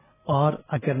 और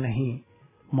अगर नहीं,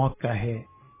 मौका है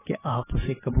कि आप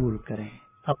उसे कबूल करें,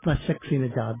 अपना शख्सी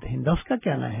निजात दहिंदा। उसका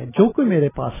कहना है, जो कोई मेरे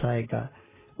पास आएगा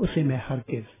उसे मैं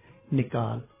हरगिज़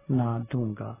निकाल ना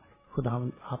दूंगा। खुदा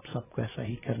आप सबको ऐसा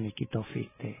ही करने की तौफीक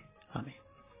दे। आमीन।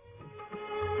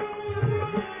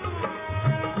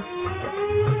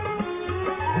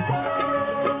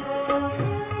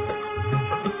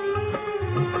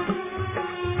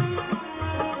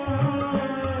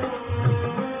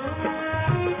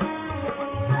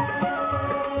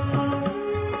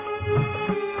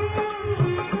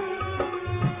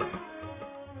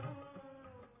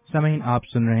 सामीन, आप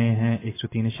सुन रहे हैं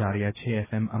 103.6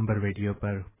 FM अंबर रेडियो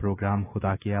पर प्रोग्राम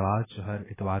खुदा की आवाज, जो हर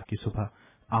इतवार की सुबह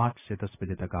 8 से 10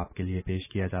 बजे तक आपके लिए पेश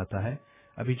किया जाता है।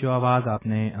 अभी जो आवाज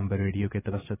आपने अंबर रेडियो के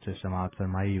तवस्सुत से समाअत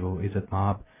फरमाई, वो इज्जत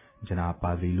माब जनाब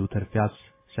पादरी लूथर फ्यास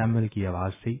सैमुअल की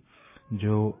आवाज थी,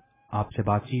 जो आपसे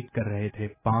बातचीत कर रहे थे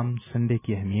पाम संडे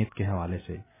की अहमियत के हवाले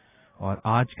से। और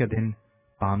आज का दिन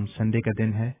पाम संडे का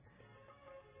दिन है।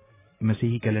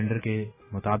 मसीही कैलेंडर के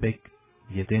मुताबिक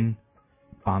ये दिन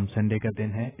पाम संडे का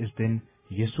दिन है। इस दिन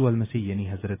यीशु अल मसीह यानी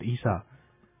हजरत ईसा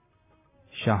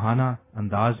शाहाना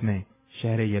अंदाज में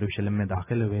शहर यरूशलेम में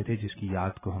दाखिल हुए थे, जिसकी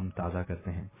याद को हम ताज़ा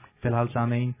करते हैं। फिलहाल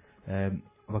सामीन,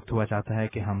 वक्त हुआ चाहता है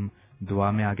कि हम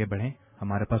दुआ में आगे बढ़ें।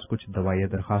 हमारे पास कुछ दवाइयाँ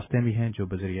दरखास्तें भी हैं जो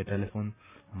बजरिया टेलीफोन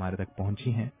हमारे तक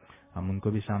पहुंची हैं, हम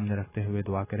उनको भी सामने रखते हुए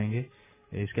दुआ करेंगे।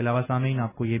 इसके अलावा सामीन,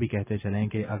 आपको ये भी कहते चलें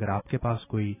कि अगर आपके पास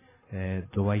कोई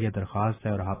दुआया दरख्वास्त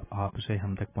है और आप उसे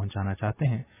हम तक पहुंचाना चाहते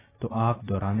हैं, तो आप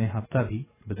दौरान हफ्ता भी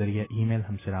बजरिया ईमेल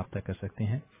हमसे रब्ता कर सकते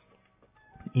हैं।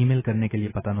 ईमेल करने के लिए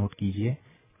पता नोट कीजिए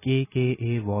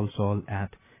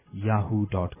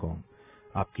KKAWalsall@yahoo.com।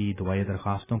 आपकी दुआई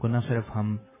दरख्वास्तों को न सिर्फ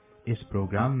हम इस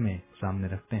प्रोग्राम में सामने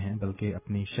रखते हैं बल्कि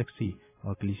अपनी शख्सी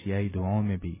और कलीसियाई दुआओं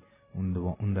में भी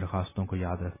उन दरख्वास्तों को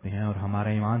याद रखते हैं, और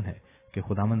हमारा ईमान है कि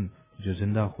खुदावंद जो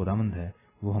जिंदा खुदावंद है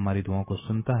वो हमारी दुआओं को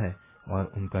सुनता है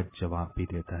और उनका जवाब भी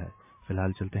देता है।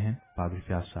 फिलहाल चलते हैं पादरी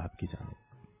फयाज साहब की जानिब।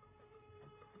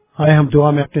 आए हम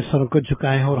दुआ में अपने सरों को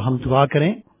झुकाएं और हम दुआ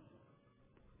करें।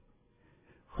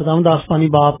 खुदावंद आसमानी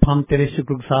बाप, हम तेरे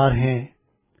शुक्रगुजार हैं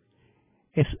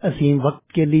इस अजीम वक्त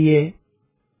के लिए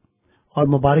और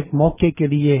मुबारक मौके के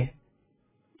लिए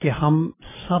कि हम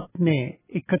सब ने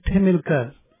इकट्ठे मिलकर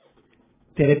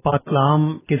तेरे पाक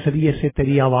कलाम के जरिए से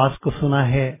तेरी आवाज को सुना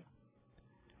है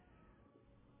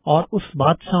और उस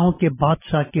बादशाहों के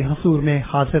बादशाह के हुजूर में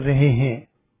हाजिर रहे हैं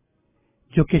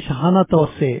जो कि शहाना तौर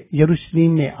से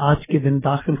यरूशलेम में आज के दिन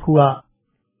दाखिल हुआ।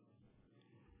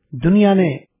 दुनिया ने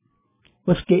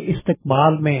उसके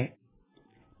इस्तकबाल में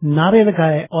नारे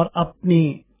लगाए और अपनी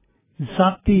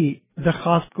जाती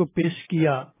दरख्वास्त को पेश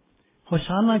किया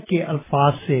होशाना के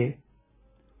अल्फाज से,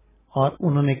 और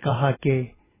उन्होंने कहा कि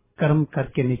कर्म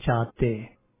करके निजात दे।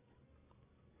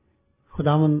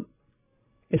 खुदावन,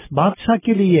 इस बादशाह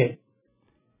के लिए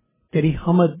तेरी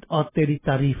हमद और तेरी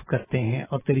तारीफ करते हैं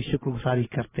और तेरी शुक्रगुजारी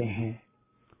करते हैं।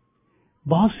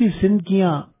 बहुत सी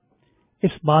जिंदगियां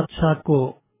इस बादशाह को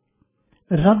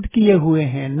रद्द किए हुए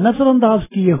हैं, नजरअंदाज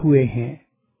किए हुए हैं।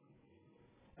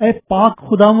 ऐ पाक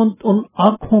खुदावंद, उन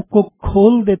आंखों को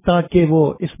खोल दे ताकि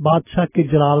वो इस बादशाह के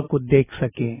जलाल को देख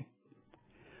सके।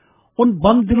 उन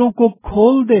बंद दिलों को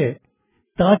खोल दे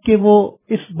ताकि वो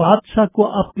इस बादशाह को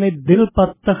अपने दिल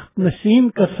पर तख्त नशीन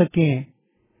कर सकें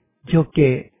जो कि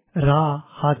राह,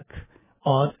 हक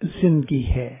और जिंदगी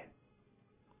है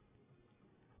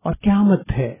और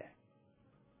क़यामत है।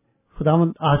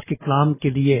 खुदावंद, आज के कलाम के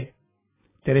लिए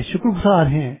तेरे शुक्रगुजार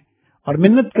हैं और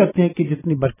मिन्नत करते हैं कि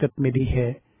जितनी बरकत मिली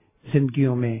है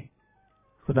जिंदगियों में,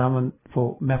 खुदावंद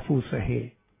वो महफूज रहे।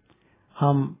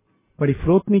 हम बड़ी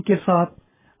फरोतनी के साथ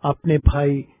अपने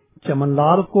भाई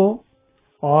चमनलाल को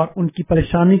और उनकी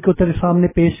परेशानी को तेरे सामने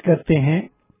पेश करते हैं।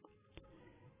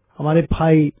 हमारे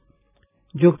भाई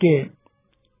जो कि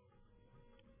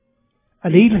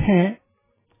अलील हैं,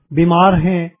 बीमार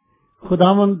हैं,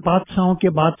 खुदावंद बादशाहों के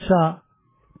बादशाह,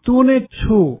 तूने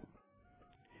छू,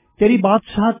 तेरी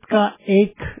बादशाहत का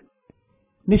एक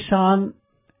निशान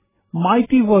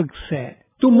माइटी वर्क्स है।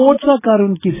 तू मोर्चा कर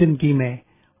उनकी जिंदगी में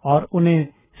और उन्हें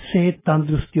सेहत,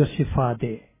 तंदुरुस्ती और शिफा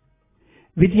दे।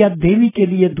 विद्या देवी के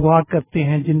लिए दुआ करते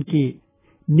हैं जिनकी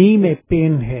नी में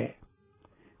पेन है।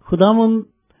 खुदावंद,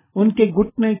 उनके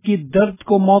घुटने की दर्द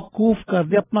को मौकूफ कर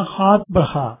दे, अपना हाथ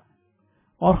बढ़ा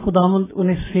और खुदावंद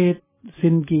उन्हें सेहत,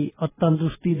 जिंदगी और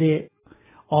तंदुरुस्ती दे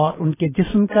और उनके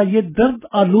जिस्म का ये दर्द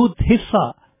आलूद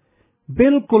हिस्सा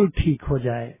बिल्कुल ठीक हो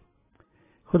जाए।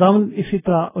 खुदावंद, इसी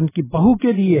तरह उनकी बहू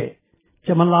के लिए,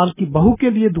 चमनलाल की बहू के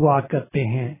लिए दुआ करते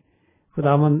हैं।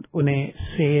 खुदावंद, उन्हें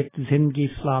सेहत, जिंदगी,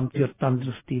 सलामती और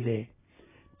तंदुरुस्ती दे।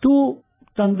 तू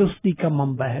तंदुरुस्ती का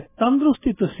मंबा है,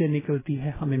 तंदुरुस्ती तुझसे निकलती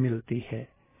है, हमें मिलती है।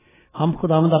 हम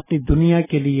खुदावंद अपनी दुनिया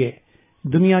के लिए,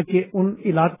 दुनिया के उन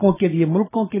इलाकों के लिए,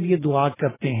 मुल्कों के लिए दुआ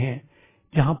करते हैं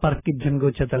जहां पर कि जंगो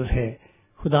जदल है।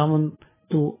 खुदावंद,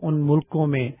 तू उन मुल्कों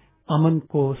में अमन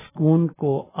को, सुकून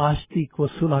को, आशती को,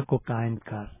 सुलह को कायम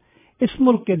कर। इस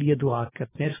मुल्क के लिए दुआ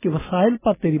करते हैं, इसके वसाइल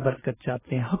पर तेरी बरकत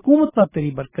चाहते हैं, हुकूमत पर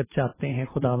तेरी बरकत चाहते हैं।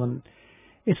 खुदावंद,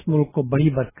 इस मुल्क को बड़ी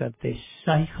बरकत दे,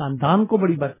 शाही खानदान को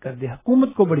बड़ी बरकत दे,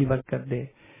 हुकूमत को बड़ी बरकत दे।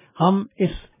 हम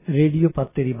इस रेडियो पर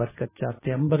तेरी बरकत चाहते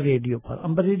हैं, अंबर रेडियो पर,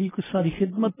 अंबर रेडियो की सारी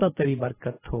खिदमत पर तेरी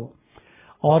बरकत हो।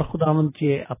 और खुदावंद,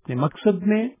 ये अपने मकसद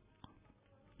में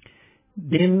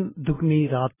दिन दुगनी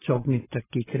रात चौगनी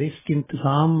तरक्की करे, इसके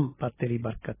इंतजाम पर तेरी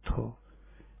बरकत हो।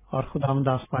 और खुदावंद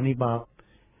आसमानी बाप,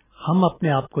 हम अपने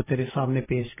आप को तेरे सामने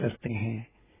पेश करते हैं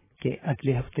कि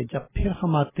अगले हफ्ते जब फिर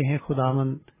हम आते हैं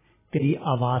खुदावंद, तेरी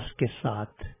आवाज के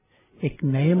साथ, एक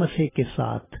नए मसीह के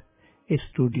साथ इस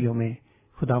स्टूडियो में,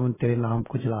 खुदावंद तेरे नाम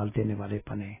को जलाल देने वाले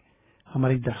बने।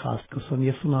 हमारी दरखास्त को सुन,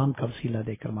 यीशु नाम का वसीला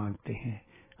देकर मांगते हैं,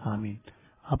 आमीन।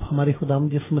 अब हमारे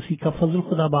खुदावंद यीशु मसीह का फजल,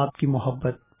 खुदा बाप की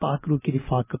मोहब्बत, पाक रूह की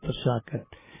रिफाकत और शाकत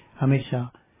हमेशा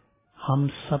हम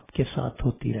सब के साथ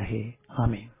होती रहे,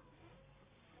 आमीन।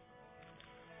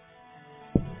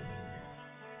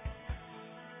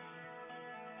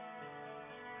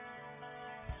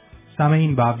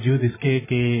 सामीन, बावजूद इसके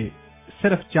कि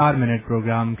सिर्फ 4 मिनट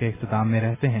प्रोग्राम के इख्तिताम में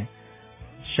रहते हैं,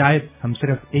 शायद हम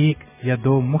सिर्फ 1 या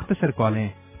 2 मुख्तसर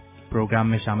कॉलें प्रोग्राम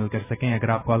में शामिल कर सकें। अगर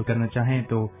आप कॉल करना चाहें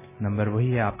तो नंबर वही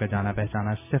है, आपका जाना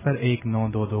पहचाना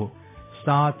 01922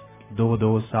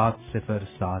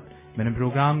 722 मैंने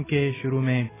प्रोग्राम के शुरू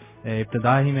में,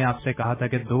 इब्तिदा ही में आपसे कहा था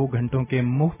कि 2 घंटों के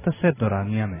मुख्तसर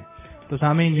दौरानिया में تو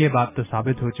سامعین یہ بات تو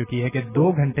ثابت ہو چکی ہے کہ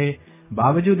 2 گھنٹے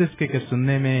باوجود اس کے کہ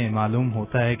سننے میں معلوم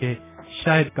ہوتا ہے کہ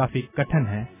شاید کافی کٹھن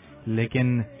ہے،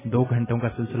 لیکن 2 گھنٹوں کا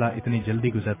سلسلہ اتنی جلدی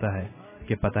گزرتا ہے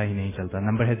کہ پتہ ہی نہیں چلتا.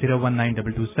 نمبر ہے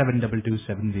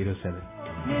 01922722707.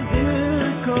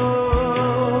 دل کو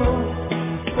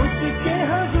اس کے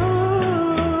حضور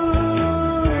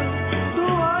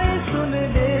دعائیں سن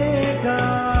لے گا،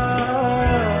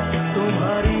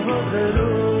 تمہاری ہو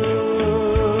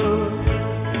ضرور.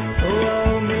 تو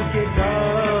آؤ مل کے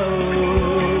گاؤ،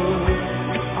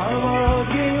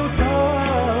 آوازیں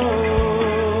اٹھاؤ.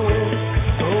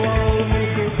 تو آؤ مل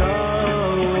کے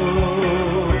گاؤ،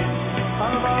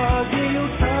 آوازیں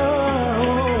اٹھاؤ.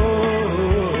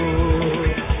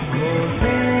 ہوسینا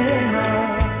ہوسینا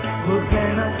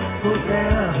ہوسینا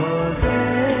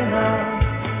ہوسینا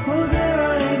ہوسینا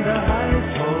in the highest.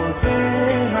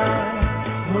 ہوسینا ہوسینا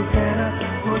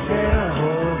ہوسینا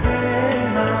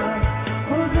ہوسینا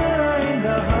ہوسینا in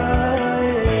the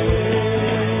highest.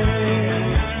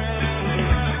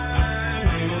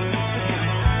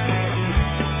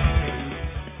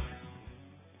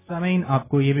 سامعین آپ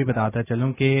کو یہ بھی بتاتا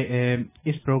چلوں کہ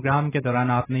اس پروگرام کے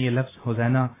دوران آپ نے یہ لفظ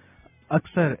ہوزینا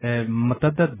اکثر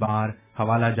متعدد بار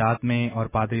حوالہ جات میں اور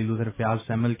پادری لوتھر فیاض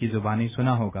سیمل کی زبانی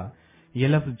سنا ہوگا. یہ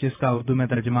لفظ جس کا اردو میں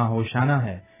ترجمہ ہوشانہ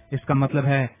ہے، اس کا مطلب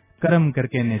ہے کرم کر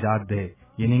کے نجات دے،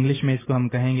 یعنی انگلش میں اس کو ہم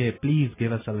کہیں گے پلیز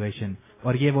گیو اس سلویشن.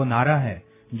 اور یہ وہ نعرہ ہے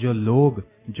جو لوگ،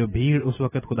 جو بھیڑ اس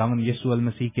وقت خداوند یسوع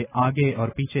المسیح کے آگے اور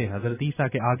پیچھے، حضرت عیسیٰ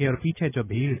کے آگے اور پیچھے جو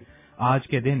بھیڑ آج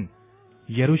کے دن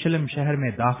یروشلم شہر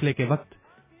میں داخلے کے وقت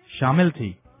شامل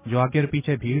تھی، جو آگے اور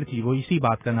پیچھے بھیڑ تھی، وہ اسی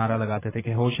بات کا نعرہ لگاتے تھے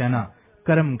کہ ہوشینا،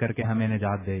 کرم کر کے ہمیں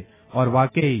نجات دے. اور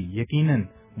واقعی یقیناً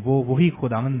وہ وہی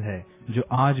خداوند ہے جو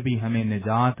آج بھی ہمیں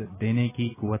نجات دینے کی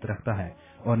قوت رکھتا ہے.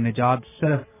 اور نجات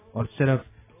صرف اور صرف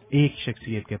ایک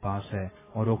شخصیت کے پاس ہے،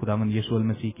 اور وہ خداوند یسوع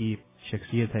المسیح کی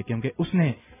شخصیت ہے، کیونکہ اس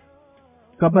نے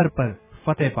قبر پر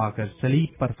فتح پا کر،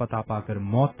 صلیب پر فتح پا کر،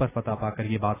 موت پر فتح پا کر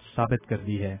یہ بات ثابت کر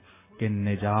دی ہے کہ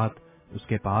نجات اس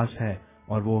کے پاس ہے،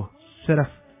 اور وہ صرف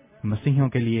مسیحیوں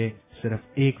کے لیے، صرف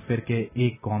ایک فرقے،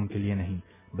 ایک قوم کے لیے نہیں،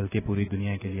 بلکہ پوری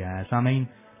دنیا کے لیے آیا ہے. سامعین،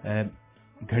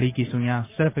 گھڑی کی سوئیاں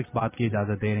صرف اس بات کی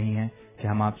اجازت دے رہی ہیں کہ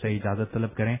ہم آپ سے اجازت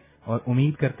طلب کریں، اور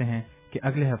امید کرتے ہیں کہ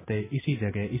اگلے ہفتے اسی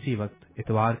جگہ، اسی وقت،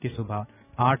 اتوار کی صبح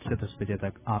 8 سے 10 بجے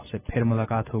تک آپ سے پھر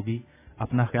ملاقات ہوگی.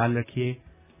 اپنا خیال رکھیے،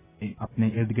 اپنے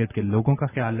ارد گرد کے لوگوں کا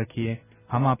خیال رکھیے.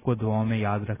 ہم آپ کو دعاؤں میں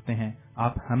یاد رکھتے ہیں،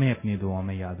 آپ ہمیں اپنی دعاؤں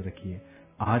میں یاد رکھیے.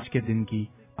 آج کے دن کی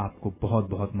آپ کو بہت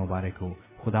بہت مبارک ہو.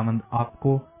 خداوند آپ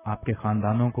کو، آپ کے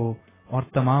خاندانوں کو اور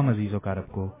تمام عزیز و اقارب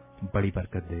کو بڑی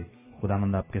برکت دے.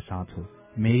 خداوند آپ کے ساتھ ہو.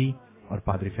 میری اور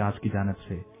پادری فیاض کی جانب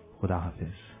سے خدا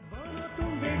حافظ.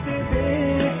 بیٹے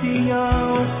بیٹیاں